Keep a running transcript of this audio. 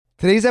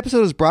Today's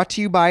episode is brought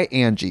to you by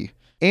Angie.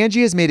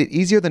 Angie has made it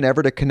easier than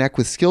ever to connect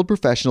with skilled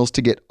professionals to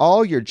get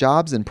all your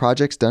jobs and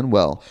projects done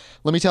well.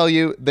 Let me tell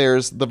you,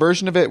 there's the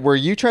version of it where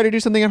you try to do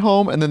something at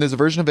home, and then there's a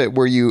version of it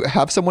where you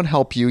have someone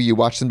help you, you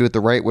watch them do it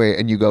the right way,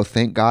 and you go,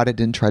 thank God I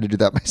didn't try to do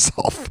that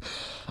myself.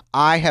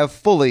 I have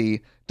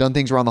fully done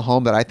things around the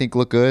home that I think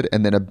look good,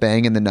 and then a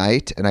bang in the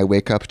night, and I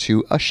wake up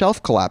to a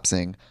shelf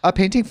collapsing, a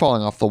painting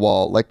falling off the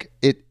wall.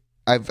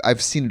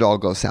 I've seen it all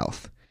go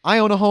south. I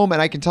own a home,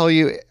 and I can tell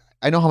you,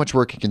 I know how much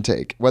work it can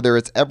take. Whether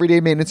it's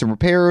everyday maintenance and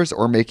repairs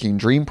or making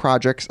dream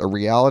projects a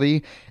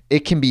reality,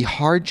 it can be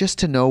hard just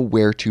to know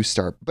where to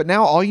start. But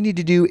now all you need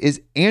to do is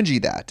Angie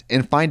that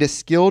and find a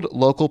skilled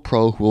local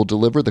pro who will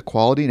deliver the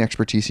quality and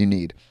expertise you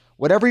need.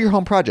 Whatever your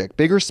home project,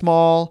 big or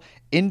small,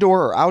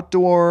 indoor or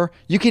outdoor,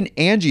 you can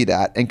Angie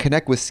that and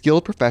connect with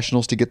skilled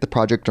professionals to get the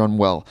project done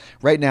well.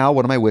 Right now,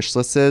 one of my wish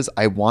lists is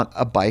I want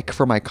a bike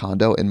for my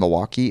condo in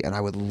Milwaukee, and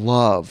I would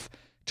love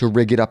to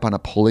rig it up on a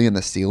pulley in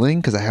the ceiling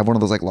because I have one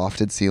of those like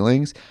lofted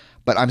ceilings,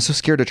 but I'm so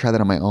scared to try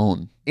that on my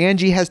own.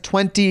 Angie has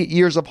 20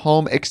 years of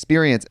home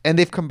experience, and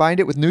they've combined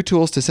it with new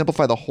tools to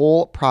simplify the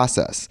whole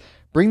process.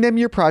 Bring them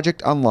your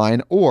project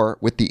online or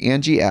with the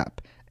Angie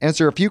app.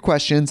 Answer a few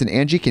questions and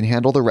Angie can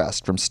handle the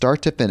rest from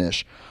start to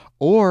finish,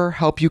 or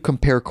help you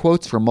compare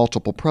quotes from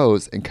multiple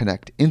pros and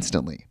connect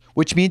instantly,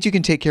 which means you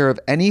can take care of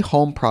any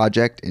home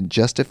project in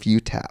just a few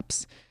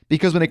taps.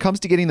 Because when it comes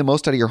to getting the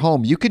most out of your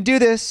home, you can do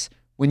this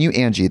when you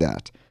Angie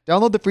that.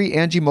 Download the free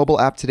Angie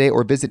mobile app today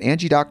or visit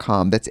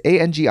Angie.com. That's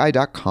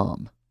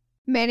ANGI.com.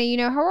 Manny, you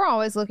know how we're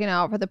always looking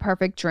out for the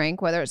perfect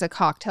drink, whether it's a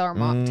cocktail or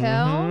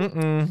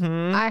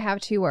mocktail? I have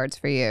 2 words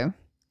for you.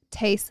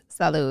 Taste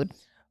salud.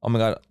 Oh my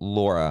God,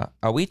 Laura,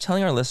 are we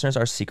telling our listeners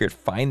our secret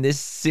find this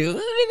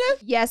soon?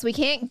 Yes, we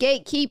can't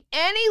gatekeep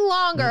any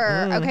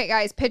longer. Okay,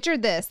 guys, picture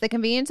this. The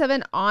convenience of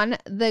an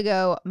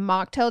on-the-go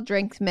mocktail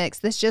drink mix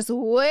that's just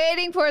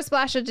waiting for a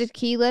splash of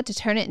tequila to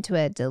turn it into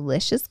a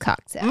delicious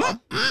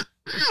cocktail.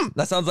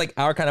 That sounds like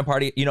our kind of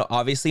party. You know,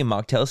 obviously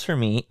mocktails for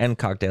me and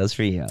cocktails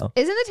for you.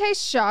 Isn't the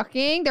taste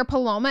shocking? Their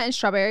Paloma and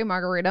Strawberry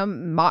Margarita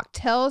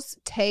mocktails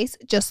taste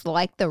just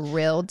like the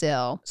real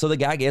deal. So the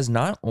gag is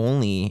not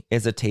only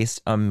is the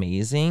taste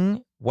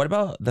amazing, what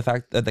about the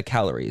fact that the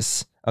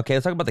calories? Okay,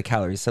 let's talk about the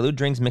calories. Salud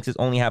drinks mixes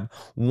only have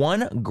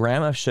 1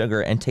 gram of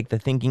sugar and take the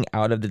thinking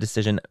out of the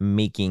decision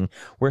making.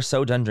 We're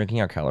so done drinking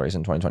our calories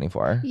in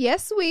 2024.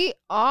 Yes, we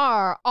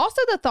are.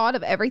 Also, the thought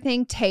of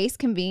everything, taste,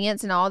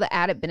 convenience, and all the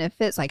added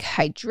benefits like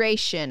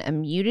hydration,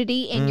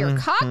 immunity in your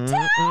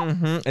cocktail.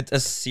 It's a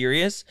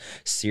serious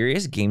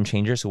game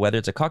changer. So whether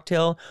it's a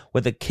cocktail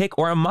with a kick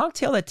or a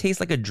mocktail that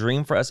tastes like a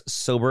dream for us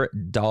sober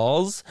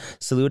dolls,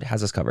 Salud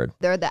has us covered.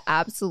 They're the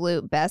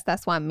absolute best.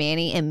 That's why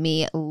Manny and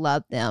me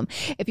love them.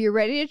 If you're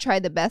ready to try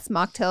the best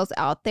mocktails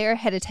out there,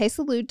 head to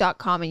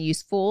tastesalud.com and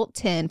use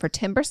full10 for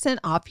 10%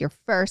 off your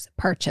first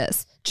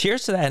purchase.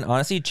 Cheers to that, and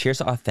honestly, cheers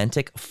to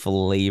authentic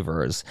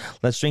flavors.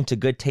 Let's drink to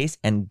good taste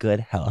and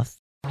good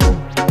health.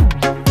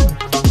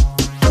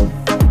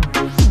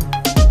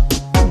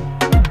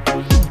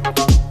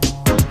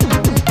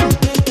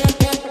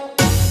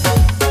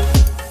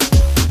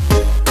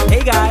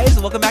 Hey guys,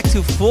 welcome back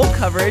to Full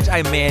Coverage.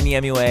 I'm Manny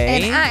MUA.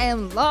 And I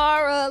am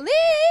Laura Lee.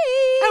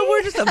 And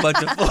we're just a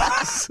bunch of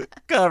fools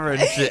covering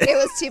shit. It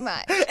was too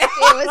much. It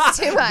was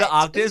too much. The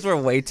octaves were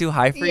way too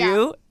high for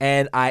you,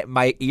 and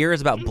my ear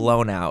is about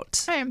blown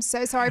out. I am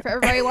so sorry for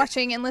everybody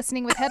watching and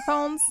listening with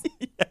headphones.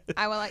 Yes.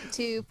 I would like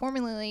to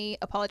formally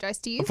apologize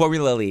to you.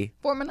 Formally.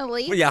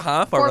 Yeah,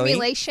 huh?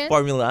 Formulation.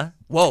 Formula.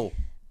 Whoa.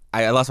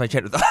 I lost my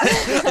train of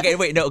thought. Okay,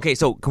 wait, no, okay,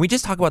 so can we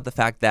just talk about the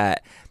fact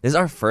that this is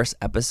our first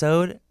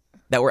episode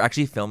that we're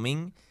actually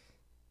filming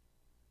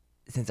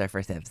since our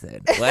first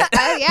episode? What?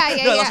 Oh,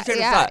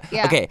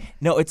 yeah. Okay,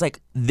 no, it's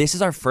like this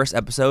is our first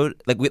episode.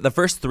 Like the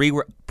first 3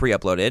 were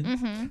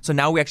pre-uploaded, so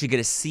now we actually get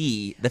to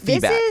see the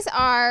feedback. This is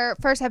our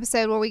first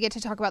episode where we get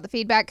to talk about the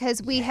feedback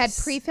because we had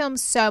pre-filmed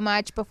so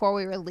much before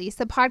we released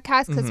the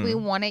podcast because we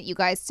wanted you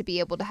guys to be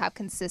able to have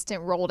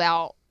consistent rolled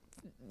out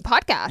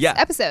podcast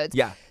episodes.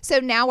 Yeah. So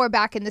now we're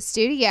back in the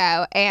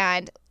studio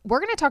and we're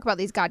going to talk about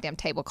these goddamn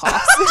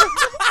tablecloths.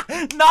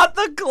 Not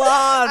the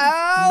cloth.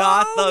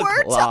 Not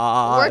the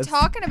cloth. We're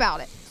talking about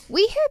it.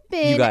 We have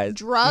been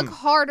drug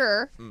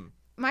harder.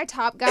 My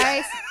top,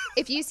 guys,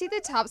 if you see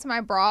the tops of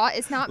my bra,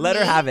 it's not Let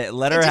her have it.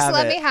 Let her have it. Just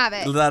let me have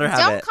it. Let her have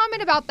it. Don't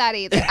comment about that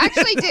either.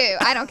 Actually do.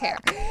 I don't care.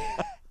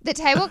 The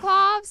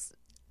tablecloths.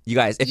 You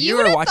guys, if you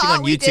were watching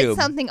on we YouTube. did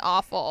something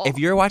awful. If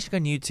you're watching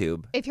on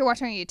YouTube. If you're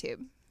watching on YouTube.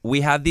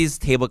 We have these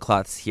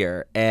tablecloths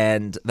here,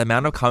 and the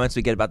amount of comments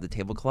we get about the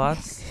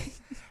tablecloths,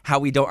 how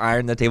we don't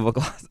iron the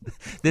tablecloths.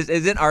 This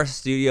isn't our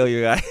studio,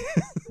 you guys.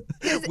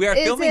 We are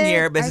filming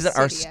here, but this isn't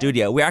our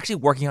studio. We're actually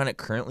working on it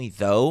currently,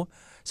 though.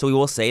 So we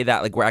will say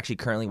that, like, we're actually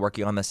currently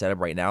working on the setup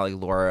right now. Like,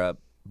 Laura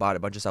bought a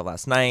bunch of stuff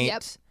last night.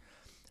 Yep.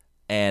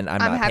 And I'm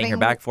not paying her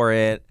back for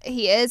it.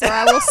 He is, or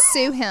I will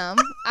sue him.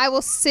 I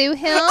will sue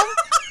him.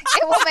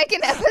 and we'll make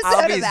an episode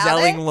I'll be about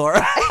selling it.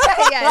 Laura.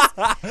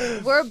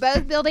 Yes. We're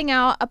both building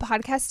out a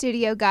podcast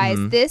studio, guys.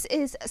 This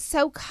is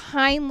so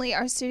kindly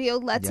our studio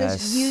lets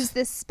us use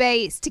this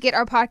space to get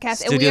our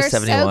podcast. And we are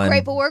 71. so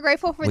grateful. We're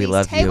grateful for We these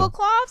love you.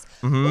 tablecloths.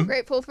 We're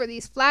grateful for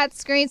these flat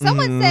screens.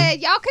 Someone said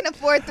y'all can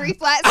afford 3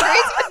 flat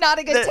screens, but not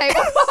a good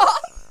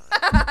tablecloth.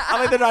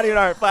 I'm like, they're not even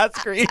our flat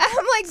screen.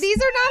 I'm like, these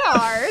are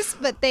not ours,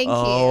 but thank you.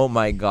 Oh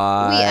my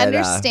God. We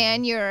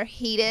understand you're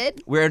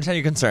heated, We understand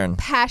your concern.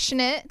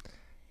 passionate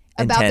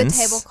about Intense.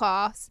 the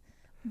tablecloths,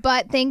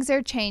 but things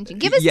are changing.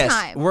 Give us yes,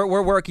 time.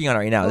 We're working on it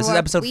right now. This is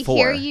episode 4. We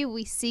hear you.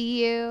 We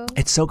see you.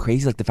 It's so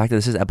crazy, like the fact that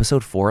this is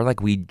episode 4. Like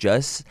I feel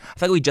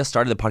like we just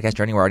started the podcast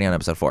journey. We're already on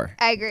episode 4.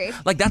 I agree.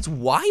 Like that's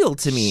wild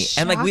to me.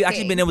 And like we've actually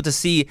Shocking. been able to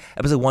see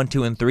episode 1,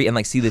 2, and 3 and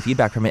like see the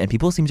feedback from it, and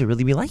people seem to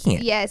really be liking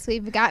it. Yes,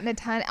 we've gotten a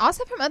ton.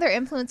 Also from other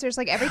influencers.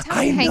 Like every time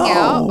I we hang know.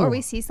 out or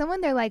we see someone,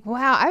 they're like,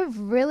 "Wow, I've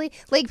really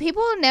like."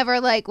 People are never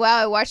like, "Wow,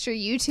 I watched your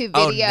YouTube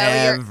Oh, video.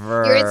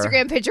 never. Your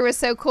Instagram picture was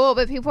so cool."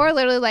 But people are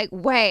literally like,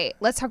 "Wait,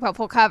 let's talk about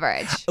full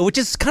coverage." Which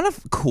is kind of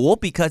cool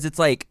because it's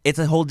like it's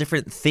a whole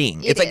different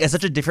thing. It's is.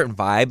 such a different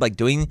vibe. Like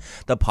doing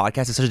the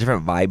podcast is such a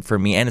different vibe for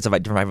me, and it's a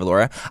different vibe for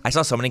Laura. I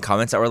saw so many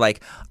comments that were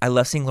like, "I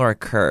love seeing Laura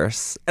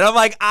curse," and I'm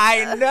like,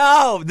 "I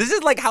know this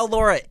is like how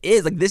Laura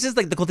is. Like this is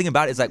like the cool thing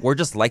about it is like we're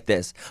just like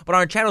this, but on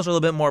our channels we're a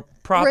little bit more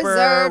proper,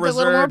 Reserved, a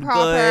little more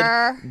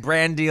proper. good,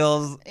 brand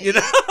deals. You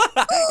know,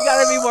 you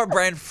gotta be more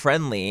brand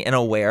friendly and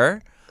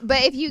aware."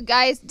 But if you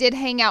guys did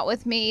hang out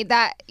with me,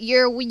 that's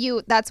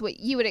what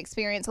you would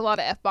experience, a lot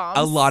of F-bombs.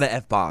 A lot of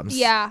F-bombs.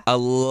 Yeah. A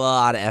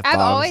lot of F-bombs. I've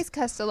always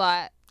cussed a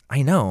lot.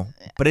 I know.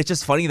 But it's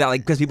just funny that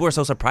like because people are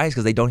so surprised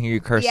because they don't hear you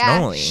curse Yeah,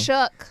 normally.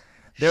 shook.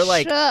 They're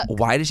like, Shook.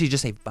 why did she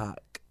just say fuck?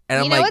 And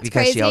You I'm know like, what's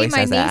because crazy? she always My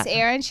says niece that.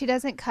 Erin, she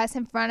doesn't cuss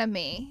in front of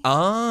me.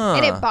 Oh.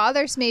 And it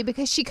bothers me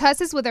because she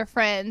cusses with her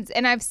friends,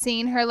 and I've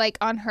seen her like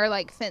on her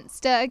like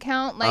Finsta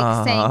account,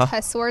 like saying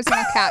cuss words in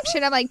a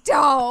caption. I'm like,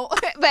 don't.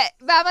 But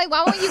I'm like,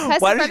 why won't you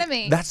cuss in front of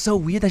me? That's so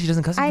weird that she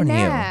doesn't cuss in I front know.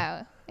 of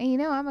you. And you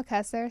know I'm a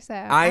cusser, so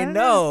I don't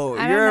know.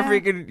 I You're a don't know.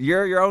 freaking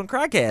you're your own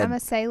crackhead. I'm a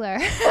sailor.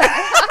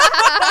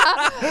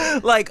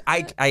 Like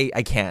I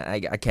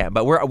can't.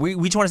 But we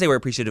just want to say we're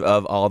appreciative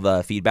of all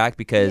the feedback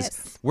because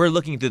Yes. we're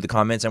looking through the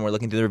comments and we're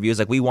looking through the reviews.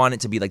 Like we want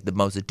it to be like the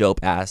most dope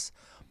ass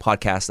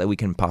podcast that we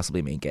can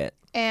possibly make it.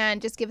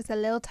 And just give us a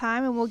little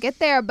time and we'll get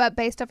there. But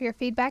based off your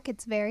feedback,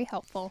 it's very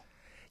helpful.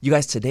 You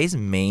guys, today's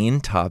main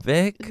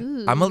topic,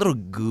 I'm a little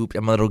gooped,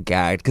 I'm a little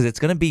gagged because it's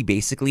going to be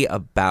basically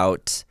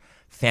about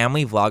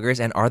family vloggers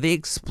and are they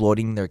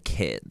exploiting their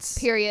kids?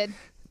 Period.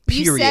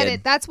 You said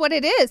it. That's what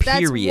it is.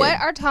 That's what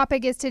our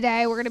topic is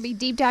today. We're going to be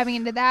deep diving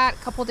into that. A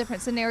couple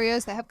different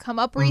scenarios that have come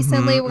up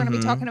recently. We're going to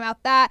be talking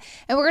about that.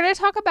 And we're going to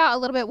talk about a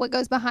little bit what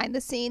goes behind the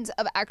scenes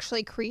of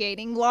actually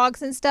creating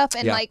vlogs and stuff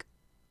and like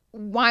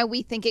why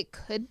we think it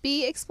could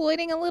be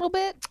exploiting a little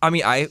bit. I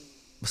mean,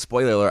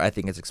 spoiler alert, I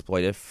think it's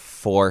exploitive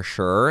for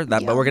sure.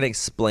 But we're going to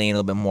explain a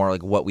little bit more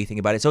like what we think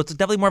about it. So it's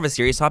definitely more of a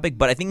serious topic,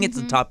 but I think it's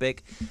a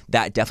topic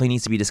that definitely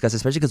needs to be discussed,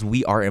 especially because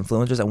we are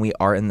influencers and we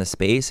are in the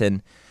space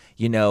and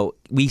you know,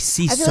 we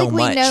see I feel so like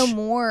much. we know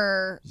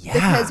more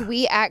because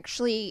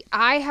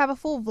I have a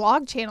full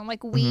vlog channel.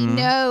 Like we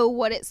know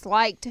what it's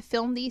like to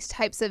film these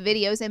types of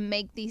videos and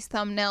make these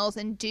thumbnails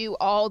and do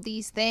all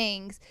these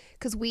things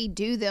because we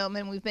do them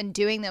and we've been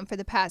doing them for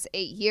the past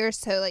 8 years.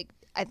 So like,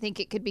 I think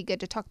it could be good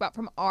to talk about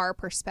from our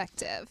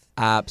perspective.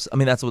 I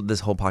mean, that's what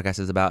this whole podcast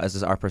is about. Is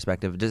just our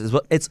perspective.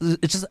 It's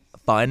just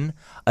fun,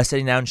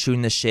 sitting down,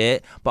 shooting the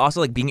shit, but also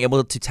like being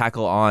able to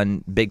tackle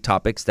on big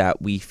topics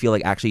that we feel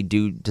like actually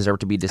do deserve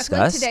to be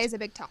discussed. I feel like today is a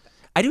big topic.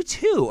 I do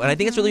too, and I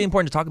think it's really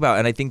important to talk about.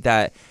 And I think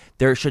that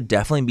there should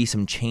definitely be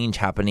some change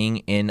happening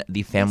in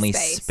the family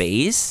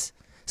space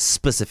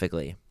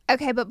specifically.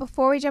 Okay, but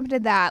before we jump into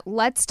that,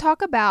 let's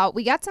talk about,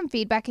 we got some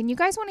feedback and you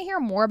guys want to hear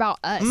more about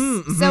us.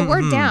 So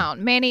we're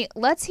down. Manny,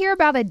 let's hear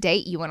about a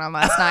date you went on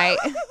last night.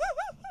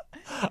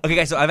 Okay,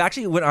 guys, so I've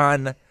actually went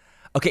on,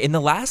 in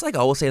the last, I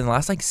will say in the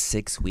last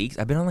 6 weeks,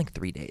 I've been on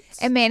 3 dates.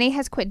 And Manny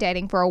has quit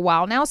dating for a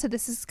while now, so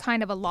this is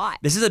kind of a lot.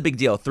 This is a big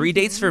deal. 3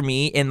 dates for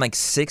me in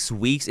 6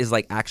 weeks is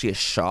actually a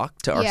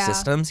shock to our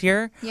systems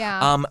here.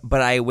 Yeah.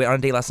 But I went on a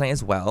date last night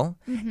as well,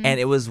 and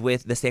it was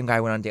with the same guy I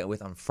went on a date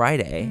with on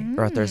Friday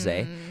or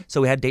Thursday.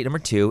 So we had date number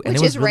 2, and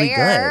Which it was is really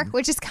rare, good.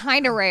 which is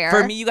kind of rare.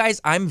 For me, you guys,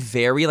 I'm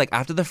very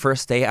after the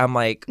first date, I'm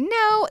like,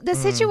 no, the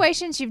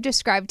situations you've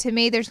described to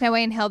me, there's no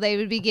way in hell they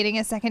would be getting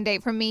a second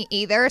date from me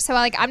either. So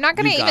I'm not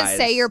going to You even guys.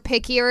 say you're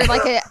picky or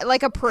like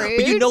a prude.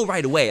 but you know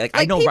right away.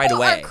 I know right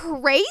away. People are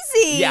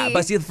crazy. Yeah,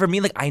 but see, for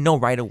me, I know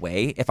right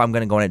away if I'm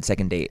gonna go on a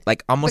second date.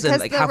 Almost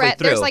because halfway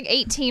through. there's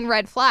 18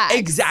 red flags.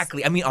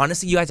 Exactly. I mean,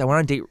 honestly, you guys, I went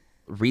on a date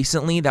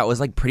recently that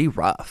was pretty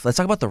rough. Let's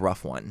talk about the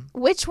rough one.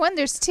 Which one?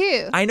 There's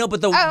 2. I know,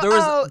 but there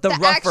was the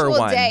rougher actual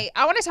one. Date.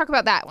 I want to talk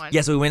about that one.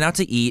 Yeah, so we went out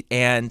to eat,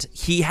 and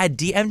he had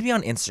DM'd me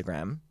on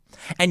Instagram.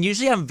 And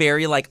usually I'm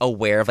very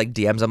aware of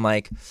DMs. I'm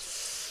like,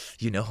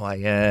 you know who I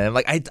am.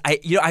 Like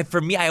I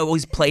for me, I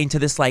always play into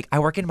this like I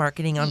work in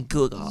marketing on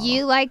Google.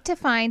 You like to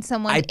find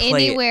someone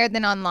anywhere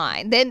than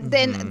online,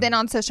 than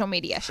on social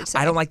media. I should say.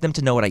 I don't like them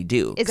to know what I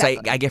do.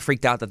 Exactly. I get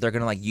freaked out that they're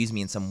gonna like use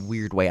me in some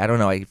weird way. I don't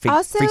know. It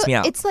freaks me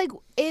out. It's like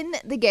in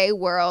the gay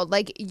world,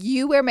 like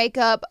you wear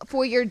makeup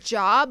for your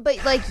job,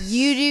 but like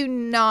you do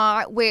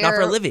not wear not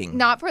for a living.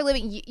 Not for a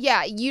living.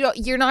 Yeah,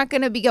 you're not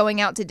gonna be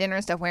going out to dinner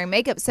and stuff wearing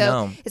makeup.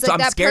 So it's like I'm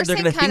that scared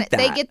person kind of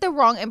they get the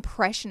wrong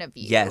impression of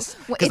you. Yes,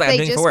 if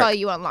they just follow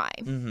you online.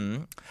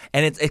 Mm-hmm.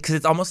 And it's because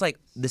it's almost like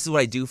this is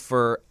what I do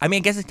for. I mean,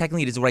 I guess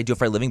technically it is what I do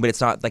for a living, but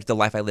it's not like the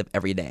life I live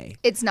every day.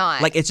 It's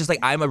not. Like it's just like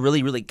I'm a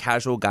really really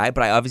casual guy,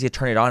 but I obviously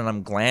turn it on and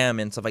I'm glam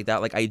and stuff like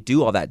that. Like I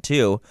do all that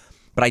too,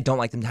 but I don't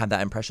like them to have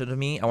that impression of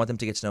me. I want them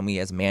to get to know me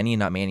as Manny and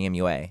not Manny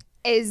MUA.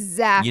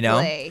 Exactly. You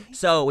know.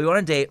 So we went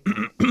on a date,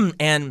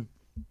 and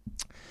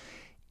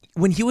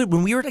when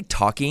we were like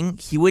talking,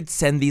 he would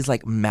send these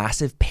like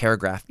massive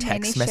paragraph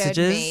text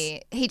messages.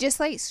 He just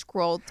like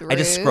scrolled through. I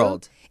just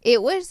scrolled.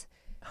 It was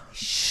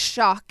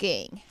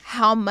shocking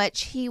how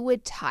much he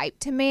would type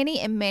to Manny,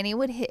 and Manny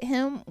would hit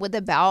him with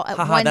about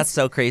one. That's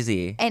so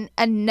crazy. And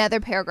another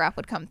paragraph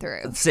would come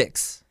through.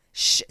 Six.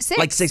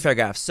 Like 6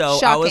 paragraphs. So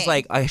shocking. I was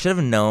like, I should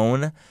have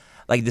known.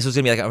 Like this was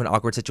gonna be like an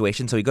awkward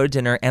situation. So we go to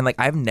dinner, and like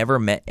I've never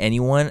met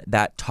anyone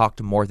that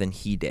talked more than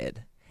he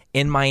did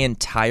in my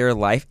entire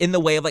life. In the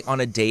way of like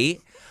on a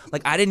date.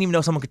 Like, I didn't even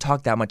know someone could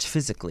talk that much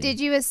physically. Did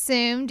you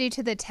assume, due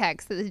to the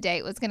text, that the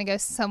date was going to go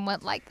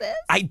somewhat like this?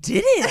 I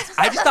didn't.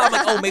 I just thought,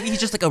 like, oh, maybe he's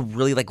just, like, a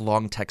really, like,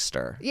 long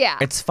texter. Yeah.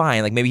 It's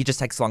fine. Like, maybe he just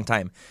texts a long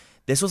time.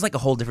 This was, like, a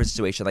whole different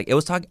situation. Like,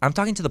 I'm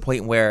talking to the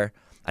point where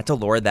I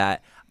told Laura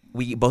that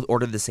we both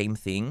ordered the same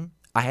thing.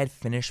 I had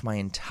finished my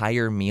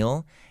entire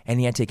meal, and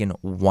he had taken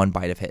one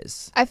bite of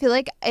his. I feel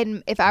like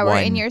if I were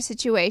in your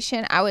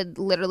situation, I would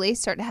literally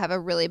start to have a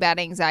really bad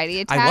anxiety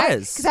attack. I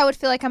was. Because I would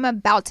feel like I'm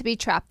about to be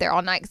trapped there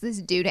all night because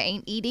this dude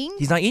ain't eating.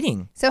 He's not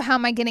eating. So how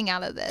am I getting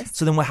out of this?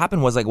 So then what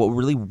happened was, like, what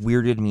really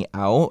weirded me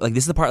out, like,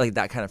 this is the part, like,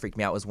 that kind of freaked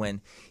me out was when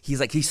he's,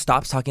 like, he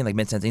stops talking, like,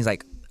 mid-sentence, and he's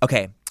like,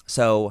 okay,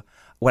 so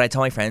what I tell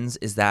my friends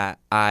is that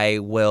I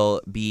will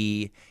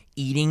be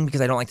eating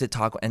because I don't like to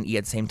talk and eat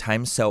at the same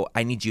time. So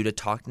I need you to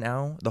talk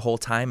now the whole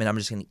time, and I'm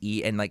just going to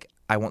eat, and like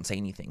I won't say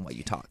anything while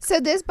you talk. So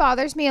this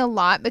bothers me a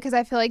lot because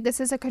I feel like this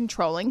is a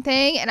controlling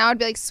thing, and I would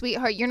be like,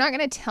 sweetheart, you're not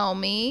going to tell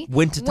me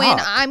when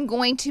I'm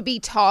going to be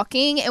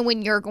talking and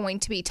when you're going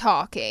to be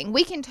talking.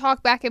 We can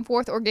talk back and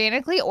forth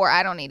organically, or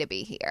I don't need to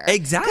be here.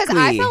 Exactly. Because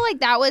I felt like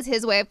that was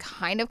his way of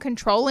kind of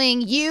controlling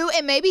you,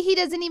 and maybe he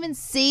doesn't even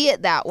see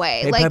it that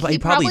way. He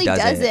probably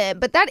doesn't,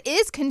 but that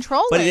is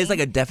controlling. But it is like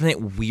a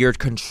definite weird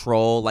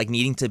control, like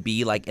needing to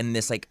be like in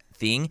this like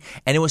thing,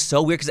 and it was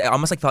so weird because I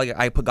almost like felt like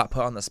I got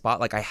put on the spot,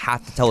 like I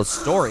have to tell a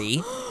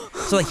story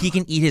so like he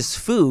can eat his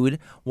food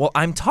while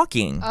I'm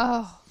talking.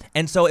 Oh.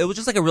 And so it was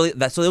just like it was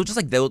just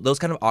like those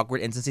kind of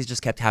awkward instances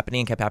just kept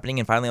happening,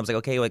 and finally I was like,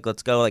 okay, like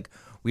let's go. Like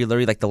we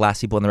literally like the last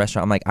people in the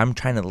restaurant. I'm like, I'm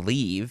trying to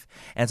leave,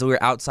 and so we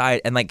were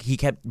outside, and like he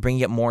kept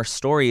bringing up more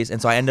stories,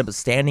 and so I ended up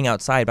standing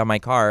outside by my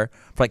car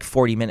for like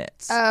 40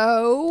 minutes.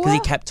 Oh, because he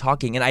kept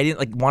talking, and I didn't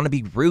like want to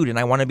be rude, and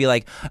I want to be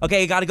like,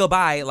 okay, I gotta go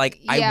bye. Like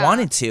I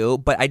wanted to,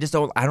 but I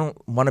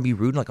don't want to be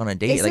rude like on a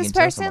date. Is like, this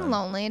person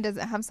lonely and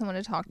doesn't have someone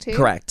to talk to?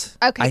 Correct.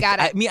 Okay, got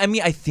it. I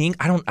mean, I think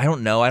I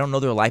don't know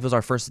their life. It was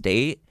our first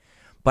date,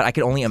 but I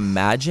could only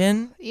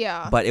imagine.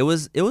 Yeah. But it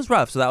was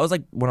rough. So that was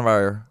like one of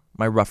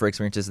my rougher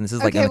experiences, and this is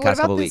like in the past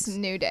couple weeks. What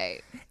about this new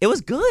date? It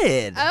was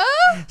good.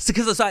 Oh.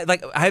 Because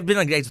I've been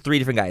on dates with 3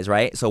 different guys,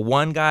 right? So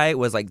one guy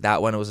was like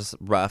that one was just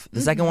rough.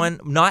 The second one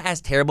not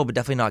as terrible, but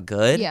definitely not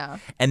good. Yeah.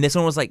 And this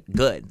one was like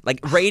good, like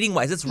rating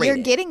wise, it's rated.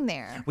 You're getting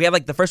there. We have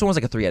like the first one was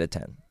like a 3 out of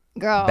 10.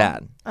 Girl,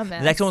 bad. A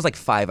mess. The next one was like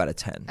 5 out of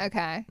 10.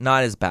 Okay.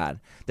 Not as bad.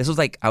 This was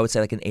like I would say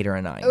like an 8 or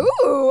a 9. Ooh,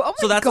 oh my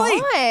so that's god,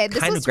 like,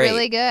 this kind was of great.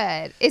 really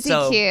good. Is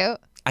he cute?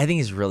 I think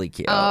he's really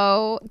cute.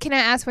 Oh, can I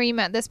ask where you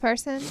met this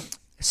person?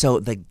 So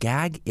the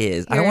gag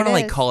is, Here I don't want to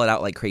like is. call it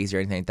out like crazy or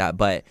anything like that,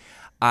 but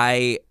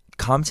I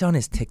commented on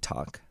his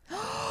TikTok.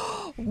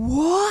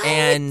 What?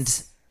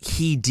 And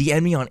he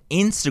DM'd me on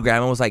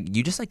Instagram and was like,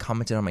 "You just like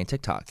commented on my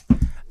TikTok,"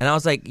 and I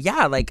was like,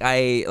 "Yeah,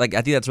 I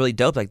think that's really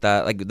dope, like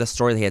that, like the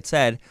story that he had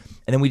said."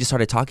 And then we just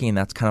started talking, and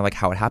that's kind of like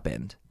how it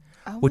happened.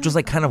 Which was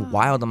like kind of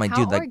wild. I'm like,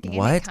 dude, like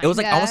what? It was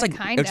like almost like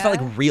it just felt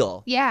like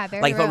real. Yeah,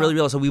 very like it felt really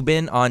real. So we've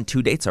been on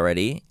 2 dates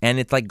already, and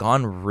it's like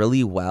gone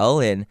really well.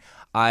 And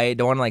I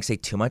don't want to like say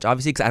too much,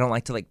 obviously, because I don't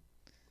like to like,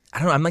 I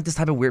don't know. I'm like this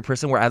type of weird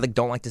person where I like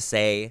don't like to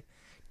say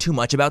too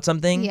much about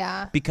something.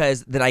 Yeah.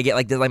 Because then I get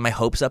like my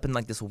hopes up in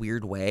like this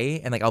weird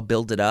way, and like I'll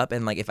build it up,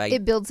 and like if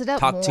it builds it up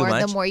talk more, too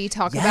much, the more you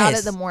talk about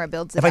it, the more it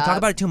builds it up. up. If I talk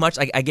about it too much,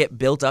 like I get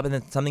built up, and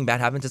then something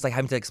bad happens. It's like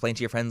having to explain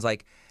to your friends,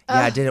 like,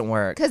 yeah, it didn't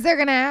work. Because they're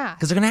gonna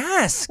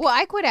ask. Well,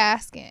 I quit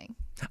asking.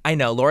 I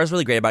know. Laura's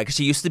really great about it because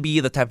she used to be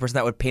the type of person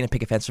that would paint a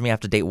picket fence for me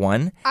after date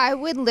 1. I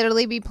would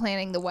literally be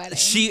planning the wedding.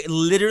 She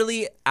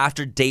literally,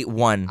 after date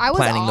 1, I was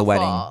planning the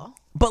wedding. awful.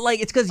 But like,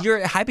 it's because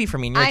you're happy for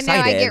me and you're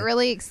excited. I know. I get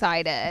really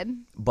excited.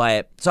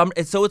 But so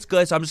it's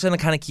good. So I'm just gonna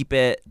kind of keep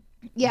it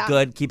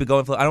good. Keep it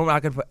going. I'm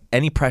not going to put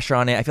any pressure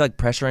on it. I feel like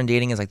pressure in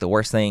dating is like the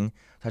worst thing.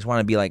 I just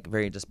want to be like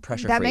very just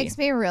pressure free. That makes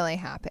me really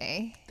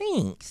happy.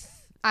 Thanks.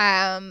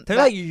 Tell me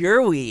about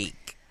your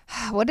week.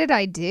 What did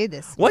I do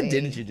this week? What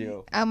didn't you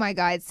do? Oh my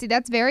God. See,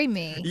 that's very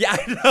me. Yeah,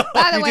 I know.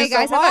 By the way,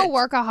 guys, I'm a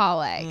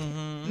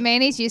workaholic.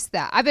 Manny's used to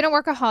that. I've been a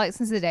workaholic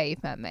since the day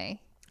you've met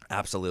me.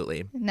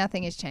 Absolutely.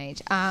 Nothing has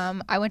changed.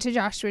 I went to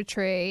Joshua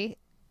Tree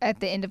at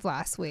the end of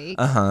last week.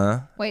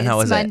 Wait, and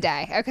it's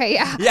Monday. Okay,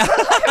 yeah. Yeah.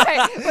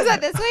 Was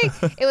that this week?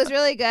 It was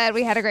really good.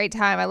 We had a great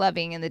time. I love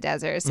being in the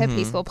desert. It's so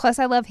peaceful. Plus,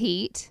 I love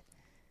heat.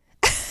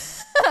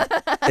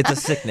 It's a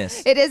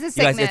sickness. It is a sickness.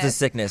 You guys, it's a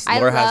sickness.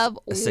 Laura love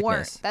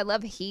warmth. I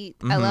love heat.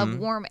 I love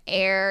warm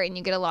air, and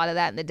you get a lot of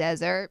that in the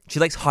desert. She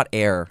likes hot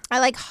air. I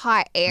like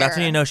hot air. That's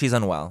when you know she's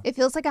unwell. It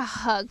feels like a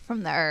hug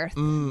from the earth.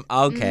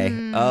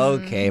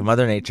 Okay.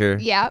 Mother Nature.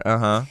 Yep.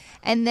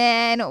 And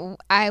then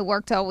I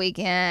worked all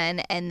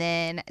weekend, and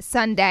then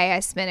Sunday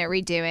I spent it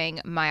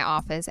redoing my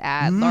office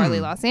at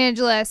Laurely, Los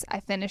Angeles. I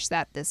finished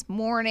that this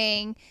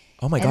morning.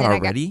 Oh my God,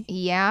 already?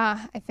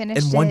 I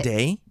finished it. In one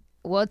day?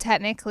 Well,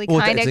 technically,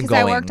 kind of, because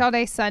I worked all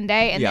day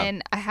Sunday and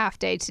then a half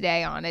day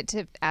today on it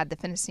to add the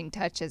finishing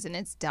touches, and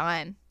it's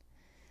done.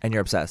 And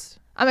you're obsessed.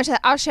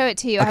 I'll show it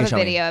to you. I have a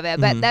video of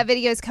it, but that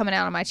video is coming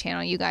out on my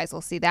channel. You guys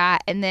will see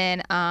that. And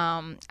then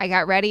I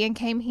got ready and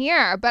came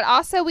here. But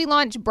also, we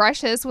launched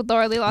brushes with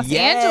Laurely Los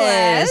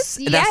Angeles.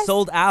 Yes, that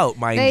sold out,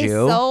 mind you. They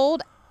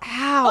sold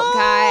out,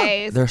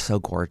 guys. They're so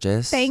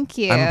gorgeous. Thank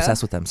you. I'm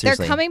obsessed with them,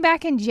 seriously. They're coming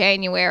back in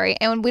January,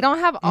 and we don't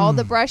have all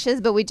the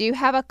brushes, but we do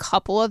have a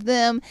couple of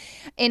them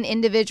in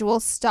individual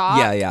stock.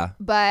 Yeah.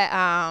 But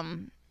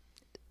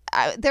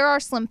there are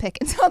slim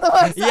pickings on the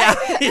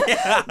website.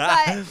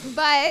 Yeah.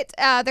 but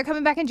they're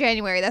coming back in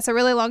January. That's a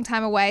really long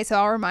time away, so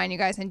I'll remind you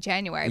guys in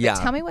January. But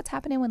tell me what's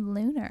happening with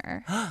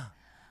Lunar.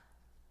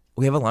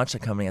 We have a launch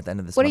coming at the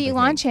end of this month. What are you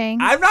launching?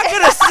 I'm not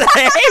going to say.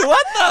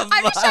 What the fuck?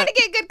 I'm just trying to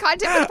get good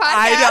content for the podcast.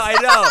 I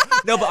know.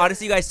 No, but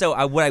honestly, you guys,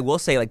 so what I will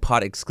say, like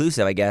pod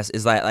exclusive, I guess,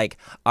 is that like,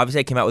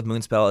 obviously I came out with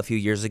Moonspell a few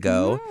years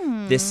ago.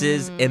 This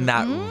is in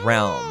that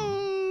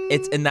realm.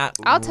 It's in that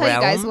I'll tell you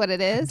guys what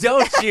it is.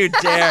 Don't you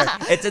dare.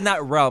 It's in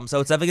that realm.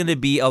 So it's definitely going to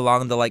be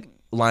along the like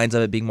lines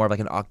of it being more of like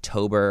an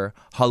October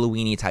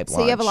Halloween-y type launch.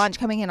 So you have a launch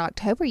coming in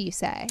October, you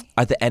say?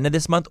 At the end of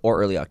this month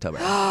or early October.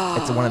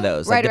 It's one of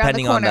those. Right like,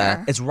 depending around the corner.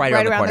 on the it's right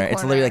around the corner.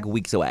 It's literally like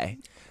weeks away.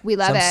 We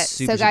love it.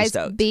 Super, so guys,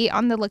 stoked. be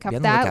on the lookout for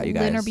that. You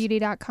guys.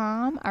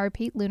 LunarBeauty.com. I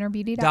repeat,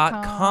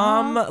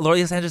 LunarBeauty.com.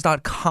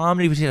 LaurelyLosAngeles.com.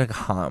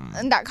 LaurelyLosAngeles.com.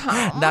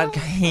 .com.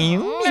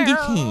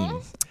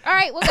 All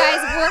right, well,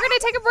 guys, we're going to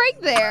take a break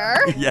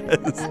there.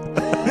 Yes.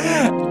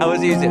 I will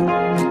see you soon.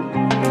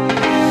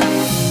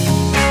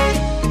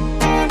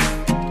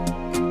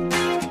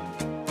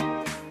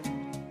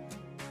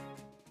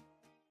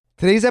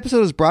 Today's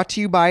episode is brought to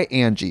you by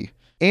Angie.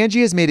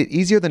 Angie has made it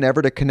easier than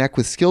ever to connect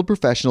with skilled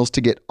professionals to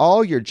get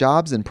all your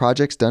jobs and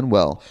projects done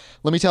well.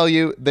 Let me tell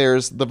you,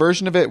 there's the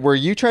version of it where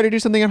you try to do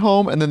something at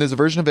home, and then there's a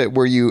version of it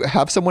where you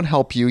have someone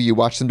help you, you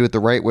watch them do it the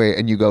right way,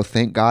 and you go,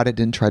 thank God I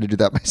didn't try to do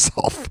that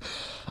myself.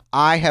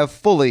 I have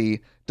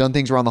fully done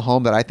things around the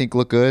home that I think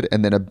look good,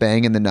 and then a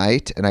bang in the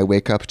night, and I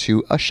wake up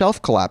to a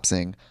shelf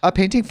collapsing, a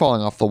painting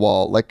falling off the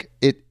wall. Like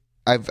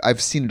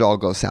I've seen it all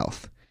go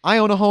south. I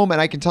own a home,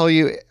 and I can tell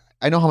you,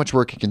 I know how much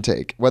work it can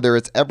take. Whether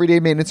it's everyday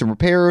maintenance and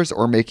repairs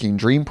or making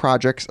dream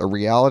projects a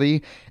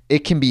reality, it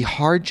can be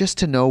hard just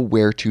to know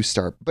where to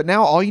start. But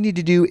now all you need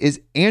to do is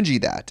Angie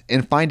that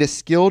and find a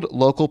skilled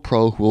local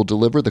pro who will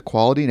deliver the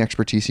quality and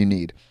expertise you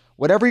need.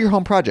 Whatever your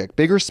home project,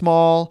 big or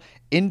small,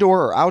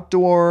 indoor or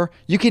outdoor,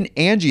 you can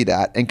Angie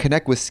that and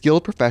connect with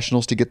skilled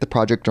professionals to get the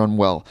project done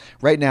well.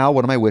 Right now,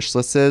 one of my wish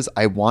lists is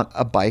I want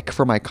a bike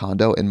for my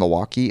condo in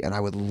Milwaukee, and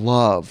I would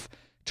love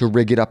to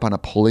rig it up on a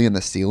pulley in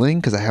the ceiling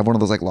because I have one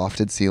of those like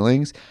lofted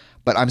ceilings,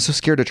 but I'm so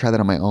scared to try that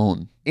on my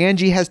own.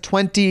 Angie has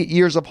 20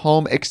 years of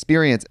home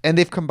experience, and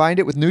they've combined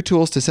it with new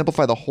tools to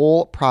simplify the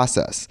whole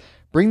process.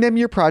 Bring them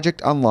your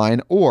project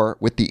online or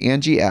with the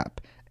Angie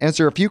app.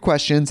 Answer a few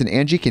questions and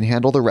Angie can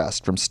handle the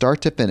rest from start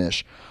to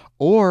finish,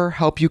 or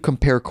help you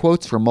compare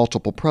quotes from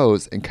multiple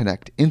pros and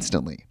connect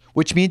instantly,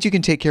 which means you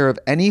can take care of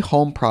any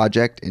home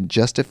project in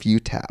just a few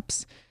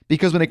taps.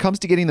 Because when it comes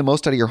to getting the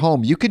most out of your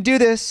home, you can do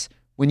this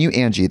when you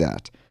Angie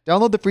that.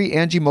 Download the free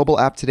Angie mobile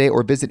app today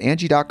or visit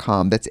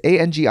Angie.com. That's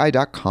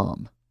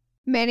ANGI.com.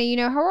 Manny, you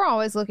know how we're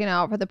always looking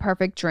out for the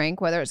perfect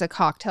drink, whether it's a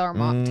cocktail or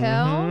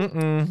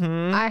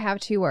mocktail? I have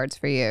 2 words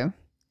for you.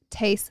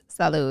 Taste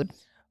salud.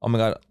 Oh my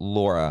God,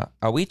 Laura,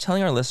 are we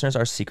telling our listeners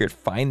our secret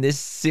find this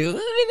soon?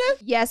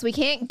 Yes, we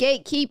can't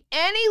gatekeep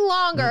any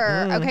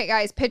longer. Okay,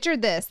 guys, picture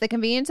this. The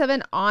convenience of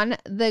an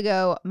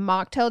on-the-go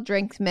mocktail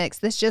drink mix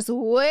that's just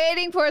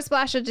waiting for a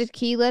splash of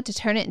tequila to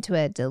turn it into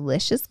a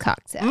delicious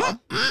cocktail.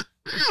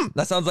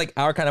 That sounds like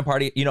our kind of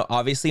party. You know,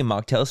 obviously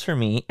mocktails for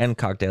me and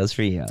cocktails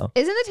for you.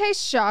 Isn't the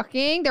taste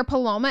shocking? Their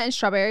Paloma and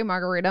Strawberry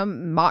Margarita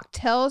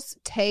mocktails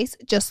taste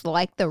just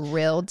like the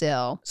real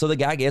deal. So the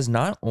gag is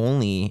not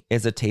only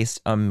is the taste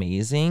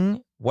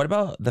amazing, what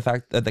about the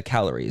fact that the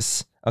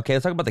calories? Okay,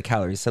 let's talk about the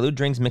calories. Salud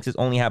drinks mixes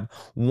only have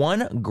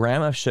 1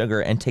 gram of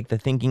sugar and take the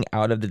thinking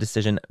out of the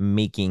decision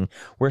making.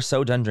 We're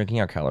so done drinking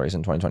our calories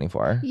in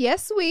 2024.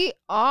 Yes, we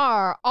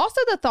are.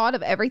 Also, the thought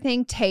of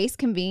everything, taste,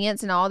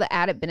 convenience, and all the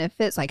added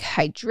benefits like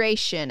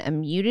hydration,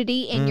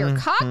 immunity in your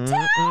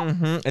cocktail.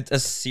 It's a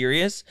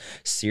serious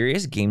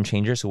game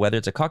changer. So whether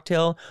it's a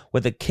cocktail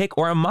with a kick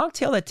or a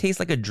mocktail that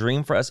tastes like a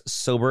dream for us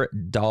sober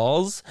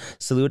dolls,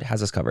 Salud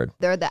has us covered.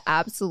 They're the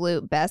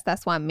absolute best.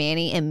 That's why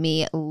Manny and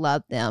me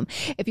love them.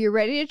 If you're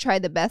ready to try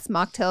the best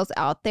mocktails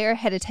out there,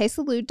 head to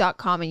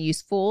tastesalud.com and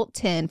use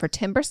full10 for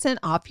 10%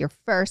 off your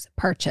first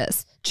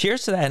purchase.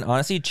 Cheers to that, and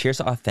honestly, cheers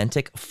to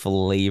authentic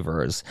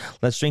flavors.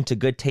 Let's drink to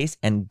good taste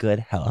and good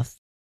health.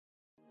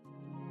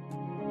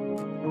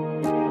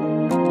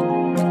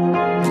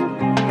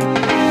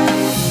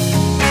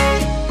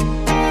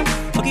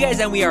 Okay,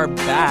 guys, and we are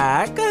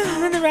back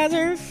on the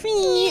Razzar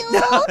feet.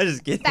 No, I'm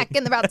just kidding. Back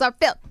in the Razzar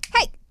field.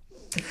 Hey!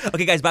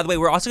 Okay, guys, by the way,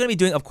 we're also going to be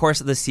doing, of course,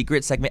 the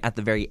secret segment at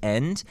the very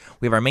end.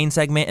 We have our main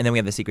segment, and then we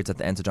have the secrets at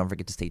the end, so don't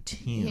forget to stay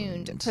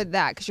tuned. For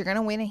that, because you're going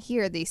to want to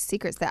hear these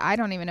secrets that I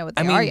don't even know what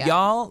they are yet.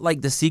 Y'all,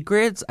 like, the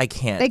secrets, I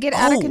can't. They get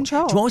out of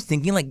control. Do you know what I was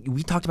thinking? Like,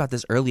 we talked about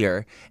this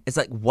earlier. It's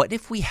like, what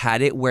if we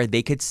had it where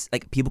they could,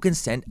 like, people can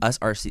send us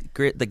our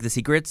secret, like, the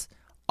secrets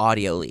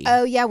audially.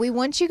 Oh, yeah, we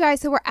want you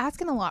guys, so we're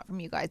asking a lot from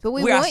you guys. But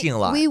we're asking a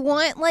lot. We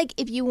want, like,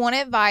 if you want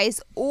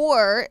advice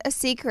or a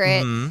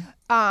secret,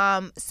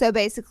 so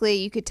basically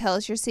you could tell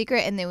us your secret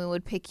and then we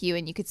would pick you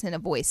and you could send a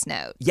voice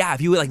note. Yeah, if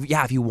you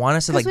want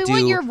us to like we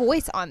want your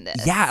voice on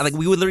this. Yeah, like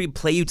we would literally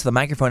play you to the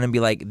microphone and be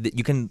like,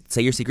 you can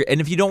say your secret. And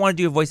if you don't want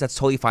to do a voice, that's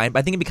totally fine. But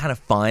I think it'd be kind of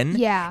fun.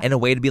 Yeah. And a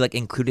way to be like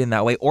included in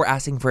that way, or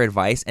asking for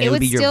advice and it would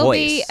be your voice. It would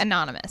still be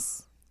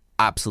anonymous.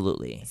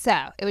 Absolutely. So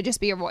it would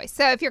just be your voice.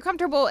 So if you're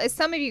comfortable, if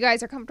some of you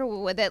guys are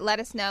comfortable with it, let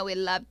us know. We'd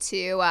love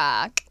to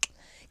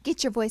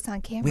get your voice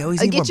on camera. We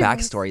always need more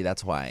backstory.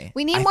 That's why.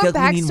 We need more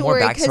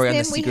backstory because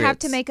then we have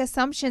to make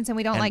assumptions and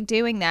we don't like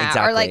doing that.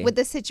 Exactly. Or like with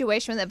the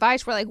situation with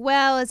advice, we're like,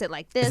 well, is it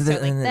like this or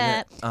like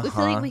that? We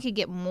feel like we could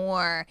get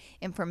more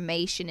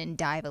information and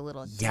dive a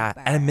little deeper. Yeah,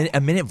 and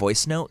a minute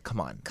voice note. Come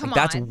on.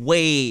 That's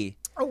way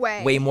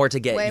more to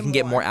get. You can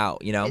get more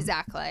out, you know?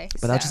 Exactly.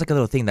 But that's just like a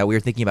little thing that we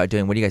were thinking about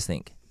doing. What do you guys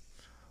think?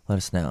 Let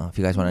us know if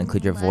you guys want to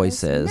include your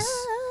voices.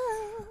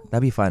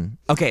 That'd be fun.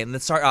 Okay,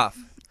 let's start off.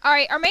 All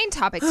right, our main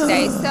topic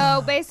today.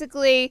 So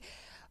basically,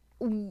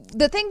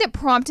 the thing that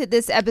prompted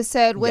this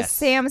episode was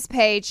Sam's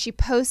page. She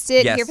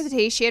posted, here for the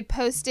tea, she had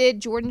posted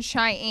Jordan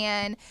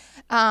Cheyenne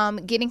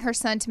getting her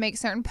son to make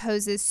certain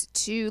poses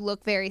to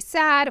look very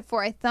sad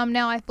for a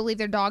thumbnail. I believe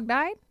their dog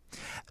died.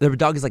 The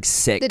dog is like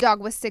sick. The dog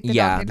was sick. The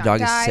dog did not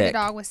die. The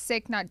dog was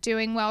sick, not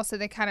doing well. So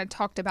they kind of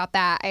talked about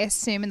that. I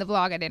assume in the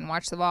vlog. I didn't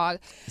watch the vlog.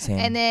 Same.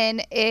 And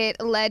then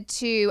it led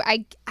to,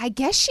 I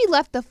guess she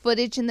left the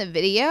footage in the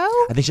video.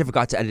 I think she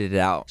forgot to edit it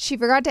out. She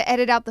forgot to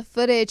edit out the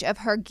footage of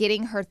her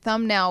getting her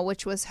thumbnail,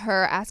 which was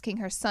her asking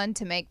her son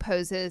to make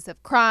poses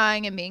of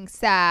crying and being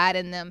sad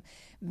and them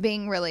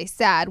being really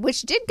sad,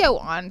 which did go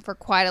on for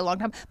quite a long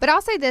time. But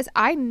I'll say this,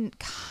 I've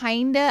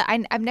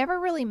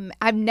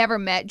never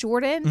met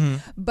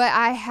Jordan, but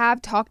I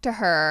have talked to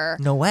her.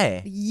 No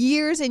way.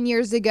 Years and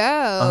years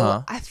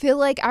ago. I feel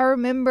like I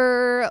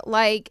remember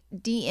like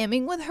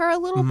DMing with her a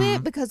little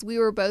bit because we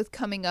were both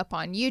coming up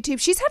on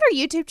YouTube. She's had her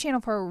YouTube channel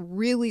for a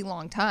really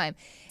long time.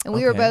 And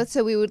we were both,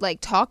 so we would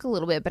like talk a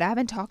little bit, but I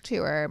haven't talked to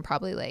her in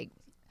probably like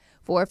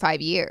 4 or 5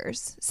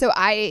 years. So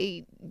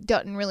I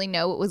didn't really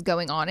know what was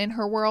going on in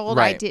her world.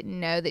 Right. I didn't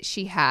know that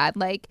she had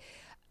like,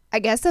 I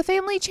guess a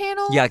family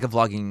channel. Yeah, like a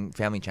vlogging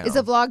family channel. It's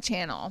a vlog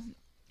channel.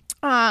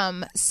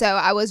 So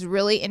I was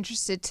really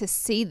interested to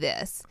see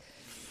this.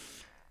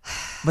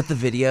 But the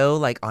video,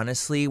 like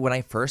honestly, when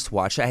I first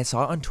watched it, I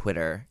saw it on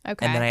Twitter.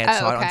 Okay. And then I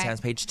saw it on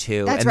Sam's page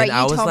too. That's and right. Then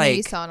I was told like, me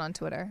you saw it on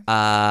Twitter.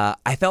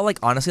 I felt like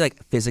honestly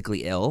like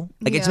physically ill.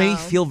 Like it made me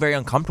feel very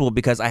uncomfortable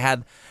because I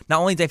had,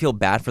 not only did I feel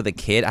bad for the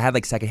kid, I had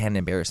like secondhand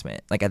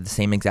embarrassment like at the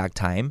same exact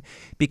time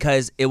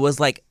because it was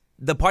like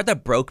the part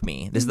that broke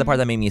me. This is the part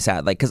that made me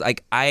sad. Like, cause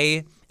like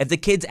if the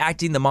kid's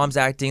acting, the mom's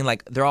acting,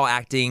 like they're all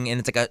acting and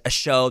it's like a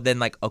show, then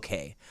like,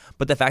 okay.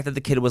 But the fact that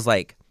the kid was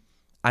like,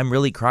 I'm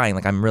really crying.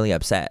 Like, I'm really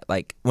upset.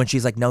 Like, when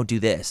she's like, no, do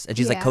this. And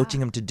she's like coaching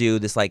him to do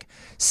this like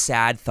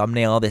sad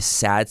thumbnail, this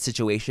sad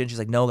situation. She's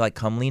like, no, like,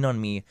 come lean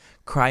on me.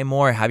 Cry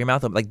more. Have your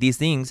mouth up. Like, these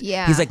things.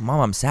 Yeah. He's like, Mom,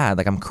 I'm sad.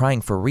 Like, I'm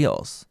crying for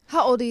reals.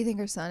 How old do you think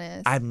her son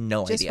is? I have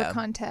no idea. Just for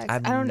context. I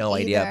have no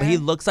idea. But he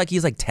looks like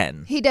he's like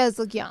 10. He does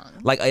look young.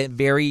 Like, a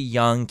very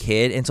young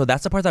kid. And so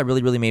that's the part that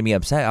really, really made me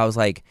upset. I was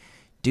like,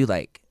 dude,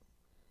 like,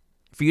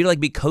 for you to like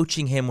be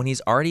coaching him when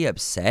he's already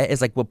upset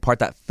is like what part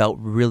that felt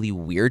really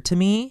weird to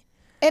me.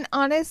 And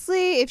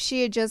honestly, if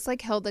she had just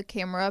like held the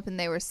camera up and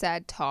they were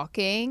sad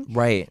talking.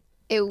 Right.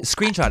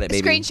 Screenshot it,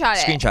 baby.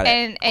 Screenshot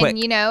it. And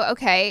you know,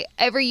 okay,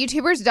 every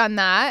YouTuber's done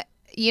that.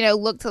 You know,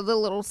 looked a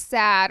little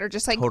sad or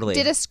just like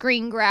did a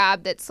screen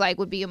grab that's like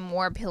would be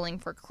more appealing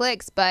for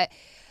clicks. But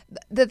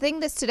the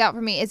thing that stood out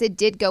for me is it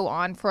did go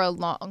on for a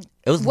long.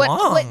 It was what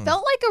long.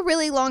 felt like a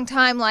really long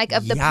time, like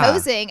of the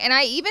posing. And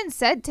I even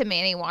said to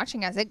Manny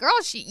watching, I said, "Girl,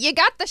 you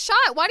got the shot.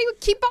 Why do you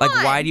keep on?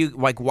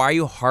 Why are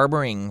you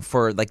harboring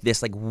for like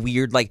this like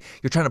weird like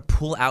you're trying to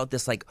pull out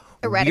this like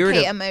eradicate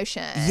weird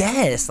emotion?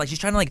 Yes, like she's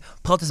trying to like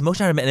pull out this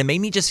emotion out of it, and it made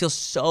me just feel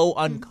so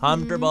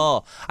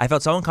uncomfortable. I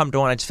felt so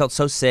uncomfortable, and I just felt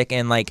so sick.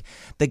 And like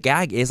the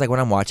gag is like when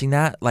I'm watching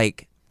that,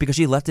 like because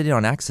she left it in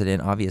on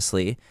accident,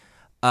 obviously.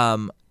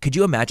 Could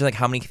you imagine like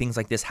how many things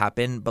like this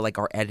happen, but like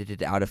are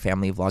edited out of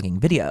family vlogging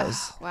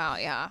videos? Oh, wow,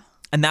 yeah.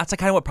 And that's like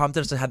kind of what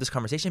prompted us to have this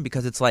conversation,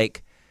 because it's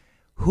like,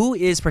 who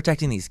is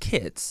protecting these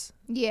kids?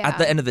 Yeah. At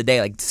the end of the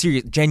day, like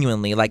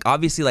genuinely, like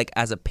obviously, like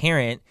as a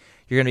parent,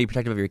 you're gonna be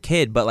protective of your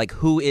kid, but like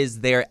who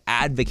is there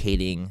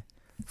advocating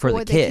for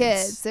the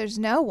kids? There's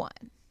no one.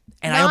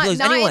 And I don't believe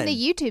anyone. Not in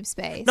the YouTube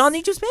space. Not in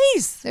the YouTube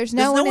space. There's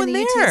no one in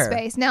the YouTube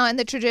space. Now, in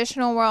the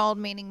traditional world,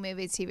 meaning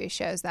movies, TV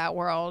shows, that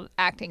world,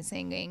 acting,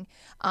 singing,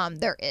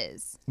 there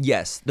is.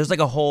 Yes. There's like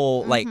a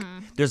whole, like,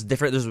 there's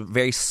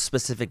very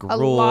specific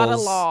rules. A lot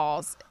of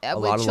laws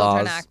with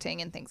children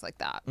acting and things like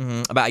that.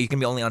 About you can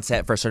be only on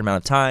set for a certain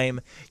amount of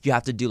time. You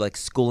have to do like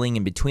schooling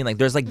in between. Like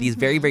there's like these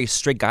very, very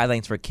strict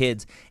guidelines for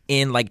kids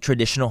in like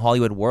traditional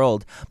Hollywood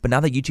world. But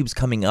now that YouTube's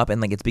coming up and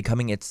like it's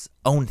becoming its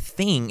own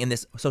thing in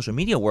this social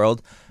media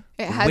world,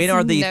 when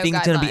are the things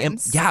going to be?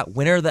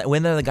 When are the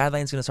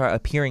guidelines going to start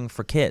appearing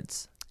for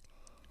kids?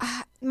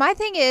 My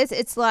thing is,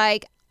 it's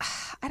like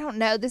I don't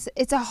know.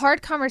 It's a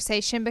hard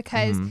conversation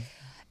because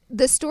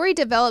the story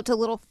developed a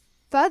little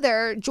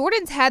further.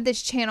 Jordan's had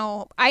this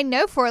channel, I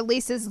know, for at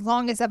least as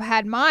long as I've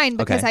had mine,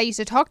 because I used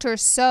to talk to her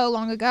so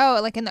long ago,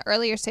 like in the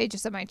earlier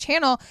stages of my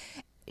channel.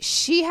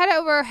 She had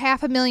over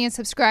 500,000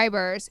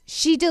 subscribers.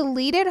 She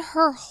deleted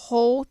her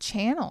whole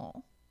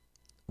channel.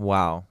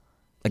 Wow,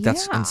 like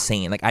that's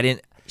insane. Like I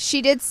didn't.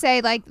 She did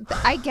say, like,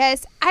 I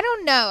guess, I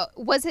don't know,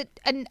 was it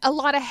a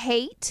lot of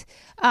hate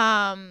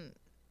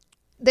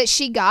that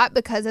she got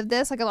because of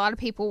this? Like, a lot of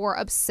people were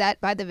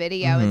upset by the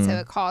video, and so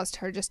it caused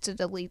her just to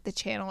delete the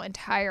channel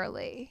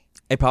entirely.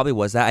 It probably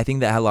was that. I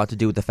think that had a lot to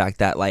do with the fact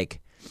that, like,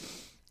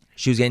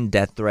 she was getting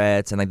death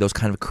threats and, like, those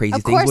kind of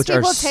crazy things, which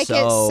are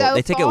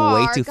they take it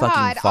way too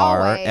fucking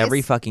far. Always.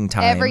 Every fucking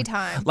time. Every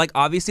time. Like,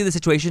 obviously, the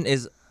situation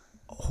is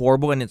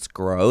horrible and it's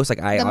gross. Like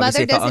I the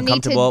obviously felt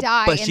uncomfortable, need to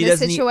die but she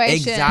doesn't situation.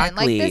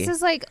 Exactly. Like this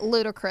is like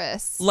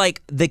ludicrous.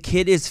 Like the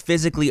kid is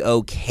physically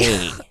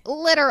okay.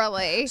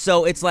 Literally.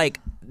 So it's like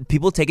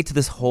people take it to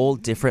this whole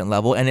different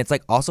level, and it's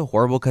like also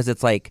horrible because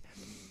it's like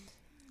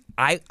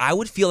I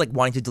would feel like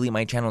wanting to delete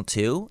my channel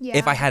too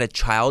if I had a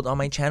child on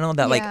my channel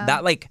that like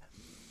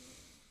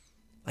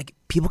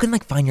people can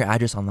like find your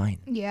address online.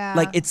 Yeah.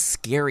 Like it's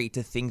scary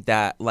to think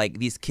that like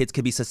these kids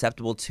could be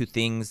susceptible to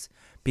things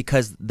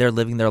because they're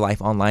living their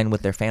life online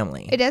with their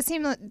family. It does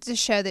seem to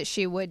show that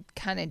she would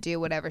kind of do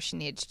whatever she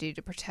needed to do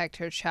to protect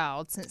her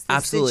child since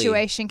this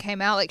situation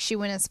came out. Like she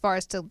went as far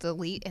as to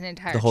delete an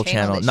entire the whole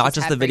channel, not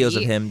just the videos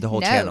of him, the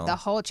whole channel. The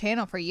whole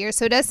channel for years.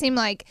 So it does seem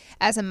like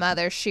as a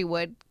mother, she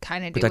would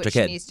kind of do what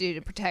she needs to do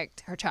to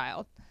protect her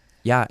child.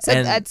 Yeah. So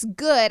that's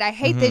good. I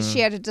hate that she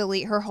had to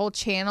delete her whole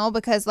channel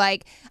because,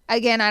 like,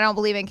 again, I don't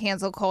believe in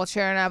cancel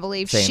culture, and I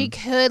believe she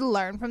could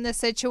learn from this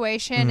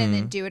situation and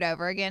then do it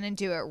over again and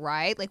do it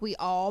right. Like, we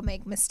all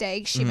make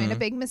mistakes. She made a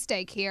big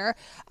mistake here.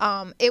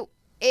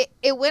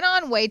 It went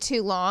on way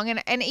too long,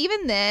 and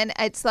even then,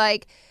 it's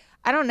like,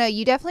 I don't know.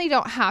 You definitely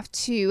don't have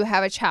to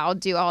have a child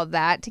do all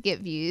that to get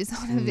views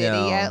on a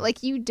video.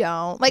 Like, you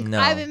don't. Like,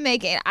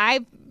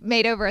 I've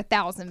made over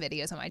 1,000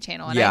 videos on my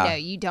channel, and I know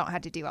you don't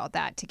have to do all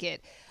that to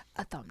get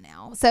a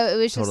thumbnail. So it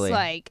was just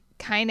like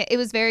kind of, it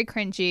was very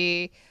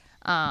cringy.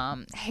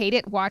 Hate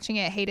it watching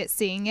it, hate it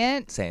seeing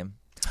it. Same.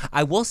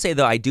 I will say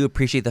though, I do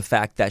appreciate the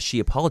fact that she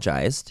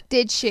apologized.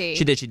 Did she?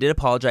 She did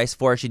apologize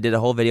for it. She did a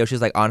whole video. She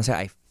was like, honestly,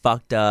 I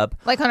fucked up.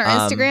 Like on her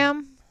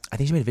Instagram? I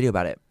think she made a video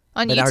about it.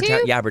 On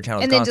YouTube? Her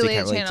channel's and gone, then so you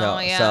can't really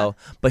tell. So,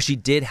 but she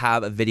did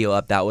have a video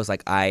up that was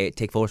like, I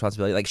take full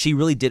responsibility. Like, she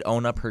really did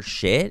own up her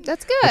shit.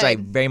 That's good. Which I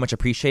very much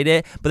appreciate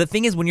it. But the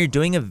thing is, when you're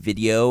doing a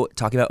video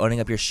talking about owning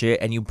up your shit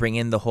and you bring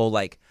in the whole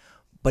like,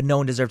 but no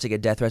one deserves to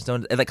get death threats.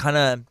 It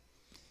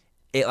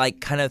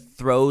kind of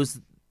throws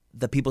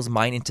the people's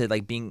mind into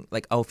like being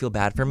like, oh, feel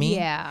bad for me.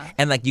 Yeah.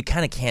 And like, you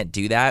kind of can't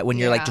do that when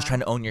you're like just trying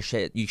to own your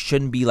shit. You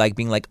shouldn't be like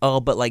being like, oh,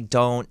 but like,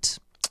 don't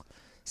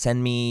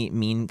send me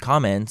mean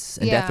comments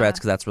and death threats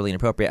because that's really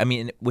inappropriate. I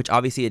mean, which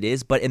obviously it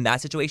is, but in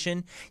that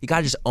situation, you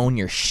gotta just own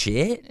your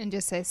shit and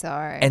just say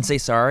sorry.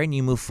 And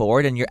you move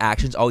forward, and your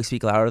actions always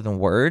speak louder than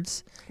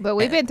words. But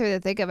we've been through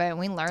the thick of it, and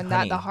we learned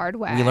that the hard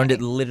way. We learned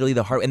it literally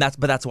the hard way, and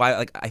that's why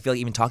like I feel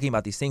like even talking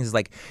about these things is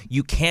like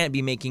you can't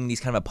be making these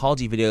kind of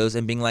apology videos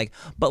and being like,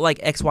 but like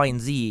X, Y, and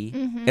Z.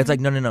 It's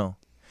like no.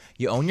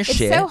 You own your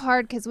shit. It's so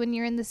hard because when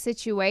you're in the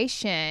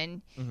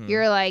situation,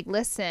 you're like,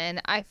 listen,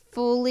 I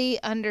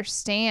fully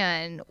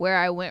understand where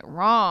I went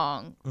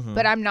wrong,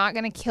 but I'm not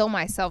going to kill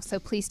myself, so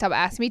please stop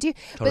asking me to.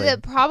 Totally.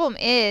 But the problem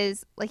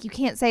is, like, you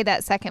can't say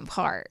that second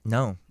part.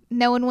 No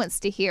one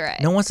wants to hear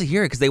it. No one wants to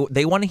hear it because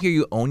they want to hear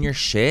you own your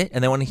shit,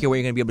 and they want to hear what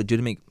you're going to be able to do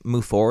to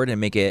move forward and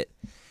make it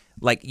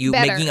like you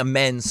making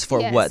amends for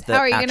what the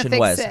action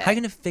was. How are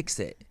you gonna fix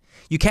it?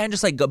 You can't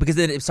just like go, because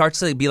then it starts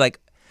to be like,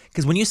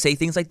 because when you say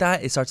things like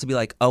that, it starts to be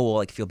like, oh, well,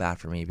 like feel bad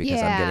for me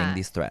because I'm getting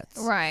these threats.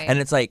 Right. And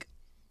it's like,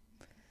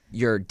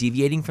 you're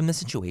deviating from the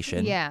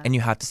situation. Yeah. And you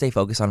have to stay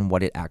focused on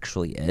what it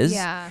actually is.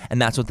 Yeah. And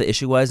that's what the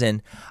issue was.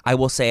 And I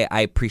will say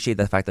I appreciate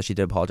the fact that she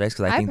did apologize,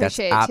 because I think that's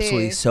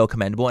absolutely so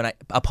commendable. And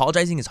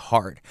apologizing is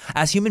hard.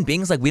 As human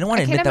beings, like we don't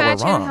want to admit that we're wrong. I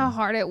can imagine how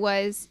hard it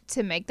was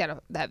to make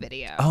that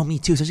video. Oh, me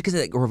too. Especially because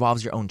it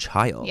revolves your own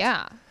child.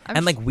 Yeah.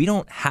 We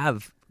don't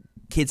have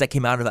kids that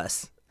came out of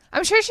us.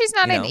 I'm sure she's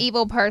not an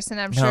evil person.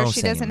 I'm sure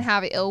she doesn't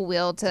have ill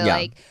will to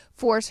like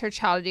force her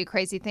child to do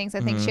crazy things.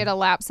 I think she had a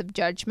lapse of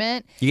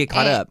judgment. You get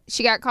caught up.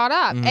 She got caught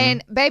up.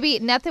 And baby,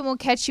 nothing will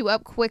catch you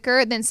up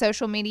quicker than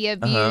social media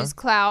views,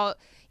 clout,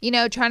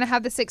 trying to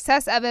have the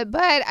success of it.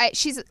 But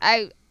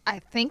I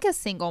think a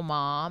single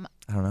mom.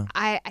 I don't know.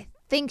 I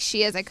think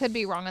she is. I could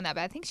be wrong on that,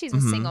 but I think she's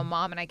a single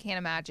mom, and I can't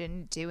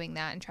imagine doing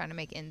that and trying to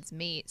make ends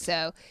meet.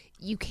 So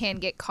you can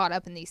get caught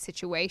up in these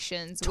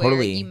situations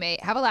where you may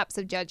have a lapse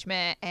of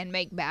judgment and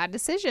make bad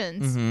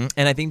decisions.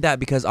 And I think that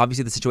because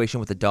obviously the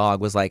situation with the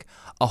dog was like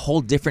a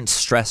whole different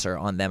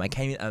stressor on them. I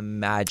can't even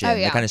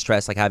imagine the kind of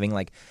stress, like having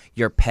like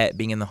your pet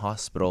being in the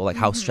hospital, like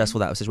how stressful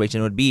that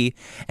situation would be.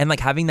 And like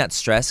having that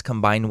stress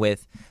combined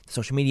with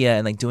social media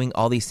and like doing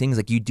all these things,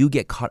 like you do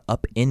get caught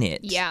up in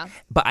it. Yeah.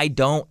 But I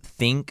don't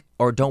think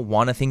or don't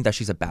want to think that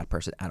she's a bad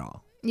person at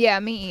all. Yeah,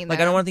 me either. Like,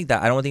 I don't want to think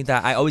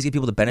that. I always give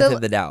people the benefit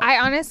of the doubt. I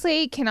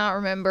honestly cannot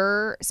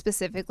remember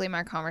specifically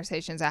my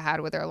conversations I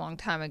had with her a long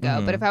time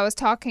ago. But if I was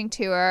talking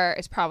to her,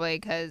 it's probably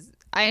because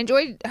I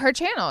enjoyed her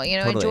channel,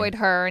 enjoyed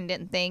her and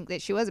didn't think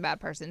that she was a bad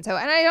person. So,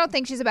 and I don't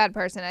think she's a bad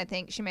person. I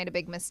think she made a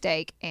big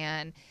mistake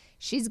and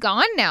she's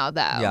gone now, though.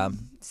 Yeah.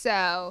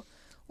 So...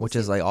 Which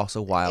is like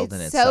also wild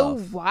in itself.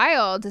 It's so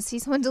wild to see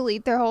someone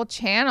delete their whole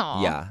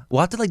channel. Yeah.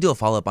 We'll have to like do a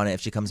follow-up on it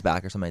if she comes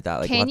back or something like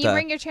that. Like, can you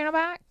bring your channel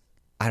back?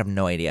 I have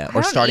no idea.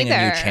 Or starting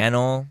a new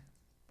channel.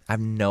 I have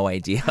no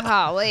idea.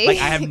 Golly. Like,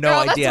 I have no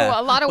idea. That's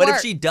a lot of work. But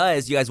if she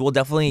does, you guys, we'll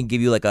definitely give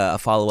you like a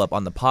follow-up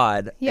on the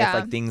pod. Yeah. If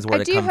like things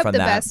were to come from that. I do hope the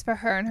best for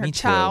her and her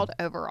child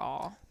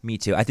overall. Me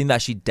too. I think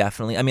that she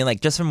definitely, I mean,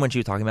 like just from when she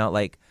was talking about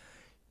like,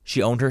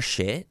 she owned her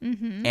shit,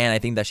 and I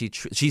think that she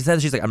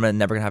said she's like, I'm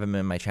never gonna have him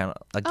in my channel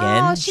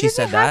again. Oh, she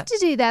doesn't have to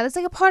do that. That's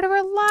like a part of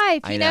her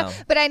life, you know.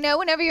 But I know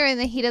whenever you're in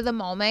the heat of the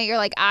moment, you're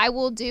like, I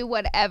will do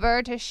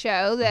whatever to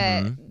show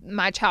that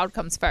my child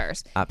comes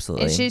first.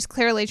 Absolutely, and she's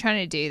clearly trying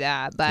to do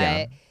that,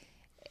 but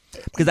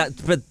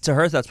but to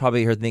her, that's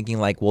probably her thinking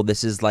like, well,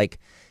 this is like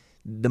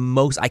the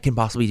most I can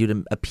possibly do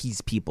to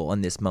appease people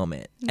in this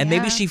moment, and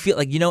maybe she feel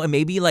like and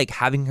maybe like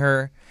having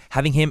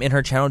him in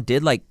her channel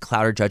did like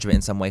cloud her judgment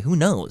in some way. Who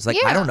knows? Like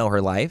I don't know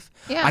her life.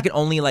 I can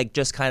only like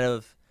just kind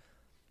of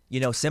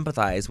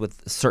sympathize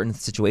with certain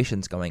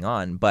situations going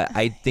on. But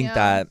I think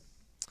I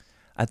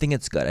think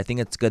it's good. I think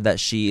it's good that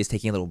she is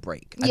taking a little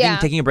break. I think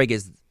taking a break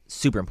is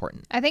super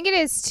important. I think it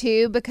is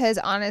too, because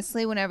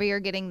honestly, whenever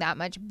you're getting that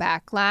much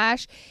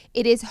backlash,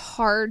 it is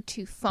hard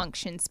to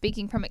function.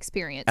 Speaking from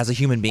experience, as a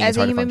human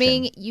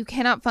being, you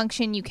cannot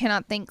function. You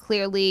cannot think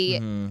clearly.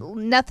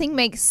 Nothing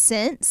makes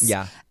sense.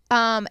 Yeah.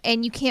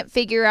 And you can't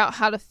figure out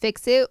how to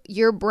fix it.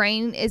 Your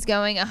brain is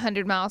going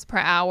 100 miles per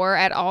hour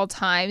at all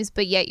times,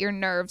 but yet your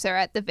nerves are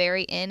at the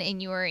very end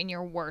and you are in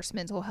your worst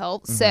mental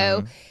health.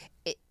 So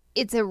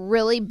it's a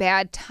really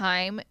bad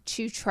time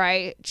to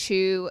try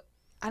to,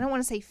 I don't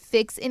want to say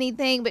fix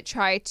anything, but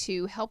try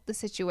to help the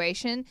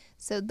situation.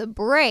 So the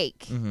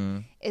break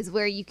is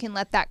where you can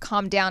let that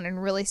calm down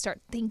and really start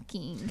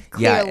thinking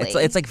clearly. Yeah,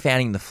 it's like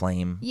fanning the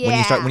flame.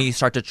 Yeah. When you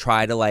start to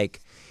try to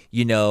like,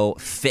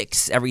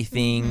 fix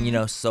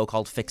everything,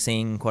 so-called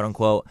fixing, quote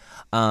unquote.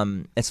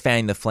 It's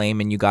fanning the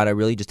flame, and you got to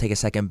really just take a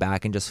second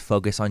back and just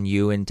focus on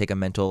you and take a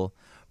mental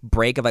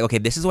break of like, okay,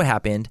 this is what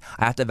happened.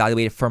 I have to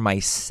evaluate it for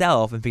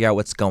myself and figure out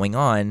what's going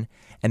on,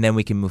 and then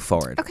we can move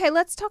forward. Okay,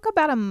 let's talk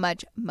about a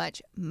much,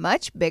 much,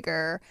 much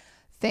bigger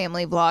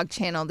family vlog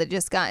channel that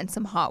just got in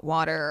some hot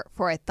water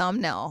for a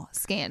thumbnail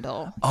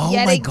scandal. Oh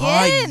my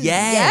God, yes.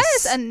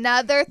 Yes,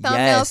 another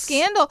thumbnail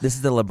scandal. This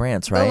is the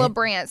LaBrants, right? The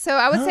LaBrants. So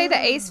I would say the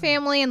Ace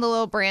family and the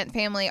LaBrant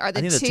family are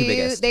the two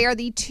biggest. They are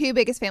the two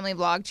biggest family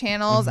vlog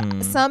channels.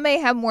 Some may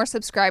have more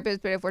subscribers,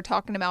 but if we're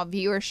talking about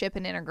viewership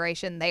and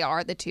integration, they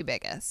are the two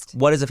biggest.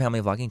 What is a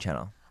family vlogging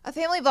channel? A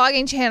family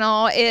vlogging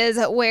channel is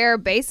where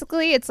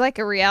basically it's like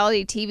a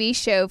reality TV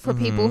show for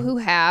people who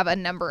have a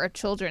number of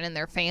children in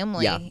their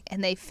family,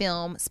 and they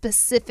film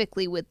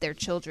specifically with their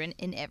children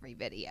in every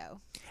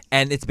video.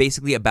 And it's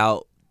basically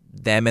about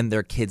them and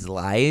their kids'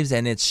 lives,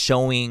 and it's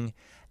showing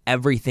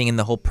everything in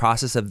the whole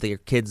process of their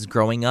kids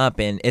growing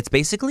up. And it's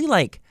basically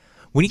like,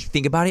 when you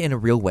think about it in a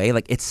real way,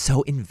 like it's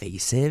so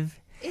invasive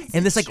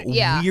in this like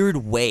weird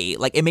way.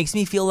 Like it makes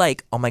me feel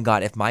like, oh my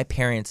God, if my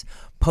parents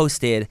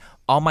posted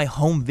all my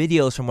home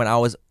videos from when I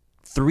was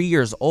 3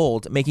 years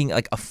old, making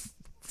like a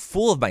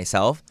fool of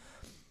myself,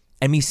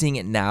 and me seeing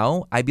it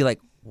now, I'd be like,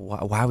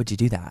 why would you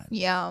do that?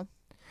 Yeah.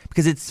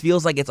 Because it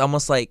feels like it's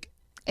almost like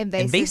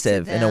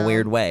invasive in a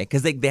weird way,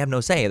 because they have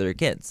no say. They're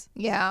kids.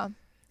 Yeah.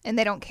 And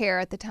they don't care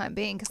at the time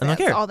being because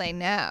that's all they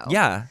know.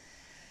 Yeah.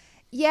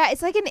 Yeah,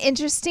 it's like an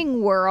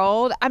interesting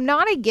world. I'm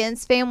not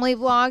against family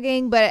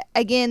vlogging, but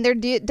again, there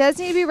does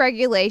need to be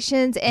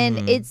regulations,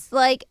 and it's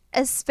like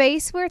a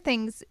space where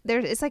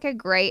it's like a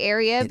gray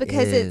area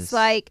because it's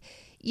like,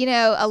 you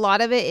know, a lot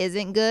of it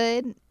isn't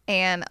good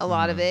and a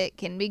lot of it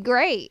can be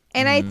great.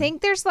 And I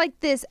think there's like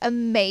this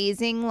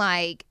amazing,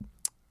 like,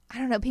 I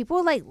don't know,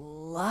 people like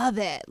love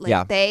it.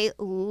 Like they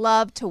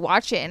love to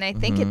watch it. And I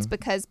think it's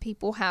because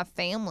people have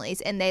families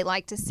and they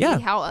like to see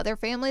how other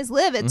families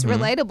live. It's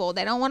relatable.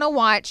 They don't want to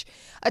watch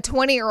a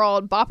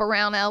 20-year-old bop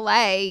around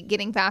LA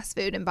getting fast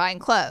food and buying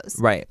clothes.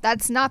 Right.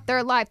 That's not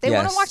their life. They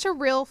want to watch a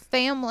real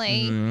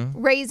family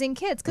raising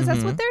kids because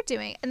that's what they're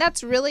doing. And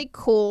that's really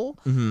cool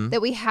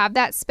that we have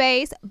that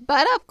space.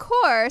 But of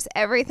course,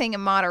 everything in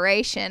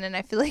moderation. And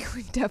I feel like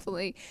we've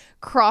definitely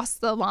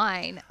crossed the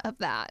line of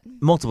that.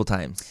 Multiple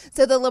times.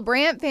 So the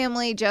LeBrant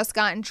family just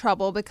got in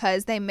trouble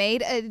because they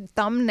made a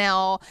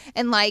thumbnail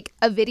and like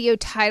a video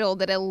title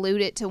that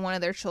alluded to one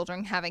of their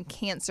children having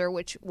cancer,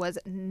 which was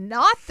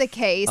not the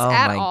case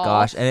at all. Oh my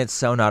gosh. And it's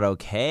so not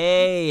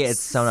okay. It's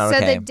so not okay.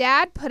 So the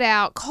dad put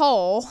out,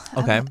 Cole.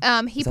 Okay.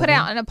 He put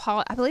out an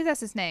apology. I believe that's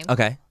his name.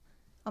 Okay.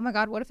 Oh my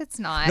God, what if it's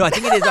not? No, I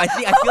think it is. I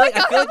feel like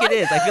it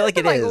is. I feel like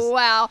it is. Like,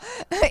 wow.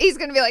 He's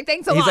going to be like,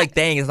 thanks a lot. He's like,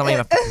 dang, it's not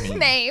even a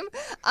name.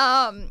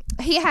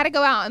 He had to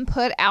go out and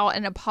put out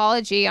an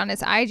apology on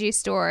his IG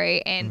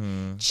story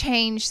and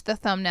change the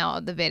thumbnail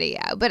of the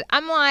video. But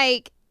I'm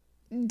like,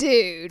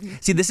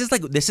 dude. See, this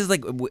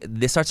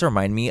starts to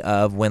remind me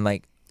of when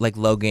like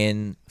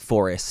Logan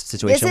Forrest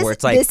situation where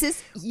it's like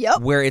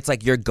where it's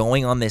like you're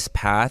going on this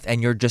path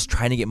and you're just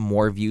trying to get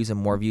more views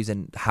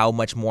and how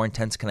much more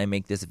intense can I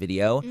make this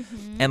video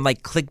and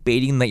like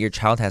clickbaiting that your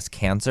child has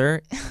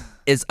cancer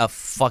is a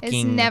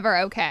fucking it's never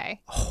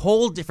okay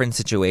whole different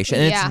situation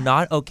and it's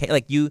not okay.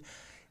 Like you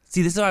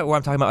see, this is where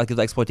I'm talking about like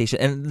the exploitation.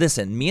 And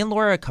listen, me and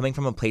Laura are coming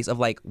from a place of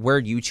like we're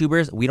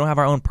YouTubers, we don't have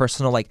our own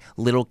personal like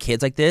little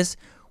kids like this.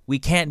 We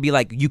can't be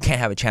like, you can't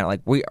have a channel.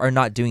 Like, we are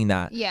not doing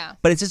that. Yeah.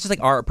 But it's just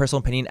like our personal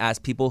opinion as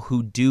people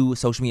who do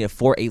social media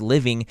for a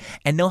living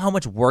and know how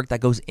much work that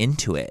goes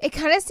into it. It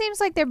kind of seems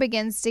like there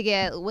begins to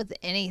get, with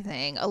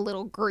anything, a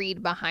little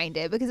greed behind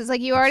it. Because it's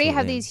like you already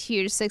have these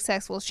huge,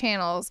 successful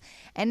channels.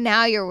 And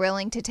now you're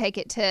willing to take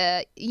it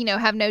to, you know,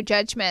 have no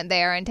judgment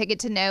there and take it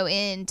to no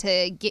end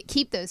to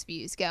keep those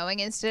views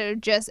going instead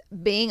of just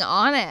being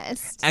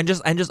honest. And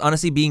just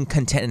honestly being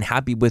content and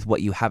happy with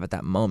what you have at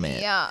that moment.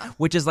 Yeah.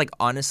 Which is like,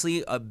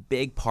 honestly, a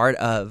big part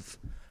of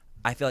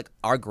I feel like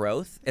our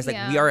growth is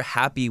like we are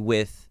happy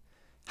with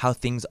how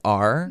things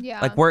are.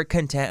 Yeah. Like we're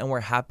content and we're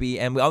happy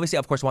and we obviously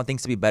of course want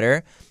things to be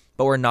better,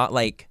 but we're not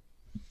like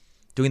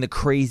doing the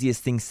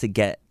craziest things to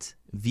get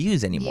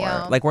views anymore.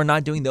 Yeah. Like we're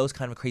not doing those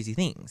kind of crazy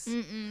things.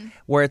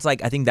 Where it's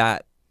like I think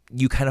that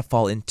you kind of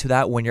fall into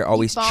that when you're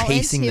always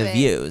chasing the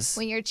views.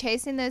 When you're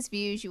chasing those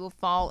views, you will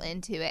fall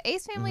into it.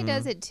 Ace Family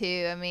does it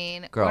too. I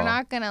mean, Girl. We're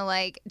not going to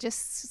like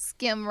just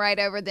skim right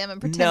over them and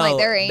pretend like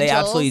they're angels. They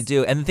absolutely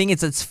do. And the thing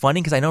is, it's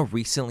funny because I know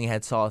recently I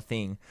had saw a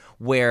thing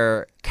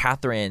where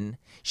Catherine,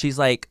 she's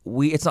like,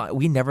 we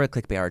never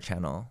clickbait our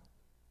channel.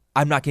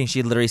 I'm not kidding.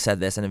 She literally said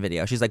this in a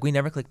video. She's like, we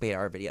never clickbait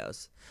our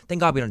videos.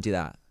 Thank God we don't do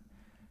that.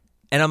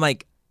 And I'm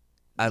like,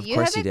 of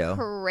course you do. You have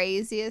the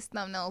craziest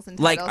thumbnails and titles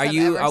like, I've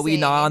ever are we seen.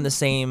 not on the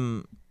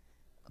same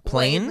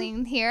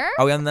plane? Here?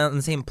 Are we on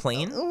the same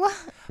plane?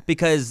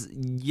 Because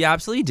you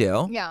absolutely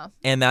do. Yeah.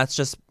 And that's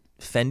just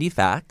Fendi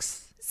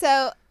facts.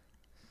 So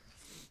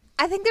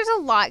I think there's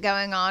a lot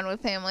going on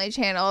with family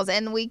channels,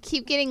 and we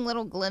keep getting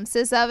little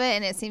glimpses of it,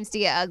 and it seems to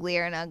get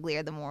uglier and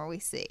uglier the more we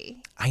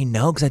see. I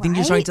know, because I think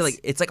you're starting to like.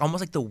 It's like almost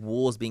like the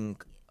wool is being.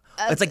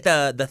 It's like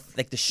the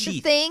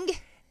sheath. The thing.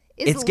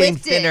 It's getting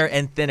thinner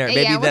and thinner.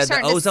 Maybe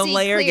the ozone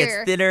layer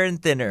gets thinner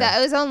and thinner. The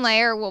ozone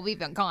layer will be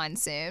gone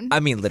soon. I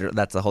mean, literally,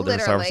 that's a whole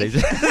different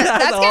conversation.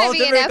 That's going to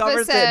be an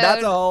episode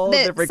that's a whole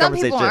different some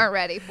conversation. People aren't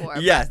ready for.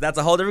 Yes, that's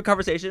a whole different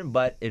conversation,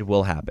 but it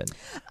will happen.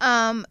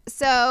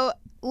 So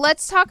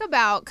let's talk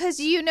about, because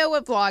you know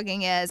what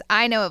vlogging is.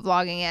 I know what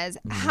vlogging is.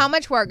 How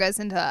much work goes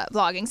into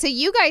vlogging. So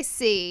you guys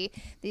see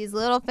these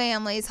little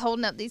families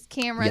holding up these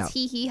cameras,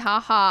 hee hee ha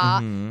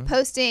ha,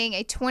 posting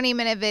a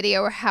 20-minute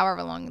video or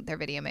however long their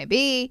video may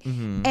be.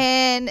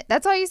 And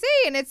that's all you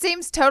see. And it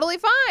seems totally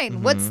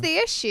fine. What's the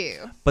issue?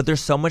 But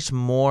there's so much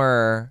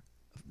more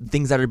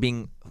things that are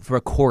being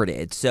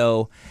recorded.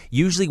 So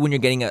usually when you're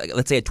getting,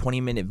 let's say, a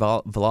 20-minute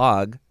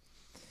vlog,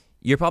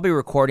 you're probably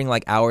recording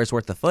like hours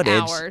worth of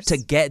footage to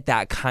get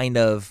that kind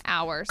of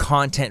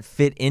content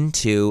fit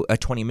into a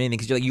 20-minute,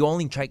 because you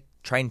only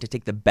trying to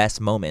take the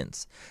best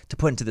moments to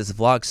put into this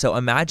vlog. So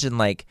imagine,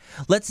 like,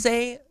 let's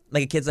say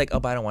like a kid's like, oh,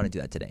 but I don't want to do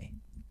that today.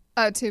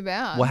 Oh, too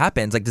bad. What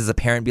happens? Like, does a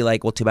parent be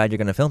like, well, too bad you're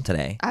going to film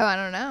today? Oh, I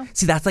don't know.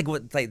 See, that's like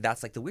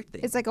that's like the weird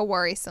thing. It's like a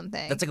worrisome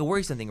thing. That's like a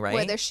worrisome thing, right?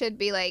 Where there should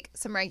be like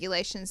some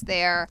regulations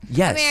there.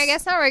 Yes. I mean, I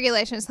guess not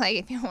regulations like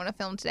if you don't want to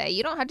film today,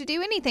 you don't have to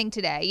do anything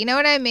today. You know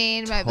what I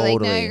mean? Might be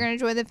like, no, you're going to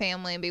enjoy the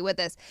family and be with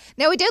us.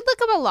 Now, we did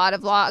look up a lot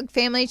of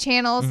family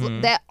channels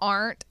that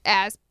aren't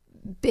as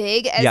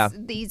big as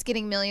these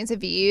getting millions of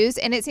views,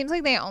 and it seems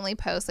like they only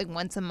post like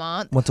once a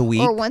month, once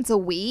a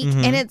week,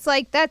 and it's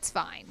like that's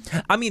fine.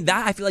 I mean,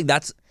 that I feel like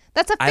that's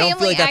a family I don't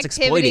feel like that's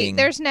activity. Exploiting.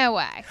 There's no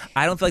way.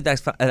 I don't feel like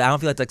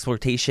that's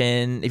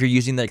exploitation if you're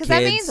using their kids.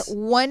 Because that means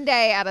one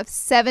day out of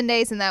 7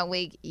 days in that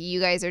week, you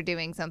guys are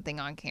doing something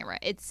on camera.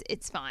 It's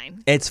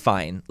fine. It's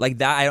fine. Like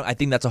that, I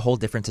think that's a whole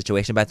different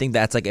situation. But I think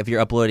that's like if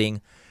you're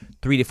uploading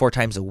 3 to 4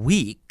 times a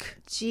week.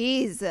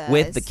 Jesus.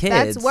 With the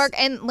kids. That's work.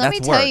 And let me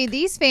tell you,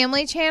 these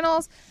family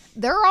channels,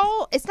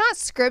 it's not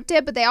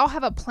scripted, but they all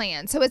have a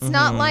plan. So it's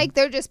not like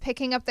they're just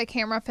picking up the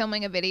camera,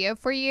 filming a video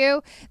for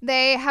you.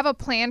 They have a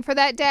plan for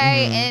that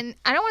day. And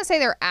I don't want to say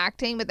they're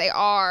acting, but they're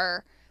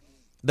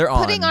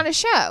putting on a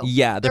show.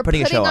 Yeah, they're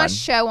putting a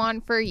show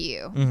on for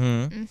you.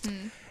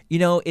 You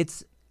know,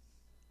 it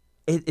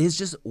is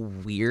just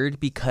weird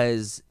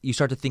because you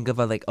start to think of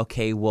like,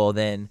 okay, well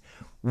then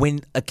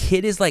when a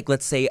kid is like,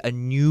 let's say a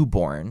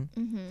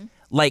newborn,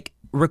 like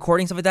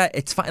recording stuff like that,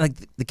 it's fine. Like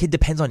the kid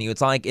depends on you.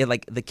 It's not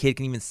like the kid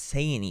can even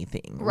say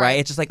anything, right?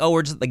 It's just like, oh,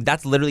 we're just like,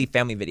 that's literally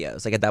family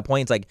videos. Like at that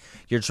point, it's like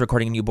you're just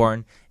recording a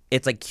newborn.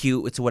 It's like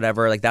cute. It's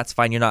whatever. Like that's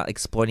fine. You're not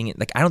exploiting it.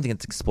 Like I don't think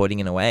it's exploiting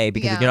in a way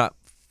because you're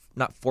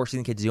not forcing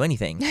the kid to do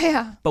anything.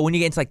 Yeah. But when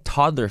you get into like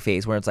toddler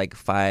phase where it's like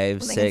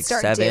 5, 6,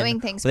 7, doing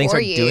things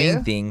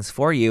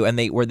for you, and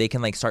they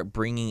can like start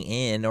bringing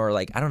in or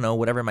like I don't know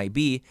whatever it might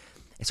be.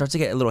 It starts to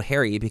get a little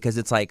hairy because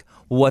it's like,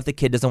 well, what if the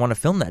kid doesn't want to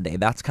film that day?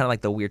 That's kind of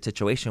like the weird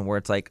situation where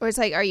it's like,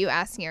 are you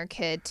asking your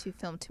kid to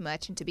film too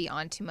much and to be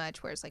on too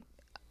much? Where it's like,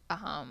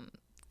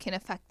 can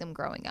affect them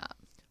growing up.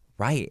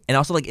 Right. And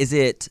also like, is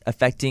it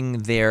affecting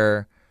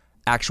their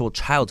actual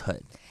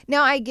childhood?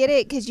 No, I get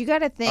it. Cause you got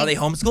to think. Are they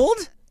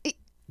homeschooled?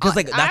 Because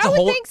like, that's I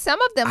would think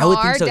some of them I would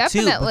are, think so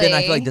definitely. too. But then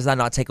I feel like, does that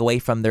not take away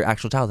from their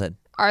actual childhood?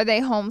 Are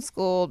they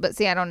homeschooled? But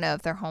see, I don't know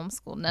if they're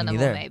homeschooled. None of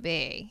them may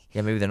be.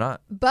 Yeah, maybe they're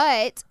not.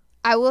 But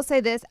I will say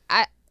this.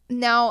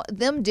 Now,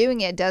 them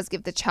doing it does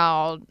give the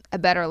child a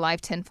better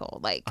life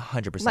tenfold. Like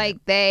 100%.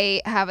 Like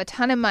they have a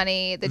ton of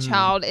money. The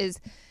child is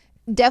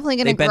definitely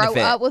going to grow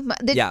up with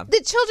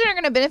the children are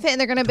going to benefit, and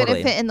they're going to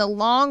benefit in the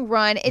long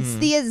run. It's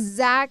the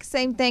exact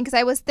same thing because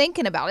I was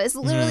thinking about it. It's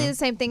literally the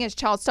same thing as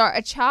child star.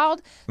 A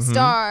child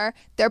star,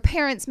 their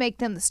parents make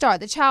them the star.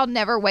 The child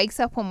never wakes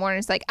up one morning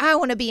and is like, I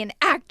want to be an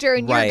actor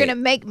and you're going to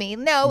make me.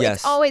 No,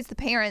 it's always the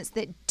parents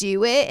that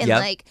do it and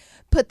like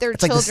put their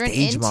children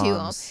into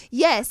them.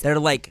 Yes. They're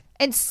like,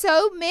 and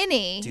so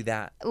many do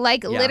that.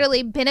 Like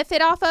literally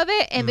benefit off of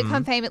it and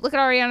become famous. Look at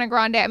Ariana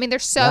Grande. I mean,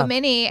 there's so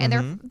many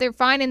and they're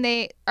fine and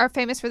they are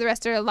famous for the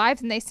rest of their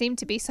lives and they seem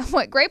to be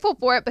somewhat grateful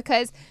for it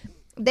because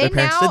they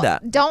now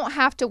don't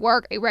have to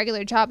work a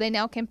regular job. They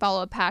now can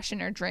follow a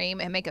passion or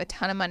dream and make a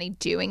ton of money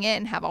doing it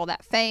and have all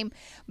that fame.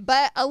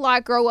 But a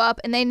lot grow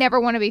up and they never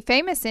want to be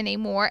famous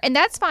anymore. And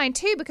that's fine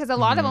too because a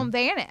lot of them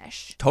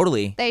vanish.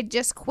 Totally. They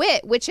just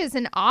quit, which is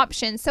an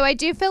option. So I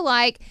do feel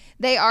like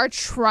they are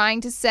trying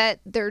to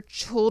set their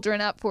children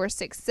up for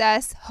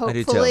success.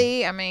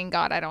 Hopefully. I mean,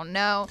 God, I don't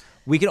know.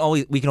 We can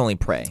only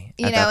pray.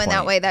 You know, in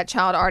that way that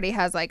child already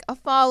has like a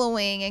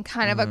following and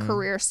kind of a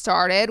career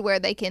started where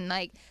they can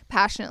like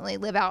passionately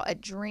live out a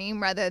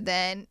dream rather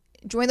than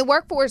join the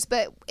workforce.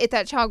 But if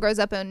that child grows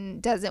up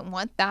and doesn't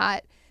want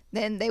that,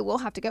 then they will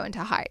have to go into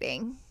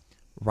hiding.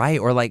 Right.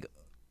 Or like,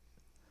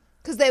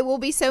 because they will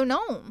be so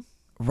known.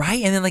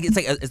 Right. And then like, it's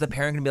like, is the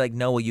parent going to be like,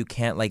 no, well, you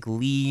can't like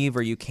leave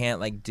or you can't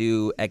like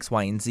do X,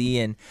 Y, and Z.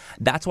 And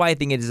that's why I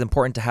think it is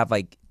important to have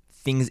like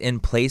things in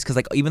place because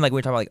like even like we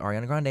were talking about like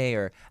Ariana Grande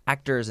or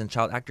actors and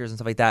child actors and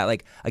stuff like that,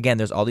 like again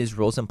there's all these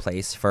rules in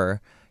place for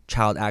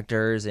child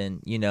actors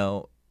and you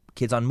know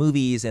kids on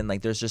movies and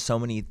like there's just so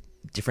many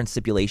different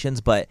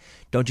stipulations. But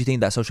don't you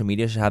think that social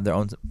media should have their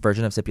own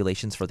version of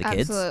stipulations for the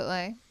kids?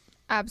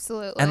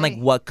 Absolutely. And like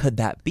what could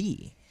that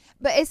be?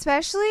 But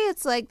especially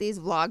it's like these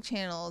vlog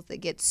channels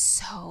that get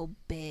so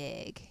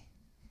big.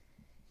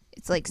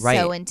 It's like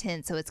so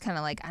intense. So it's kind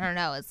of like, I don't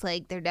know. It's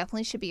like there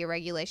definitely should be a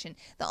regulation.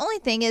 The only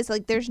thing is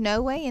like there's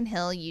no way in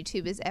hell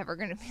YouTube is ever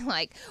going to be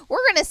like,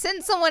 we're going to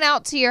send someone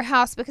out to your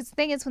house. Because the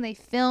thing is when they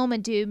film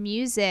and do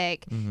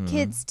music,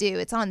 kids do.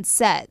 It's on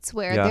sets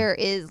where there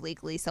is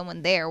legally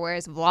someone there.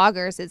 Whereas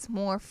vloggers, it's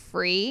more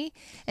free.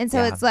 And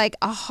so it's like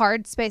a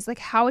hard space. Like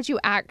how would you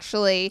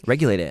actually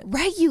regulate it?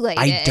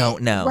 I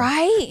don't know.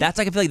 Right? That's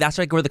like, I feel like that's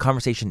like where the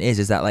conversation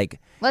is that like.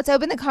 Let's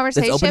open the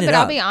conversation. But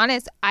I'll be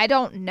honest, I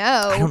don't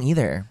know. I don't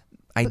either.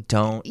 I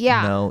don't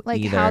know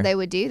like either. how they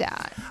would do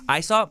that. I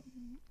saw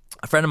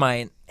a friend of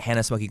mine,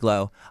 Hannah Smoky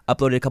Glow,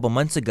 uploaded a couple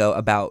months ago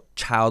about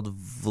child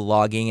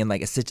vlogging and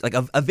like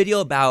a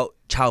video about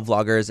child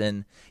vloggers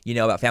and you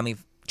know about family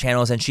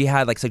channels, and she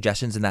had like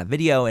suggestions in that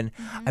video, and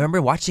I remember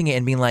watching it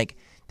and being like,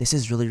 this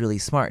is really really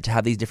smart to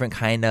have these different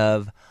kind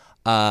of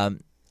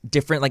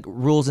different like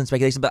rules and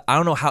speculations, but I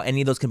don't know how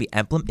any of those can be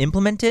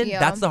implemented.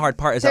 That's the hard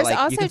part. Is there's that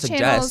like you can also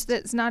channels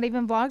that's not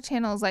even vlog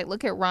channels. Like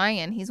look at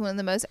Ryan. He's one of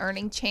the most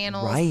earning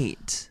channels.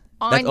 Right.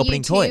 On that's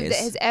opening YouTube toys. That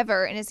has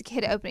ever, and as a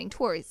kid opening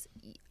toys.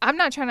 I'm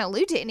not trying to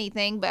allude to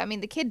anything, but I mean,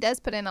 the kid does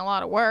put in a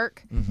lot of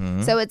work.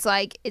 Mm-hmm. So it's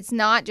like, it's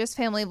not just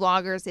family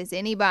vloggers. It's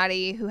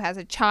anybody who has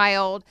a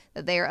child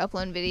that they are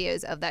uploading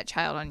videos of that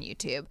child on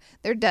YouTube.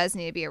 There does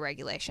need to be a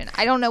regulation.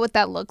 I don't know what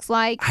that looks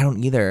like. I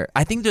don't either.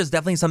 I think there's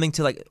definitely something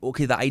to like,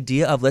 okay, the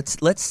idea of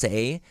let's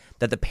say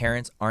that the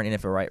parents aren't in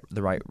it for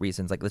the right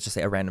reasons. Like, let's just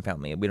say a random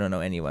family. We don't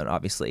know anyone,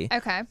 obviously.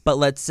 Okay. But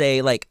let's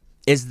say, like,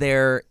 is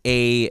there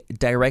a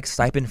direct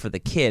stipend for the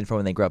kid for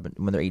when they grow up,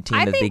 when they're 18?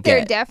 I that think they they're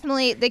get?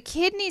 definitely, the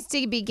kid needs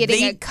to be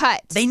getting a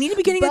cut. They need to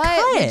be getting a But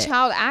cut. the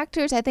child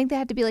actors, I think they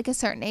had to be like a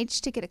certain age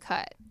to get a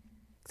cut.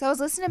 Because I was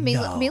listening to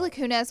Mila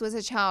Kunis was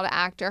a child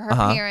actor. Her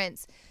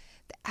parents,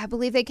 I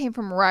believe they came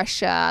from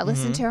Russia. I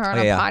listened to her on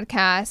a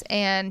podcast,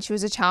 and she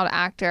was a child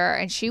actor,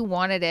 and she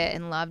wanted it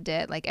and loved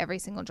it, like every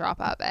single drop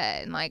of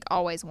it, and like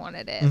always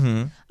wanted it.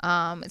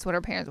 It's what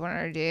her parents wanted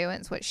her to do,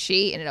 and it's what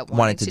she ended up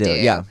wanting to do.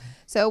 Yeah.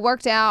 So it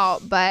worked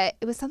out, but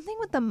it was something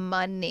with the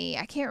money.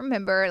 I can't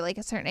remember. Like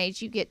a certain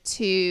age, you get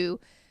to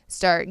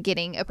start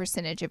getting a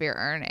percentage of your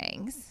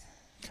earnings.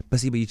 But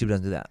YouTube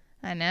doesn't do that.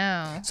 I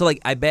know. So like,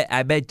 I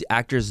bet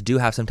actors do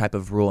have some type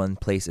of rule in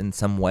place in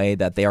some way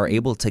that they are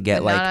able to get,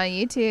 but like, not on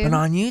YouTube. But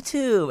on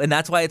YouTube, and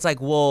that's why it's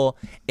like, well,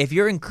 if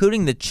you're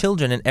including the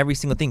children in every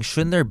single thing,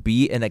 shouldn't there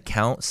be an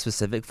account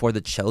specific for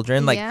the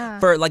children? Like,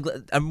 for like,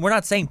 we're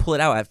not saying pull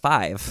it out at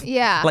 5.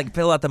 Yeah. Like,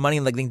 fill out the money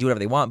and like they can do whatever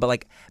they want. But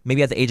like,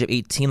 maybe at the age of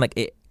 18, like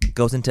it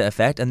goes into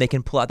effect and they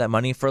can pull out that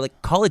money for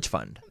like college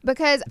fund.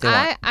 Because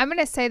I'm going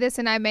to say this,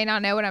 and I may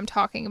not know what I'm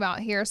talking about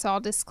here, so I'll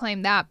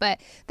disclaim that.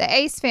 But the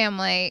Ace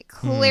family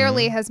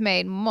clearly has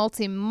made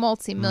millions.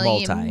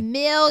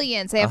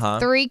 They have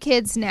 3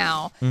 kids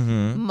now,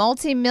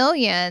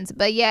 multi-millions.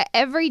 But yet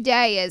every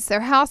day is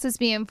their house is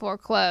being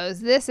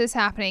foreclosed. This is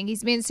happening.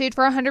 He's being sued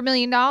for $100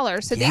 million.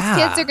 So these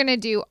kids are going to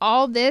do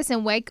all this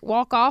and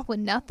walk off with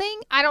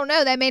nothing. I don't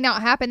know. That may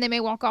not happen. They may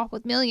walk off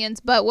with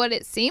millions. But what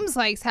it seems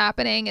like is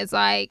happening is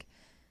like,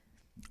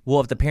 well,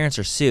 if the parents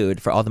are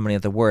sued for all the money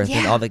that they're worth,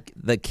 and all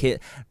the kid,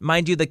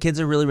 mind you, the kids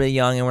are really, really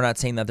young, and we're not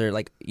saying that they're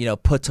like,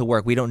 put to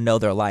work. We don't know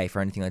their life or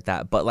anything like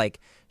that. But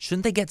like,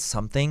 shouldn't they get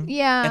something?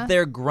 Yeah. If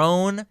they're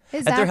grown,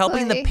 if they're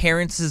helping the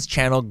parents'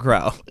 channel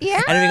grow,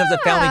 yeah, and it becomes a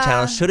family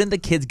channel, shouldn't the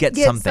kids get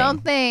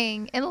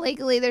something? And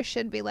legally, there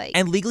should be like,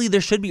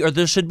 or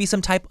there should be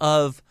some type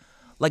of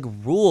like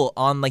rule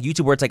on like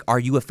YouTube where it's like, are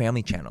you a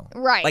family channel?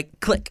 Right.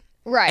 Like, click.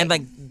 Right. And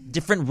like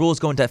different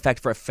rules go into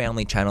effect for a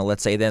family channel,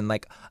 let's say, than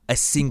like a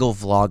single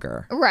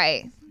vlogger.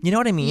 Right. You know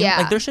what I mean? Yeah.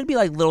 Like there should be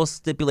like little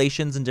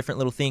stipulations and different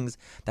little things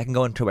that can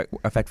go into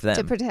effect for them.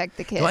 To protect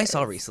the kids. You know what I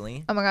saw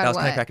recently? Oh my God, that was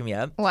what? kind of cracking me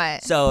up.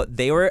 What? So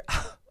they were...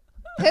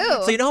 Who?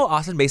 So you know how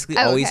Austin basically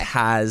always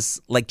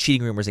has like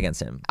cheating rumors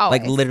against him?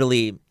 Always. Like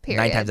literally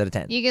Period. 9 times out of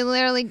 10. You can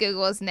literally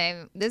Google his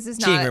name. This is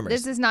Cheating not rumors.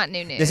 This is not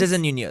new news. This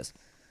isn't new news.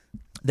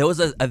 There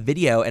was a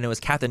video, and it was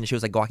Catherine, and she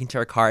was like walking to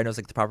her car, and it was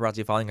like the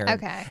paparazzi following her.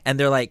 Okay. And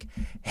they're like,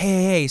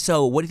 hey,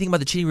 so what do you think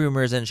about the cheating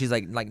rumors? And she's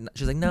like, no,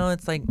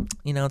 it's like,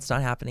 it's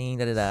not happening.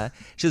 Da da da.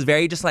 She was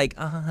very just like,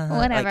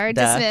 whatever, like,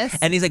 dismiss.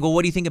 And he's like, well,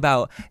 what do you think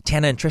about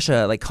Tana and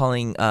Trisha like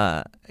calling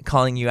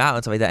you out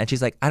and stuff like that? And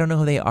she's like, I don't know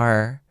who they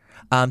are.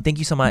 Thank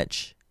you so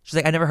much. She's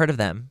like, I never heard of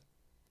them.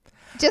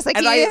 Just like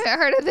you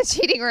heard of the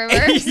cheating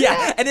rumors.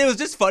 Yeah, and it was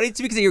just funny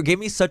to me because it gave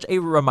me such a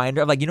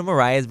reminder of like,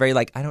 Mariah is very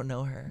like, I don't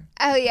know her.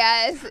 Oh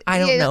yes, I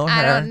don't know her.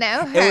 I don't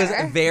know her. It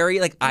was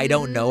very like, I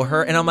don't know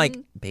her, and I'm like,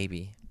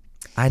 baby,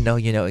 I know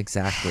you know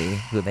exactly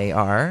who they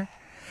are,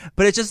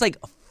 but it's just like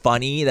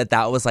funny that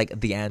was like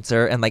the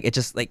answer, and like it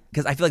just like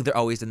because I feel like they're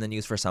always in the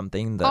news for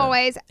something.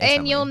 Always,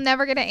 and you'll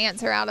never get an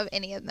answer out of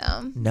any of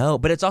them. No,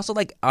 but it's also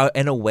like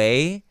in a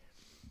way,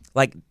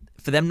 like.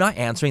 For them not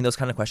answering those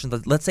kind of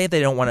questions, let's say if they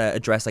don't want to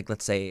address, like,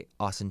 let's say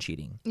Austin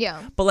cheating.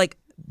 Yeah. But, like,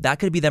 that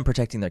could be them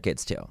protecting their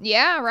kids, too.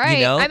 Yeah, right.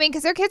 You know? I mean,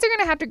 because their kids are going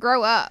to have to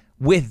grow up.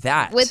 With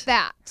that.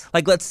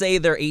 Like, let's say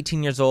they're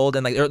 18 years old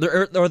and, like,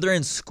 or they're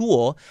in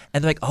school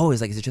and they're like, oh,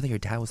 is it true that your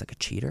dad was, like, a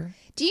cheater?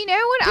 Do you know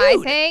what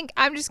I think?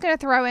 I'm just going to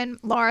throw in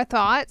Laura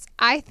thoughts.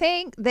 I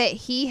think that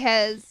he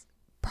has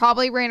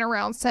probably ran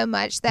around so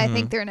much that I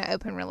think they're in an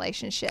open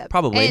relationship.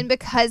 Probably. And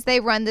because they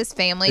run this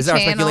family channel.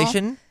 Is that our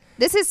speculation?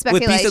 This is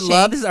speculation. With peace and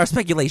love, this is our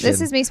speculation.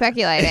 This is me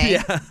speculating.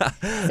 Yeah.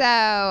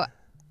 So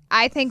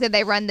I think that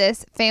they run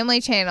this family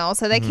channel,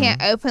 so they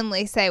can't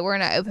openly say we're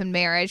in an open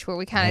marriage where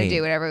we kind of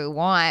do whatever we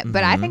want.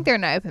 But I think they're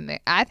in an open.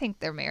 I think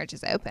their marriage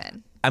is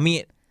open. I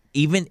mean,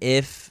 even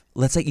if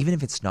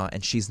it's not,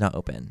 and she's not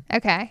open.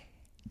 Okay.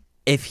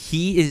 If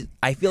he is,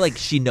 I feel like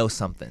she knows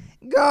something.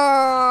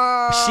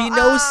 Girl, she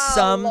knows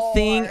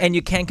something, Lord. and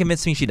you can't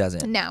convince me she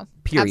doesn't. No.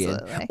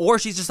 Period. Absolutely. Or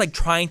she's just like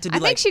trying to be I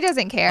think she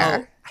doesn't care.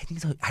 Oh, I think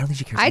so. I don't think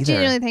she cares I either.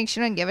 genuinely think she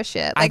doesn't give a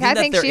shit. Like, I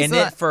think they're in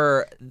it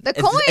for the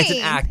coin. It's an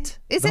act.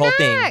 It's the an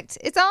whole act.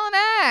 Thing. It's all an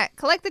act.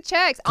 Collect the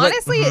checks.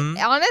 Honestly,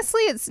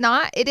 it's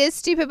not. It is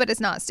stupid, but it's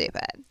not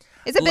stupid.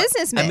 It's a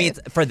business move. I mean,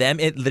 for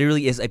them, it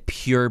literally is a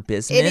pure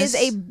business. It is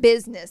a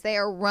business. They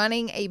are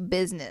running a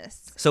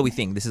business. So we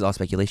think this is all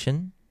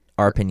speculation.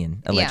 Our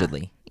opinion,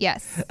 allegedly. Yeah.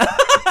 Yes.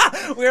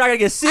 We're not gonna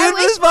get sued I for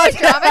this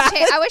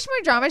podcast. I wish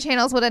more drama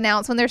channels would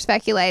announce when they're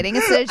speculating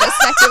instead of just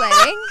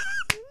speculating.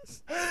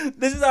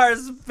 This is our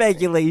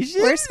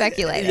speculation. We're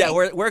speculating. Yeah,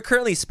 we're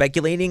currently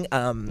speculating.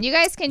 You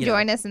guys can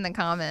join us in the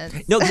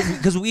comments. No,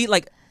 because we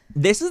like.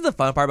 This is the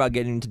fun part about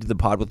getting to do the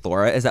pod with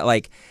Laura is that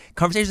like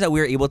conversations that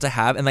we're able to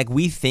have and like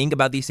we think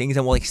about these things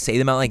and we'll like say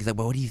them out like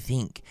well, what do you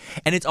think?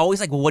 And it's always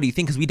like, well, what do you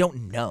think? Because we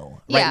don't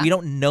know, right? Yeah. We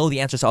don't know the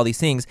answers to all these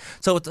things.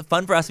 So it's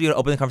fun for us to be able to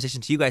open the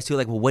conversation to you guys too.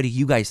 Like, well, what do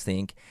you guys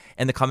think?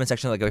 In the comment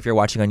section, like if you're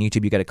watching on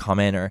YouTube, you got to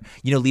comment or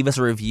leave us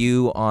a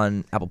review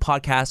on Apple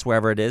Podcasts,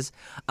 wherever it is.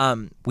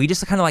 We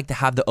just kind of like to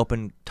have the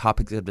open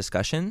topics of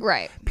discussion,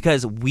 right?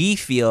 Because we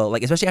feel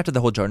like, especially after the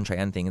whole Jordan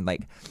Trahan thing,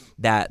 like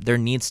that there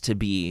needs to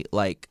be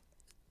like.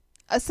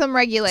 Some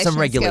regulations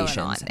going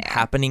on there.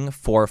 Happening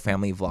for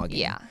family vlogging.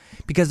 Yeah.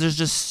 Because there's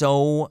just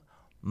so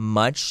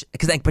much,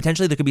 because like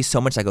potentially there could be so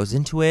much that goes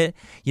into it.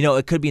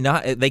 It could be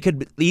not, they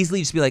could easily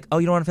just be like, oh,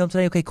 you don't want to film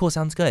today? Okay, cool,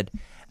 sounds good.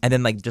 And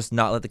then like just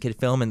not let the kid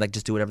film and like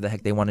just do whatever the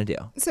heck they want to do.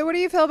 So what do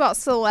you feel about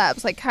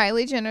celebs? Like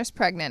Kylie Jenner's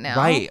pregnant now.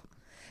 Right.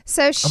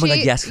 So she, oh my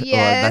God, yes. Oh,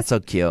 that's so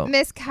cute.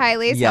 Miss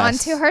Kylie's on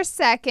to her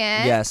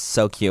second. Yes,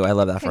 so cute. I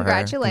love that for her.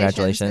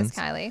 Congratulations, Miss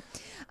Kylie.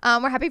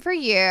 We're happy for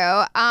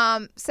you.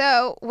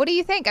 So what do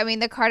you think? I mean,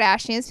 the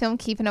Kardashians filmed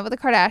Keeping Up with the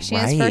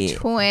Kardashians for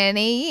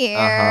 20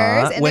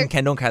 years. And when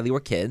Kendall and Kylie were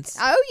kids.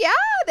 Oh, yeah.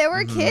 They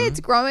were kids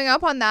growing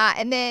up on that.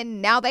 And then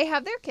now they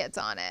have their kids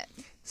on it.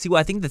 See, well,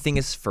 I think the thing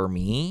is for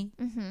me,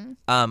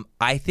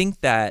 I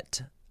think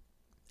that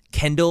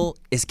Kendall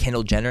is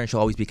Kendall Jenner and she'll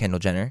always be Kendall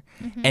Jenner.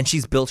 And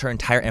she's built her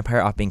entire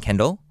empire off being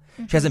Kendall.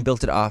 She hasn't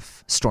built it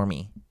off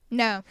Stormi.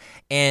 No.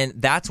 And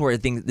that's where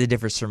the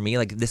difference for me.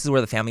 Like, this is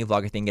where the family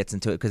vlogger thing gets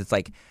into it because it's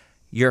like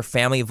your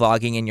family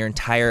vlogging and your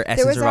entire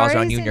essence revolves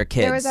around you and your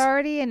kids. There was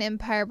already an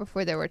empire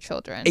before there were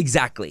children.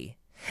 Exactly.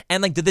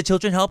 And like, did the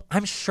children help?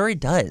 I'm sure it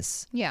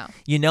does. Yeah.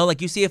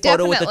 Like you see a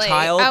photo with a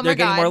child, they're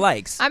getting more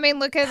likes. I mean,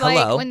 look at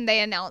like when they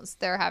announce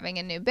they're having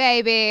a new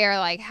baby or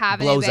like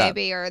having a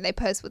baby or they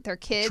post with their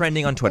kids.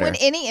 Trending on Twitter. When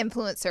any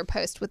influencer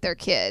posts with their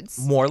kids.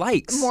 More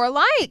likes.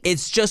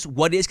 It's just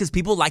what it is because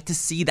people like to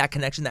see that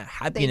connection, that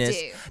happiness.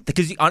 They do.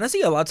 Because honestly,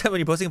 a lot of time when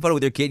you're posting a photo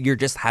with your kid, you're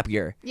just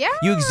happier. Yeah.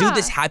 You exude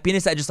this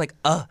happiness that just like,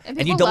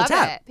 and you double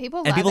tap.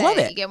 People love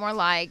it. You get more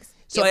likes.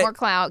 Get more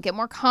clout, get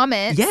more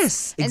comments.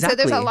 Yes, exactly. And so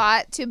there's a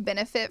lot to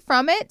benefit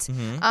from it. So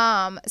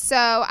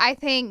I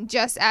think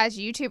just as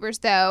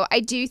YouTubers, though,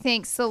 I do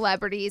think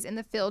celebrities in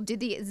the field do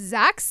the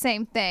exact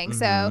same thing.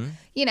 So,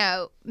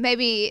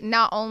 maybe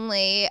not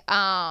only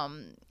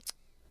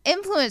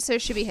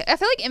influencers should be, I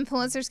feel like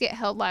influencers get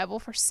held liable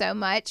for so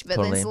much, but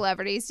then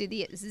celebrities do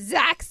the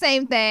exact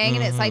same thing.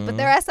 And it's like, but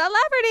they're a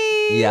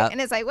celebrity. Yeah. And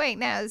it's like, wait,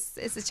 no,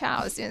 it's a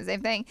child. It's doing the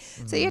same thing.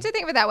 So you have to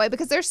think of it that way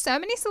because there's so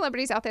many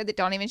celebrities out there that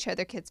don't even show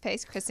their kids'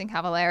 face. Kristen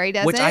Cavallari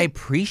doesn't. Which I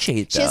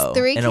appreciate, though, she has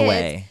 3 in kids. A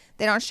way.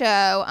 They don't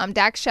show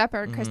Dax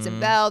Shepard, Kristen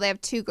Bell. They have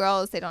 2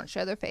 girls. They don't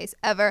show their face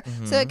ever.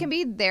 So it can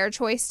be their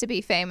choice to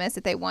be famous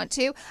if they want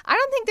to. I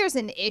don't think there's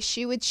an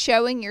issue with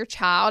showing your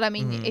child. I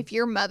mean, if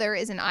your mother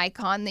is an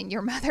icon, then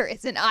your mother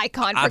is an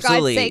icon.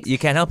 Absolutely. For God's sake, you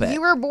can't help it. You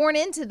were born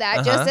into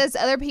that, just as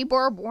other people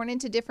are born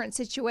into different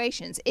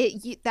situations.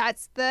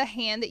 That's the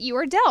hand that you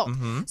are dealt.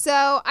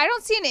 So I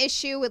don't see an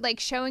issue with like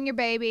showing your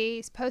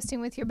babies,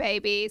 posting with your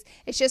babies.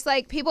 It's just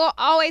like people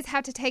always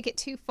have to take it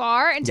too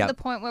far and to the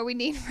point where we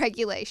need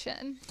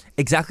regulation.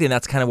 Exactly, and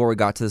that's kind of where we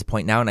got to this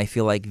point now, and I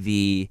feel like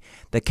the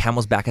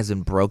camel's back has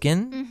been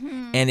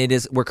broken,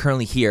 and we're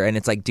currently here, and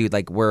it's like, dude,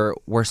 like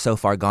we're so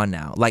far gone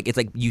now. Like it's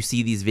like you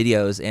see these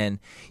videos and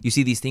you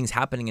see these things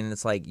happening, and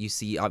it's like you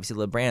see obviously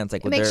the brands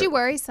like it makes you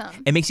worrisome.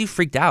 It makes you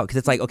freaked out because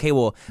it's like, okay,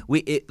 well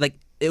it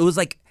was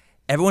like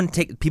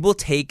people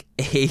take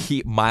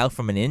a mile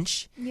from an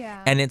inch,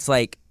 and it's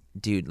like,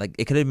 dude, like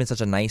it could have been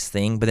such a nice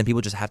thing, but then people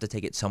just have to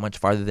take it so much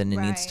farther than it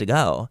needs to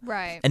go.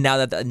 Right. And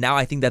now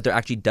I think that there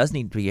actually does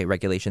need to be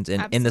regulations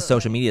in the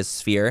social media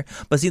sphere.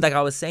 But see, like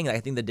I was saying, like, I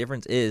think the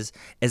difference is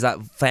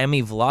that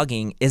family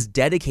vlogging is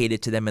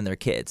dedicated to them and their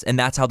kids, and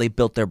that's how they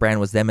built their brand,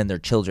 was them and their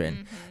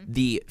children.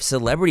 The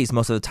celebrities,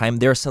 most of the time,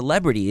 they're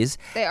celebrities,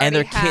 and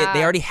their kid,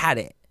 they already had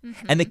it,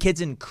 and the kids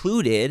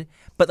included,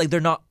 but like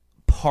they're not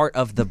part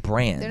of the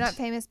brand. They're not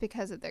famous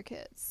because of their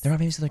kids. They're not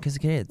famous because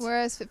of their kids.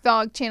 Whereas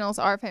vlog channels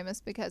are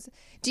famous because.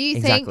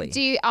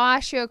 I'll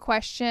ask you a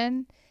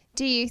question.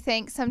 Do you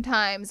think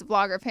sometimes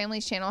vlogger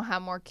families channel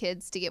have more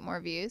kids to get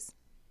more views?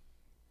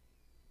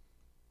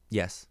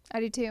 Yes. I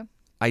do too.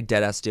 I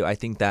deadass do. I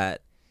think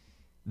that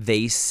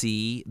they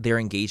see their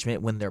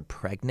engagement when they're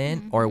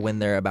pregnant or when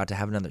they're about to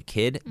have another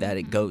kid, that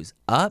it goes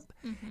up.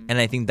 And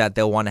I think that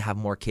they'll want to have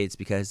more kids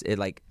because it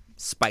like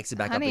spikes it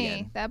back up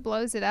again. That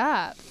blows it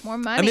up. More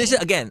money. I mean, this is,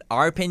 again,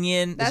 our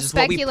opinion. This is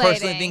what we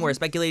personally think. We're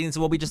speculating. This is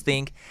what we just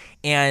think.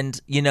 And,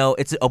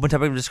 it's an open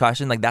topic of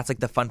discussion. Like, that's,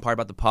 like, the fun part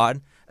about the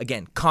pod.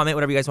 Again, comment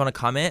whatever you guys want to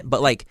comment.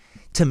 But, like,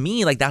 to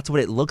me, like, that's what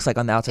it looks like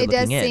on the outside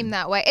looking in. It does seem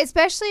that way.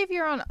 Especially if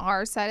you're on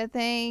our side of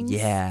things.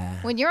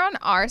 Yeah. When you're on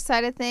our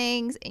side of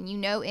things and you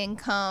know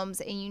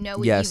incomes and you know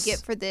what you get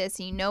for this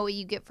and you know what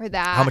you get for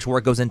that. How much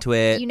work goes into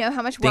it. You know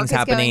how much work is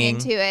going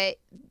into it.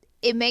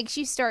 it makes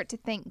you start to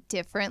think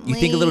differently. You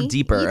think a little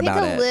deeper about it. You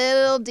think a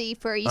little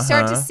deeper. You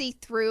start to see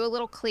through a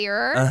little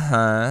clearer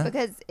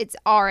because it's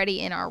already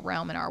in our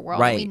realm, in our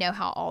world. Right. We know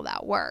how all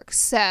that works.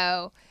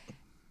 So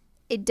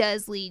it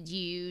does lead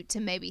you to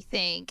maybe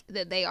think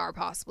that they are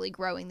possibly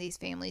growing these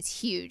families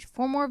huge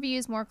for more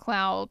views, more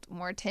clout,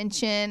 more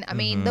attention. I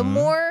mean, the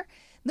more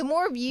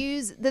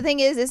views, the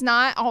thing is, it's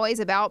not always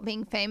about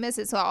being famous.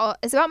 It's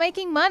about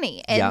making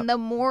money. And the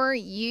more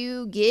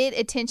you get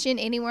attention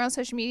anywhere on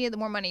social media, the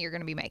more money you're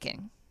going to be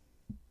making.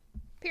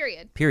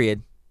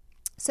 Period.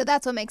 So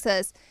that's what makes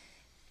us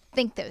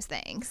think those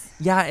things.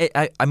 Yeah,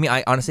 I mean,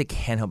 I honestly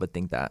can't help but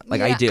think that.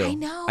 Like, I do. I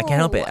know. I can't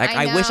help it. Like,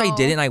 I wish I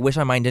didn't. I wish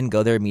my mind didn't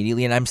go there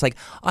immediately. And I'm just like,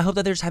 I hope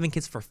that they're just having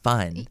kids for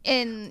fun.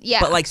 And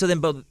But like, so then,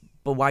 but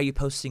why are you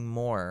posting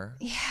more?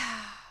 Yeah.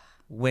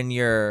 When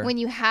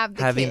you have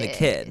having the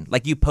kid.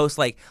 Like, you post,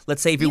 like, let's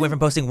say if you went from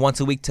posting once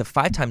a week to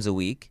 5 times a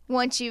week.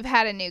 Once you've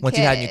had a new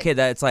kid,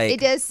 that's like,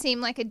 it does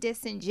seem like a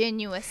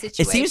disingenuous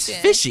situation. It seems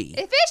fishy.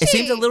 It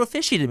seems a little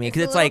fishy to me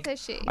because it's like,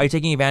 fishy. Are you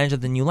taking advantage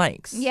of the new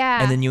likes?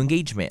 Yeah. And the new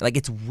engagement? Like,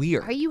 it's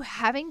weird. Are you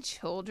having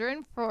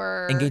children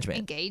for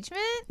engagement?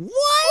 What?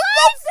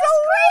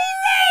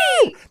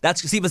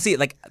 That's so crazy. But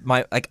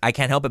like I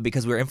can't help it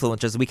because we're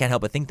influencers. We can't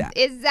help but think that.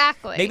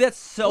 Exactly. Maybe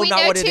that's not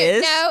what it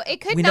is. No,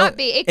 it could not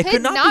be. It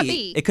could not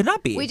be. It could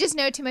not be. We just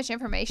know too much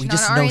information. We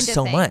just on our know end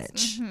so of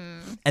much,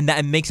 and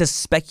that makes us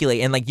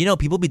speculate. And like,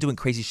 people be doing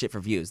crazy shit for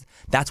views.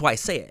 That's why I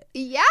say it.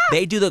 Yeah,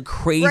 they do the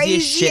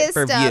craziest shit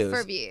for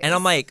views. And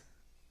I'm like,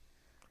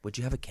 would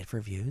you have a kid for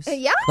views?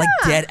 Yeah, like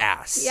dead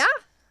ass. Yeah,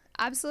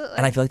 absolutely.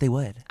 And I feel like they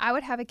would. I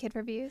would have a kid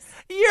for views.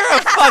 You're a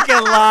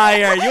fucking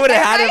liar. You would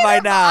have had it by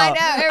now. I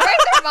know.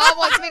 Everybody's mom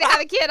wants me to have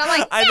a kid. I'm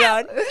like, I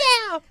know.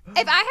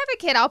 Yeah. If I have a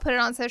kid, I'll put it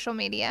on social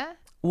media.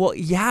 Well,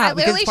 yeah,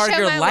 because it's part of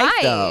your life,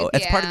 though.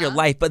 It's part of your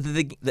life. But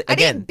again, I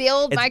didn't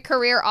build my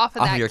career off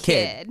of your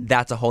kid.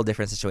 That's a whole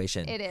different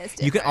situation. It is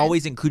different. You can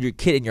always include your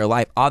kid in your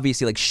life.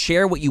 Obviously, like,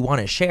 share what you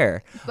want to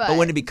share. But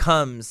when it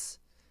becomes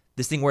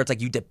this thing where it's like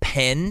you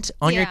depend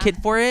on your kid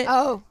for it,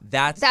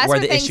 that's where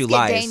the issue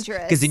lies.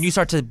 Because then you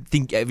start to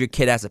think of your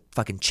kid as a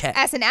fucking check.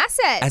 As an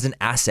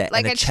asset.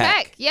 Like and a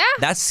check. Yeah.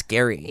 That's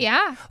scary.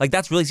 Yeah. Like,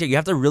 that's really scary. You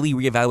have to really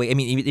reevaluate. I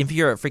mean, if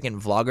you're a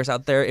freaking vloggers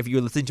out there, if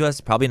you're listening to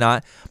us, probably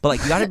not. But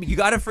like, you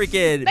gotta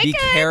freaking be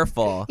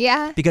careful.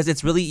 Yeah. Because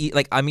it's really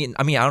like, I mean,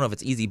 I don't know if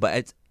it's easy,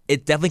 but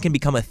it definitely can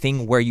become a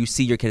thing where you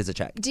see your kid as a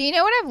check. Do you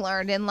know what I've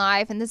learned in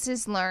life? And this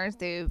is learned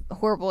through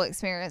horrible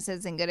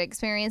experiences and good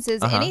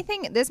experiences.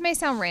 This may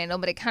sound random,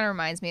 but it kind of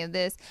reminds me of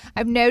this.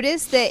 I've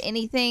noticed that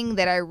anything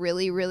that I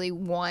really, really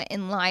want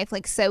in life,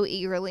 like so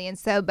eagerly and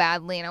so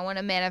badly, and I want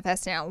to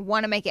manifest it, and I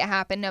want to make it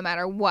happen no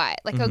matter what,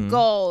 like a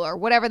goal or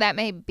whatever that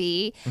may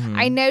be.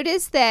 I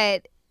noticed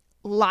that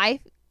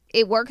life,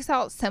 it works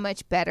out so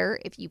much better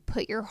if you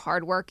put your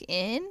hard work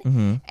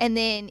in and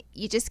then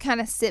you just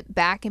kind of sit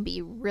back and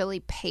be really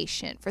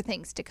patient for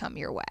things to come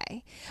your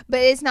way.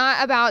 But it's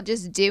not about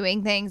just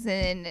doing things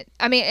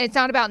it's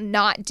not about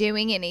not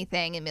doing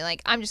anything and be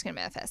like, I'm just going to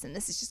manifest and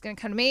this is just going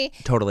to come to me.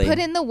 Totally. Put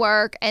in the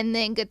work and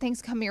then good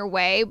things come your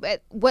way.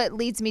 But what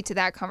leads me to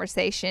that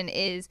conversation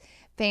is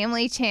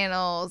family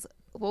channels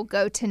will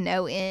go to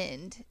no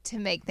end to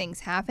make things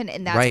happen,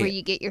 and that's where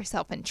you get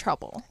yourself in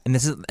trouble. And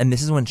this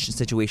is when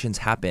situations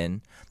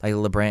happen, like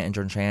LeBrant and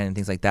Jordan Cheyenne and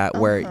things like that,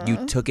 where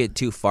you took it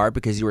too far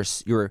because you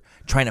were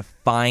trying to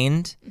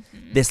find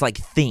this like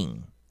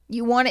thing.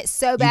 You want it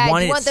so bad.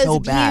 You want those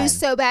views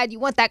so bad. You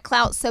want that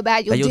clout so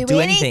bad. You'll do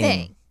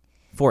anything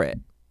for it,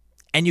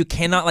 and you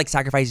cannot like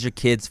sacrifice your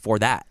kids for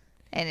that.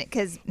 And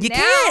because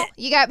now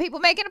you got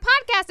people making a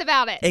podcast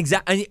about it.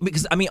 Exactly.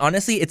 Because, I mean,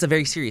 honestly, it's a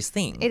very serious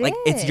thing.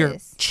 It's your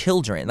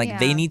children. Like,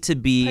 they need to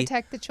be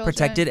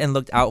protected and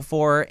looked out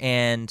for.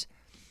 And,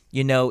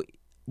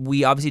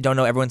 we obviously don't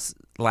know everyone's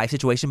life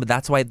situation, but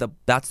that's why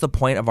that's the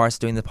point of us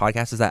doing the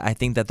podcast, is that I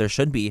think that there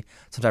should be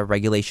some type of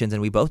regulations,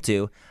 and we both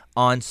do,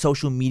 on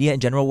social media in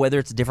general, whether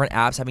it's different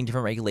apps having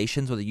different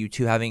regulations, whether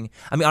YouTube having,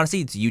 I mean,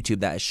 honestly, it's YouTube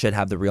that should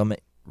have the real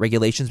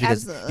regulations,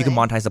 because you can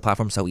monetize the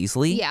platform so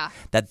easily. Yeah.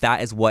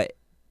 That is what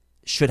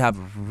should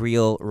have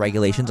real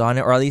regulations on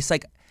it, or at least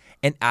like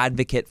an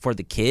advocate for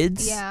the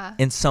kids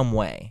in some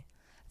way.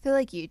 I feel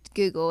like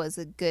Google is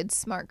a good,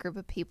 smart group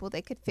of people.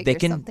 They could figure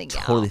something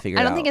out. Totally figure it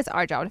out. I don't think it's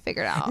our job to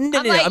figure it out. No.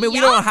 I mean, we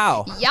don't know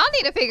how. Y'all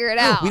need to figure it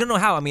out. We don't know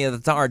how. I mean,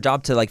 it's not our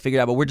job to like figure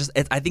it out,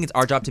 but I think it's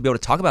our job to be able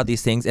to talk about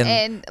these things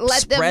and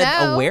let spread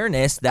them know.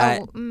 Awareness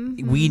that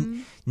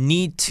we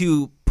need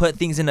to put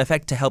things in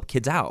effect to help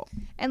kids out.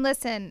 And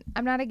listen,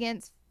 I'm not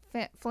against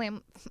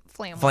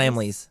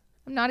families.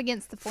 I'm not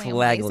against the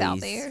families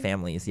out there.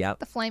 Families, yep.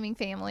 The flaming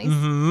families.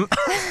 I'm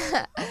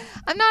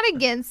not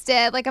against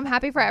it. Like, I'm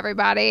happy for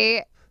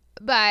everybody,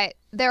 but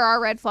there are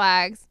red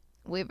flags.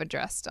 We've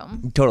addressed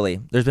them.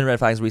 Totally. There's been red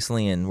flags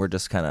recently, and we're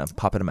just kind of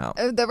popping them out.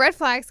 The red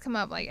flags come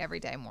up like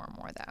every day more and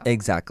more, though.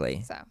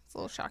 Exactly. So it's a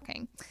little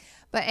shocking.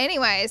 But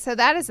anyway, so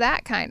that is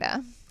that kind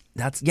of.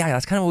 That's kind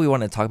of what we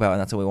wanted to talk about, and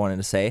that's what we wanted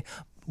to say.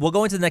 We'll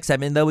go into the next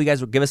segment, though. You guys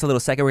will give us a little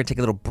second. We're going to take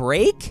a little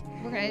break.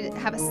 We're going to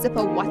have a sip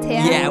of water.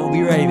 Yeah, we'll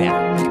be ready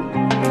now.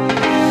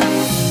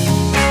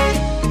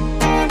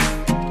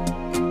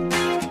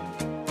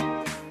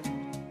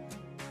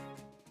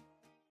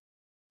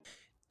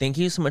 Thank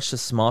you so much to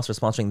Smalls for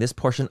sponsoring this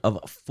portion of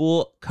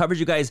Full Coverage,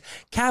 you guys.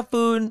 Cat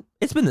food,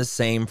 it's been the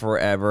same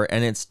forever,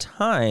 and it's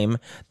time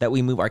that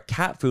we move our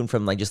cat food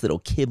from like just little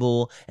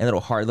kibble and little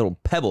hard little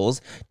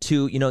pebbles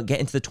to, get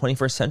into the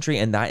 21st century,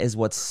 and that is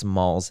what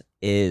Smalls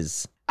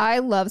is. I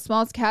love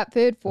Smalls cat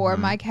food for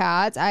my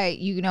cats.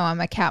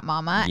 I'm a cat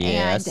mama.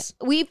 Yes.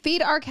 And we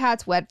feed our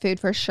cats wet food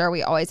for sure.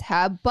 We always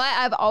have. But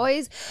I've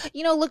always,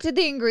 looked at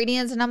the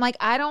ingredients and I'm like,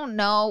 I don't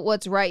know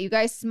what's right. You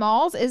guys,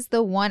 Smalls is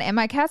the one. And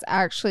my cats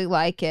actually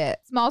like it.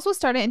 Smalls was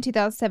started in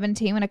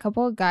 2017 when a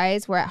couple of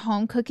guys were at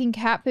home cooking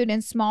cat food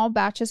in small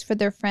batches for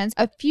their friends.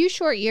 A few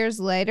short years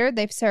later,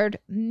 they've served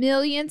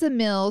millions of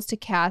meals to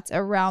cats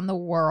around the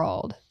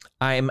world.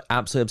 I'm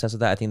absolutely obsessed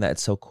with that. I think that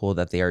it's so cool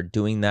that they are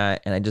doing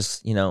that. And I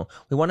just, we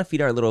want to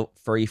feed our little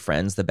furry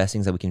friends the best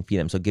things that we can feed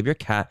them. So give your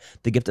cat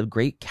the gift of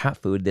great cat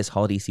food this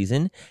holiday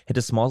season. Head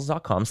to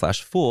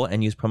smalls.com/full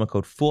and use promo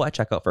code FULL at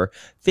checkout for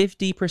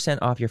 50%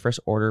 off your first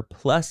order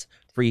plus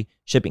free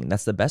shipping.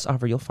 That's the best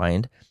offer you'll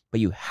find, but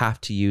you have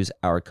to use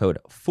our code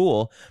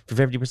FULL for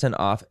 50%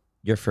 off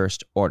your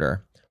first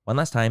order. One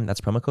last time,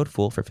 that's promo code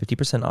FULL for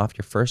 50% off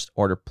your first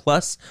order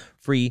plus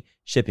free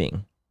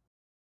shipping.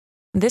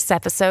 This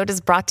episode is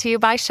brought to you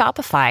by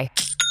Shopify.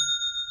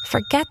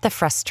 Forget the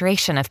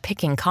frustration of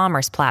picking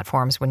commerce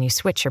platforms when you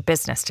switch your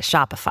business to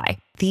Shopify,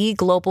 the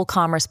global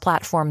commerce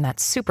platform that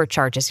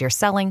supercharges your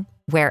selling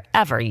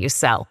wherever you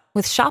sell.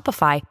 With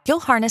Shopify,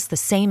 you'll harness the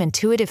same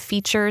intuitive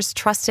features,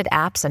 trusted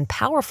apps, and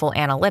powerful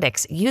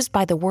analytics used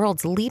by the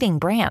world's leading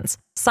brands.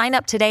 Sign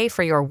up today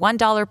for your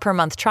 $1 per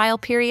month trial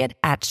period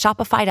at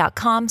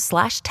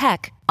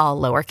shopify.com/tech, all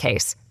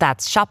lowercase.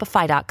 That's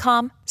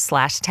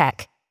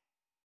shopify.com/tech.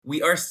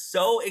 We are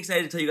so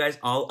excited to tell you guys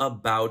all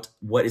about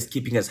what is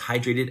keeping us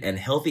hydrated and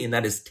healthy, and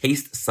that is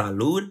Taste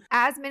Salud.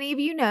 As many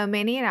of you know,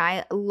 Manny and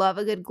I love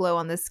a good glow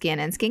on the skin,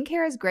 and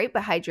skincare is great,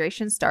 but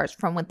hydration starts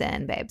from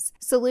within, babes.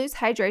 Salud's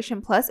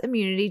Hydration Plus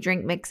Immunity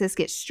Drink Mixes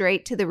get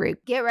straight to the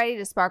root. Get ready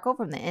to sparkle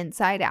from the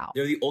inside out.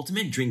 They're the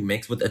ultimate drink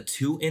mix with a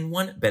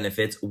 2-in-1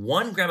 benefits,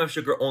 1 gram of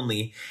sugar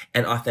only,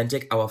 and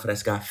authentic agua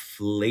fresca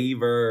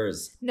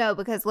flavors. No,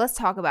 because let's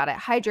talk about it.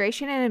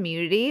 Hydration and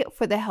immunity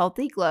for the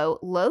healthy glow,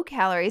 low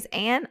calories,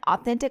 and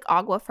authentic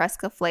agua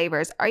fresca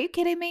flavors. Are you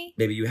kidding me?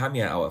 Baby, you have me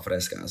at agua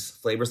frescas.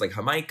 Flavors like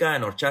Jamaica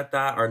and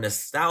horchata are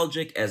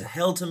nostalgic as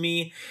hell to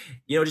me.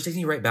 It just takes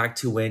me right back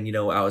to when,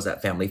 I was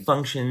at family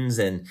functions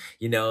and,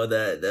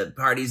 the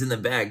parties in the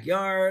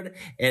backyard.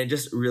 And it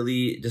just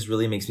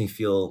really makes me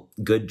feel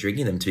good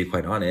drinking them, to be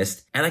quite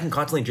honest. And I can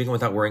constantly drink them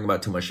without worrying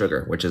about too much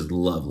sugar, which is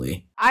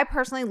lovely. I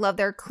personally love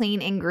their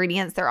clean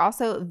ingredients. They're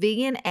also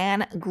vegan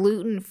and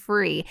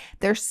gluten-free.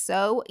 They're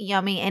so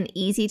yummy and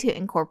easy to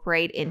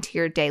incorporate into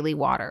your daily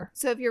water.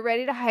 So if you're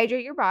ready to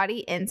hydrate your body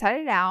inside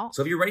and out.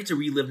 So if you're ready to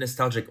relive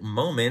nostalgic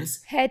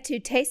moments. Head to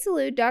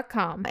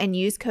tastesalud.com and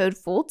use code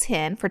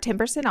FULL10 for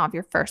 10% off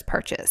your first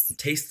purchase.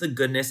 Taste the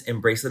goodness,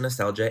 embrace the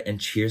nostalgia,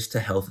 and cheers to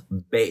health,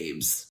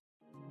 babes.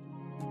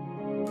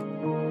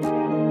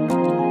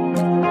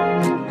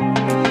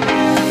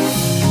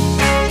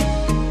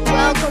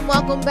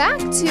 Welcome back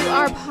to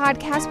our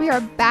podcast. We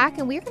are back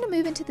and we're going to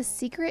move into the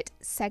secret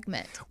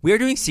segment. We are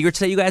doing secrets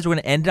today, you guys. We're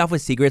going to end it off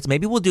with secrets.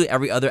 Maybe we'll do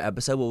every other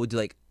episode. We'll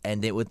do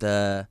end it with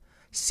a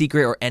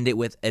secret or end it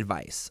with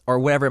advice or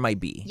whatever it might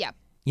be. Yep.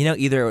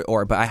 Either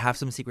or, but I have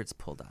some secrets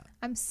pulled out.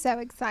 I'm so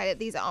excited.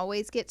 These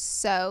always get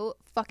so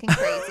fucking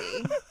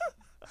crazy.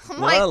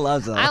 I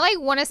love them. I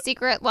want a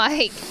secret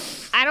I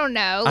don't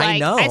know. I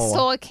know. I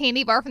stole a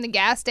candy bar from the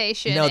gas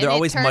station. No, they're and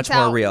always it turns much more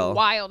out real.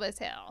 Wild as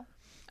hell.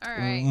 All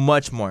right.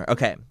 Much more.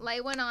 Okay. Lay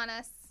one on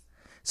us.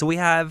 So we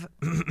have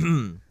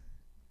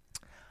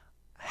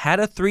had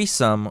a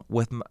threesome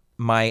with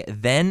my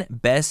then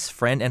best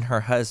friend and her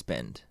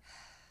husband.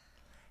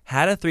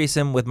 Had a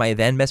threesome with my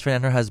then best friend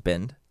and her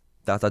husband. ...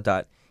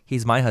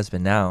 He's my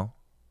husband now.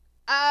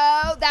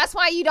 Oh, that's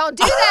why you don't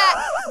do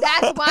that.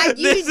 That's why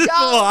you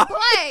don't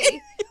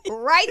play.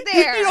 Right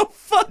there. You don't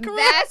fuck around.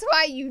 That's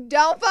why you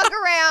don't fuck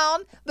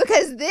around,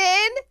 because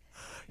then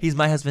he's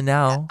my husband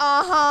now.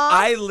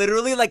 I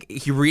literally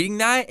reading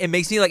that. It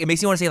makes me want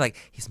to say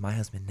he's my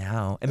husband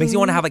now. It makes me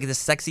want to have this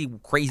sexy,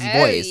 crazy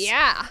voice.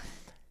 Yeah.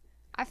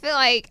 I feel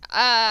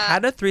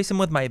had a threesome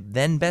with my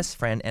then best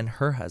friend and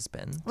her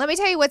husband. Let me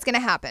tell you what's gonna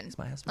happen. He's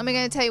my husband.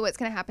 Going to tell you what's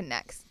gonna happen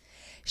next.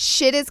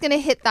 Shit is gonna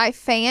hit thy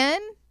fan,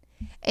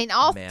 and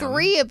all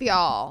three of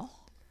y'all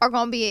are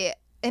gonna be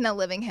in a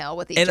living hell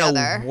with each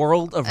other. In a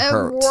world of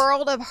hurt. A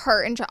world of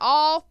hurt, and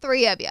all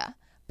three of you.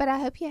 But I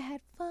hope you had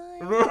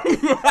fun.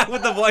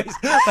 With the voice.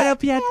 I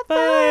hope you had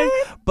fun.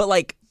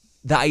 But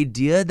the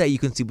idea that you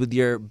can sleep with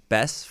your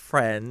best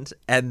friend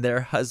and their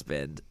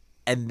husband,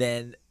 and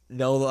then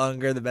no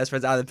longer the best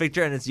friend's out of the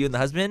picture, and it's you and the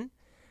husband.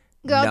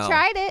 Girl,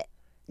 tried it.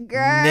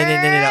 Girl,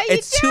 no.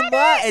 It's too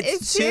much.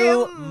 It's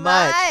too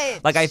much.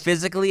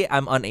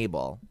 I'm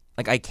unable.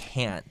 I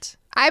can't.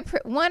 I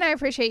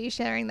appreciate you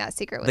sharing that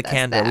secret with us. The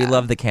candor. Though. We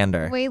love the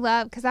candor. We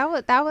love, because that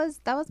was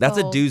That's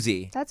bold. a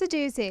doozy. That's a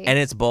doozy. And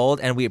it's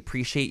bold, and we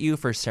appreciate you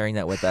for sharing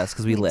that with us,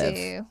 because we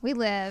live. We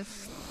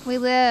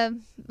live.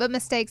 But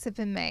mistakes have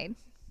been made.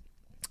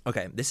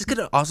 Okay, this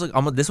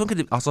one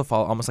could also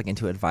fall almost like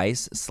into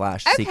advice /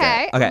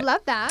 secret. Okay,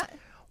 love that.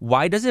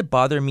 Why does it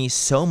bother me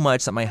so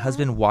much that my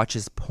husband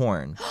watches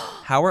porn?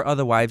 How are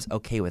other wives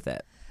okay with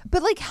it?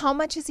 But like, how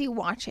much is he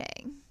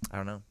watching? I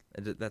don't know.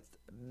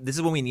 This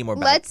is when we need more.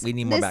 We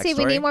need more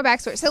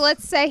backstory. So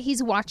let's say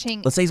he's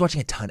watching. Let's say he's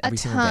watching a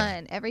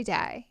ton every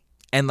day.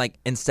 And like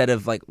instead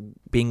of like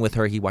being with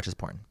her, he watches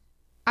porn.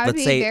 I would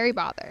be very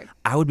bothered.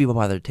 I would be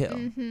bothered too.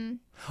 Mm-hmm.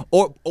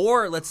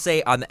 Or let's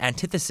say on the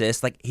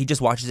antithesis, like he just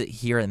watches it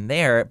here and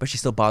there, but she's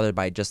still bothered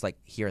by just like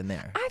here and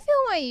there. I feel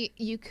like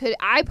you could.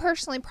 I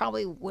personally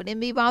probably wouldn't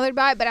be bothered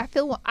by it, but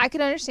I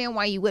could understand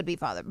why you would be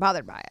bothered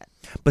by it.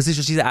 But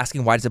she's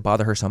asking, why does it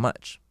bother her so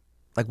much?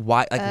 Like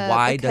why? Like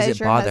why does it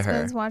bother her?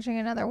 Because watching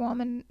another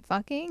woman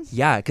fucking.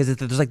 Yeah, because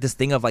there's like this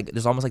thing of like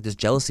there's almost like this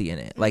jealousy in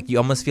it. Like you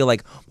almost feel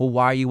like, well,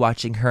 why are you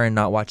watching her and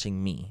not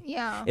watching me?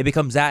 Yeah. It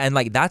becomes that, and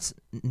like that's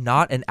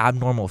not an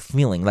abnormal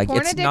feeling. Like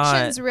porn it's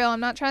addiction's real. I'm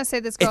not trying to say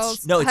this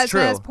girl's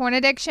husband has porn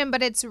addiction,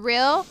 but it's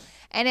real,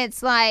 and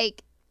it's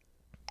like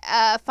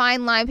a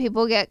fine line.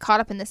 People get caught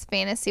up in this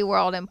fantasy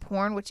world and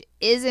porn, which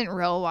isn't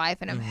real life,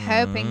 and I'm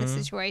hoping the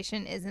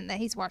situation isn't that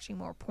he's watching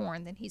more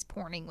porn than he's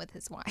porning with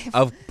his wife.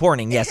 Of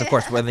porning, yes, of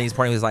course, whether he's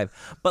porning with his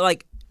wife. But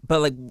like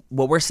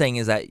what we're saying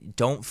is that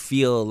don't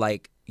feel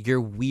like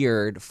you're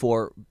weird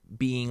for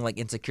being like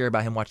insecure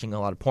about him watching a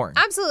lot of porn.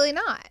 Absolutely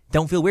not.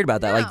 Don't feel weird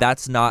about that. No. Like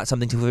that's not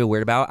something to feel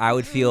weird about. I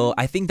would feel.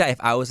 I think that if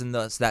I was in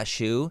that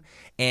shoe,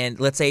 and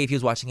let's say if he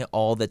was watching it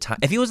all the time,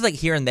 if he was like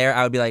here and there,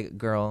 I would be like,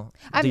 "Girl,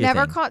 I've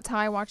never caught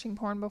Ty watching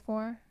porn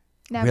before.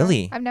 Never.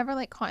 Really? I've never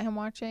like caught him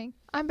watching.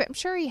 I'm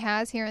sure he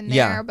has here and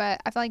there,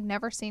 but I've like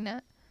never seen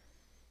it.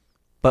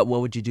 But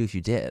what would you do if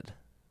you did?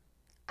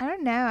 I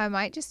don't know. I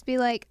might just be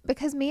like,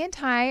 because me and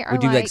Ty are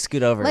would you like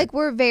scoot over? Like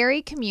we're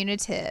very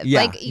communicative.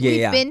 Yeah, like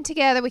we've been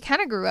together. We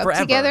kind of grew up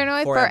together in a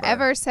way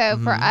forever. So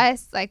for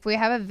us, like we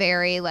have a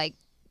very like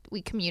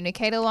we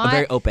communicate a lot.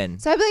 Very open.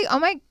 So I'd be like, oh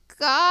my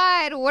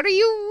God, what are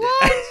you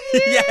watching?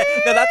 Yeah,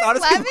 no, that's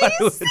honestly Let what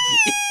it would see.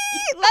 be.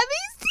 Let me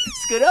see.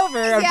 Scoot over.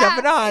 I'm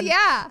jumping on.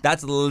 Yeah.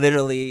 That's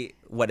literally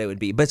what it would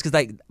be. But it's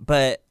because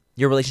but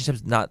your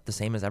relationship's not the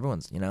same as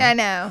everyone's, you know? I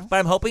know. But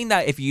I'm hoping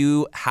that if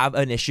you have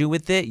an issue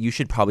with it, you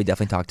should probably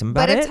definitely talk to him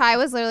about it. But if Ty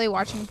was literally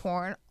watching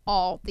porn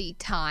all the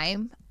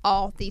time,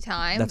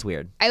 that's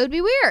weird. It would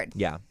be weird.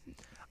 Yeah.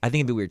 I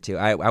think it'd be weird too.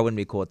 I wouldn't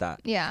be cool with that.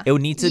 Yeah. It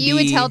would need to be. You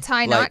would tell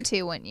Ty not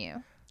to, wouldn't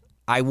you?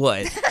 I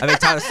would. I mean,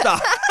 Tyler, stop.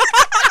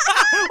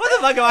 What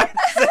the fuck am I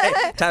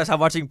saying? Tyler, stop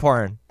watching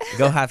porn.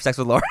 Go have sex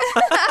with Laura.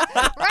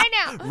 Right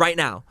now. Right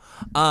now.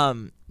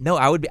 No,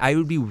 I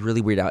would be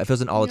really weirded out. If it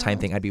was an all the time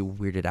thing, I'd be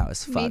weirded out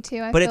as fuck. Me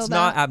too. But it's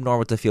not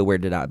abnormal to feel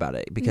weirded out about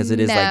it because it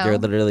is like you're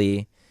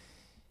literally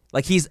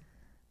like he's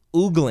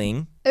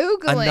oogling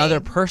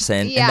another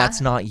person and that's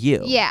not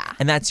you. Yeah.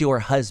 And that's your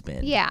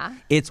husband. Yeah.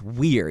 It's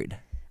weird.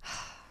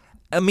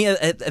 I mean,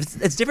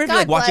 it's different if you're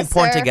like watching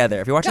porn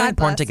together. If you're watching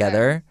porn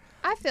together,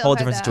 I feel whole her,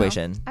 different though.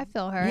 situation. I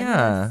feel her.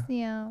 Yeah.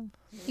 Yeah.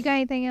 You got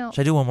anything else?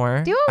 Should I do one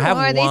more? Do one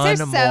more. These are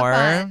so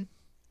fun.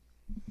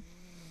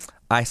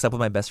 I slept with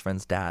my best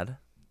friend's dad.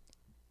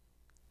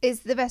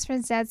 Is the best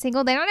friend's dad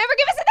single? They don't ever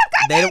give us enough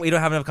context. We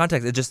don't have enough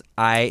context. It's just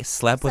I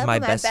slept with my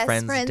best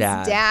friend's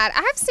dad.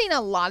 I've seen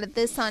a lot of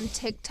this on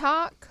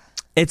TikTok.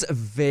 It's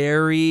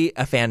very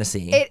a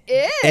fantasy. It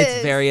is.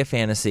 It's very a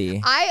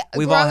fantasy.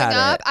 We've all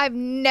had it. I've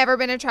never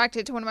been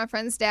attracted to one of my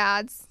friend's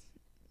dads.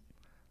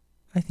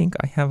 I think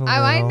I have a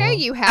little. I know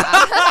you have.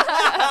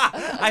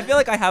 I feel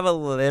like I have a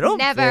little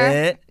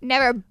bit.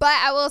 Never. But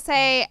I will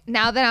say,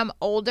 now that I'm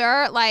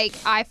older, like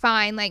I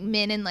find like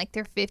men in like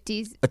their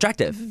 50s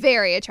attractive.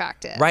 Very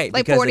attractive. Right.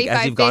 Like because 45,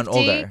 as you've gotten 50,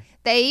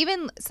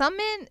 older. Some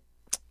men,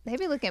 they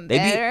be looking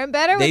better and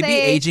better with age. They be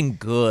aging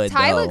good,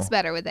 Ty though. looks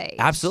better with age.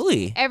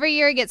 Absolutely. Every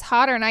year it gets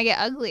hotter and I get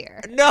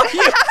uglier. No,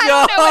 you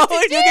don't.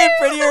 You get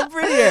prettier and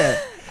prettier.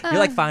 You're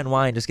like fine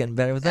wine, just getting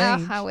better with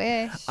age. I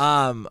wish.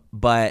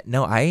 But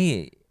no,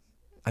 I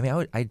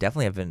I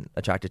definitely have been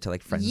attracted to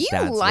like friends'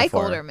 dads You like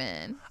before. older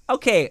men.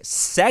 Okay,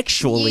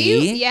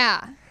 sexually.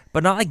 Yeah.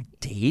 But not like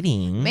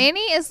dating.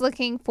 Manny is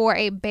looking for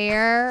a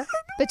bear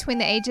between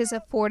the ages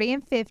of 40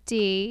 and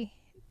 50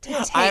 to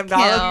take I'm not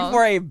looking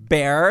for a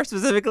bear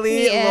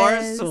specifically.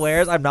 Laura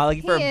swears I'm not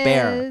looking for a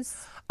bear.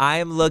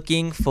 I'm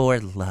looking for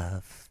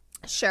love.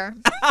 Sure.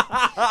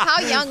 How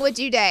young would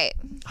you date?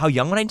 How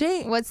young would I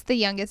date? What's the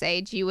youngest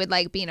age you would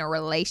like be in a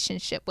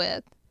relationship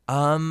with?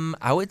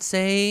 I would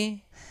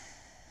say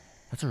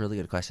that's a really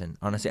good question,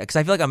 honestly, because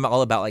I feel like I'm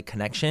all about like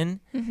connection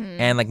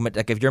and like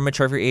if you're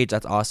mature for your age,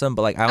 that's awesome.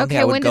 But like I don't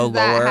think I would go lower. When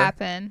does that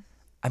happen?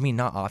 I mean,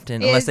 not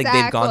often, unless like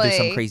they've gone through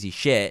some crazy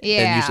shit.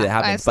 Then usually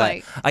that happens.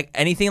 But like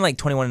anything like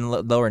 21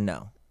 and lower,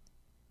 no.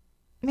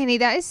 Manny,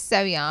 that is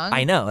so young.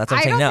 I know. That's what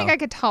I'm saying. I don't think I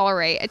could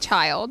tolerate a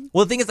child.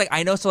 Well, the thing is, like,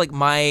 I know. So like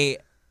my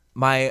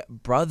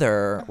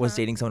brother was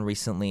dating someone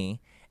recently,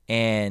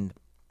 and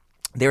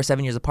they were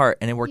 7 years apart,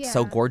 and it worked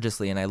so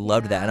gorgeously, and I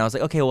loved that. And I was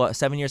like, okay, well,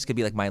 7 years could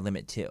be like my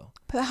limit too.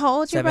 But how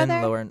old is your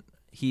brother? Lower.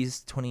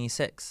 He's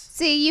 26.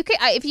 See, you could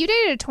if you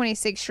dated a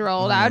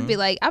 26-year-old, I would be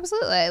like,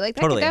 absolutely, like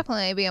that Totally. could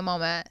definitely be a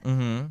moment.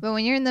 Mm-hmm. But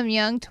when you're in them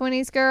young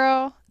 20s,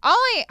 girl,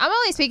 I'm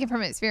only speaking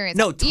from experience.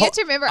 No, you have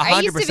to remember, 100%. I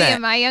used to be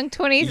in my young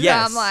 20s.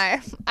 Yes. So I'm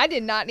like, I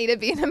did not need to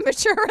be in a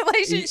mature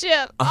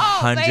relationship.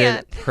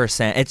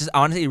 100%. It just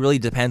honestly really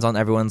depends on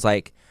everyone's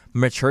like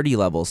maturity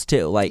levels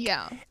too. Like,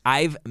 Yeah.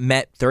 I've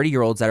met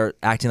 30-years that are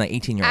acting like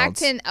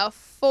 18-year-olds. Acting a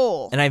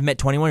fool. And I've met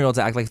 21-year-olds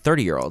that act like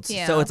 30-year-olds.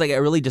 Yeah. So it's like it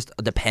really just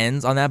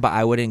depends on that, but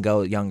I wouldn't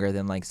go younger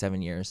than like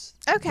 7 years.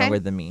 Okay. Younger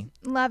than me.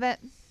 Love it.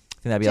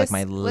 I think that'd be Just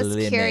like my was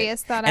limit.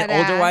 curious, thought and I'd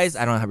older-wise,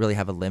 ask. I don't really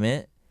have a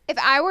limit. If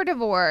I were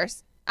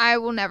divorced, I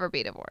will never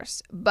be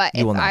divorced. But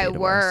You will if not be I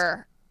divorced.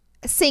 were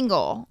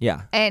single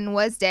Yeah. and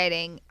was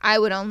dating, I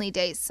would only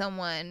date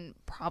someone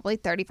probably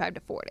 35 to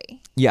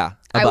 40. Yeah.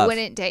 I Above.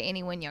 wouldn't date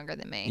anyone younger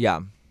than me. Yeah.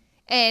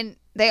 And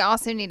they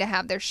also need to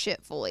have their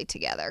shit fully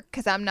together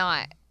because I'm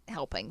not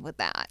helping with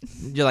that.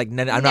 You're like, I'm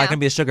No. not going to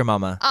be a sugar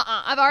mama.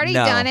 I've already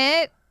No. done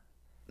it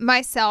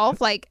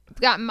myself, like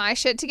gotten my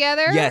shit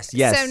together. Yes.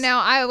 So now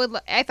I would,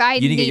 if I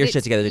You need to get your needed-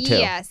 shit together, too.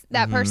 Yes,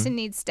 that Mhm. person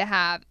needs to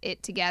have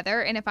it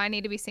together. And if I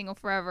need to be single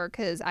forever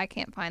because I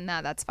can't find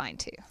that, that's fine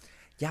too.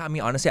 Yeah, I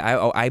mean, honestly,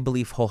 I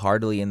believe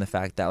wholeheartedly in the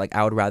fact that like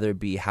I would rather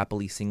be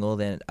happily single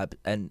than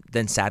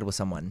sad with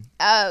someone.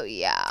 Oh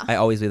yeah, I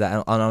always do that.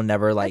 And I'll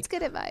never like. that's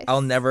good advice.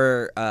 I'll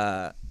never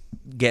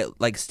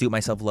stoop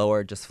myself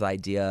lower just for the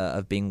idea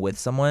of being with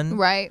someone.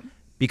 Right.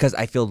 Because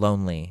I feel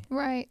lonely.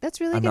 Right. That's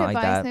really I'm good not like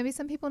advice. that. Maybe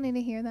some people need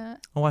to hear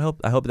that. Oh, I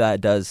hope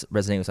that does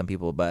resonate with some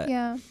people, but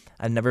Yeah.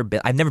 I've never been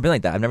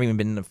like that. I've never even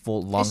been in a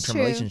full long-term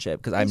true. relationship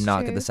because I'm It's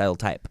not true. the settled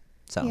type.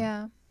 So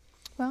Yeah.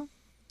 Well,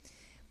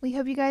 we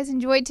hope you guys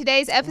enjoyed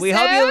today's episode. we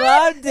hope you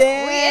loved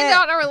it. We end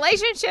on a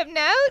relationship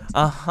note.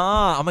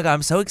 Oh my god,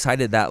 I'm so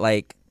excited that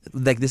like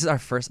this is our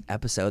first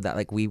episode that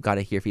like we've got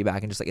to hear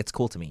feedback and just like it's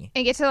cool to me.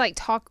 And get to like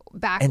talk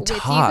back And with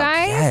talk. you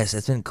guys. Yes,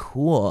 it's been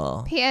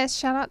cool. P.S.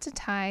 Shout out to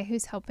Ty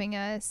who's helping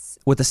us.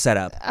 With the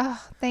setup.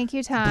 Oh, thank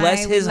you, Ty.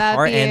 Bless We his love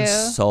heart you. and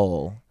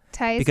soul.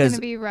 Ty is because going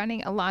to be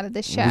running a lot of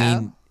the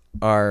show.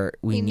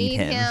 We need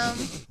him.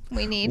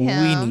 We need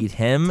him. We need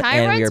him. Ty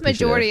and we are runs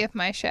majority appreciative. of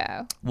my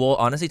show. Well,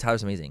 honestly,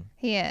 Tyler's amazing.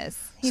 He is.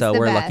 He's So the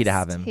we're lucky to best.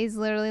 have him. He's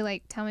literally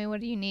like, tell me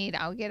what do you need?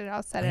 I'll get it.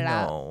 I'll set it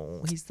up.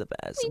 No, he's the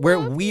best. We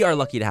love We are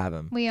lucky to have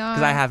him. We are.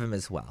 Because I have him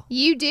as well.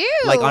 You do.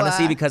 Like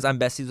honestly, because I'm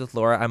besties with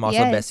Laura, I'm also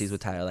Yes. besties with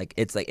Tyler. Like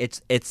it's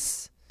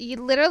you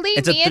literally,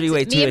 it's a me and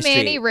three-way Mandy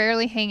street.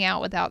 rarely hang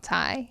out without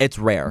Ty. it's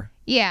rare.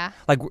 Yeah.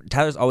 Like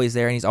Tyler's always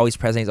there and he's always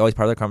present. He's always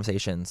part of the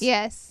conversations.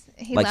 Yes.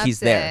 He Like, loves he's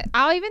there. it.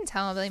 I'll even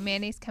tell him like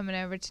Mandy's coming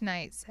over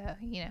tonight, so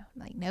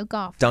like no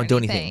golf. or Don't do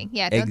anything. anything.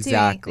 Yeah, don't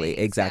Exactly, do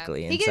anything. exactly.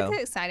 So And he gets so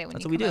excited when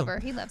that's you what we come do. over.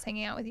 He loves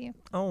hanging out with you.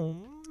 Oh,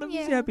 I'm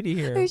Yeah. just happy to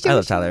hear. There's I your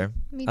love show. Tyler.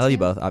 Me I love you too.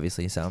 both,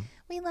 obviously. So,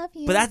 We love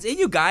you. but that's it,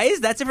 you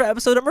guys. That's it for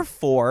episode number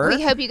 4.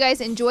 We hope you guys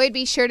enjoyed.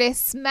 Be sure to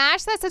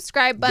smash that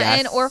subscribe button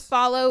Yes. or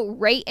follow,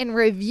 rate, and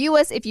review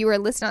us if you are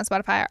listening on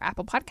Spotify or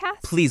Apple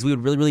Podcasts. Please, we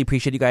would really, really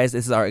appreciate you guys.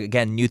 This is our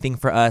again new thing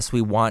for us.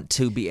 We want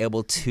to be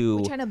able to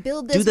We're trying to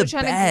build do this. the We're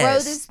trying to grow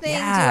best. this thing,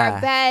 Yeah. do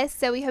our best.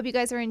 So we hope you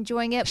guys are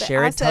enjoying it. But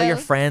share it. also, Tell your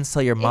friends.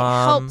 Tell your it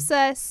mom. helps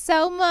us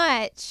so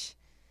much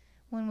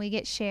when we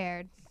get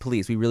shared.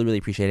 Please, we really, really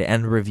appreciate it,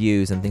 and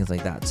reviews and things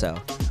like that. So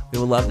we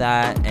will love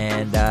that.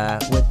 And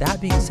with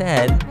that being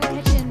said, We'll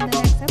catch you in the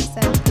next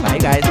episode. bye,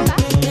 guys. Bye.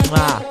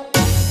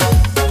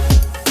 Mwah.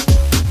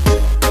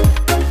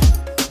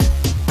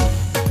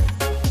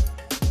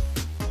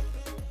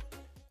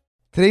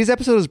 Today's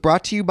episode is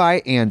brought to you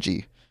by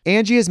Angie.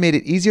 Angie has made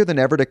it easier than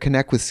ever to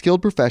connect with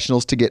skilled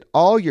professionals to get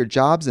all your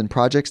jobs and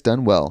projects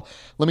done well.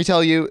 Let me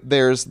tell you,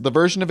 there's the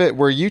version of it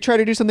where you try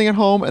to do something at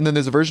home, and then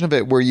there's a version of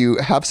it where you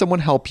have someone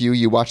help you,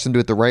 you watch them do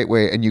it the right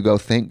way, and you go,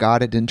 thank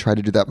God I didn't try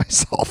to do that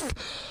myself.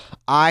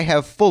 I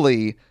have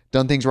fully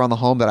done things around the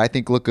home that I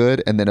think look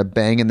good, and then a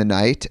bang in the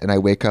night, and I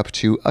wake up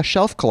to a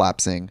shelf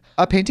collapsing,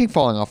 a painting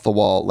falling off the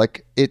wall.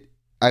 Like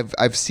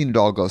I've seen it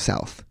all go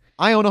south.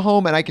 I own a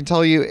home, and I can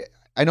tell you,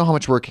 I know how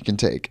much work it can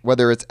take.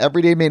 Whether it's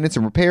everyday maintenance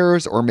and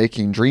repairs or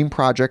making dream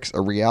projects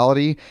a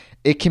reality,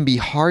 it can be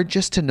hard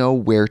just to know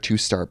where to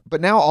start.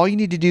 But now all you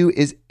need to do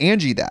is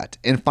Angie that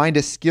and find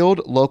a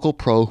skilled local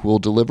pro who will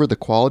deliver the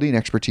quality and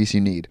expertise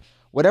you need.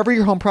 Whatever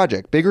your home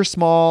project, big or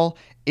small,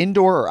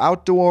 indoor or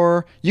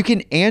outdoor, you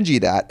can Angie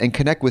that and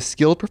connect with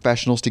skilled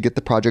professionals to get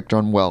the project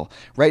done well.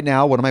 Right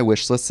now, one of my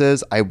wish lists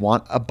is I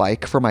want a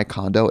bike for my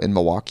condo in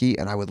Milwaukee,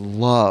 and I would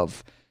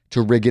love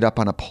to rig it up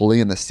on a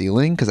pulley in the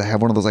ceiling because I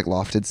have one of those like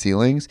lofted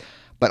ceilings,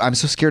 but I'm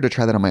so scared to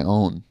try that on my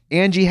own.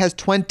 Angie has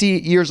 20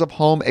 years of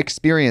home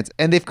experience,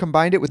 and they've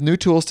combined it with new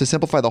tools to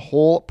simplify the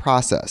whole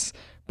process.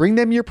 Bring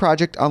them your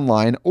project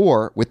online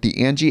or with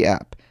the Angie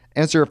app.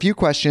 Answer a few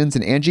questions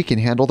and Angie can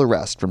handle the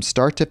rest from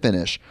start to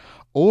finish,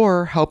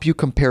 or help you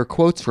compare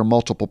quotes from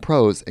multiple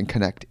pros and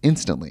connect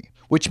instantly,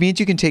 which means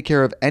you can take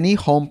care of any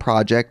home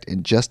project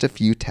in just a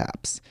few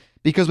taps.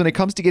 Because when it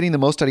comes to getting the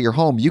most out of your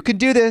home, you can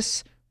do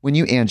this when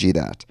you Angie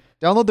that.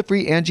 Download the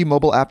free Angie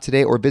mobile app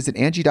today or visit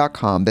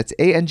Angie.com. That's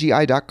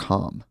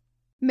ANGI.com.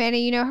 Manny,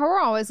 you know how we're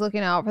always looking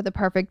out for the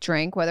perfect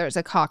drink, whether it's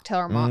a cocktail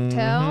or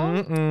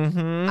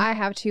mocktail? I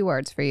have 2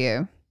 words for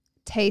you.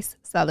 Taste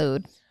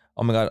salud.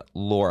 Oh my God,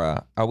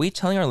 Laura, are we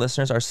telling our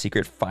listeners our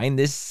secret find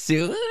this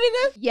soon?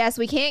 Yes,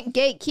 we can't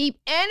gatekeep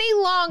any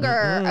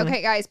longer.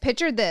 Okay, guys,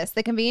 picture this.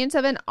 The convenience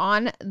of an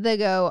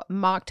on-the-go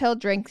mocktail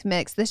drink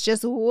mix that's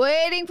just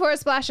waiting for a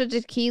splash of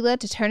tequila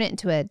to turn it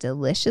into a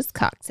delicious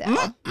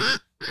cocktail.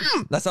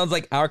 That sounds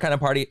like our kind of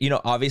party. You know,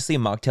 obviously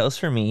mocktails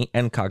for me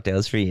and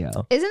cocktails for you.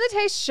 Isn't the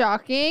taste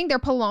shocking? Their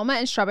Paloma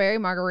and strawberry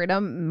margarita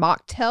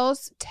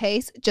mocktails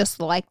taste just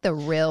like the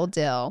real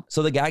deal.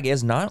 So the gag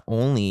is, not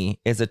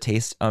only is the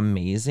taste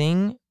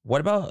amazing,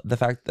 what about the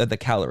fact that the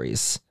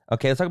calories?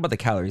 Okay, let's talk about the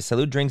calories.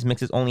 Salud drinks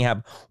mixes only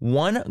have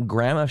 1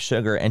 gram of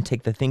sugar and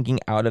take the thinking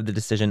out of the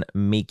decision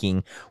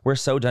making. We're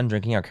so done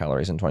drinking our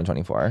calories in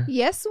 2024.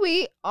 Yes,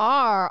 we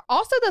are.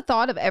 Also, the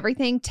thought of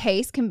everything,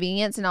 taste,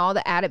 convenience, and all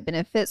the added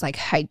benefits like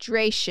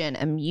hydration,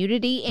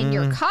 immunity in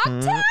your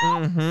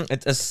cocktail.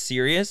 It's a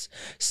serious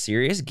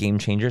game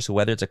changer. So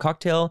whether it's a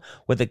cocktail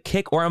with a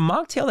kick or a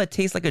mocktail that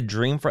tastes like a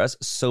dream for us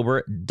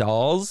sober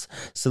dolls,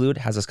 Salud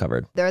has us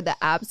covered. They're the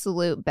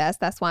absolute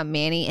best. That's why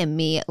Manny and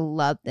me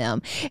love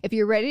them. If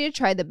you're ready to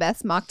try the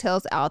best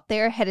mocktails out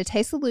there, head to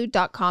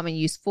tastesalud.com and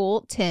use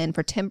full10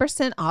 for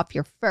 10% off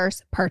your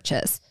first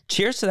purchase.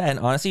 Cheers to that, and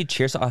honestly,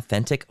 cheers to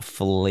authentic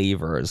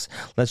flavors.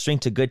 Let's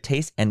drink to good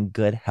taste and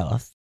good health.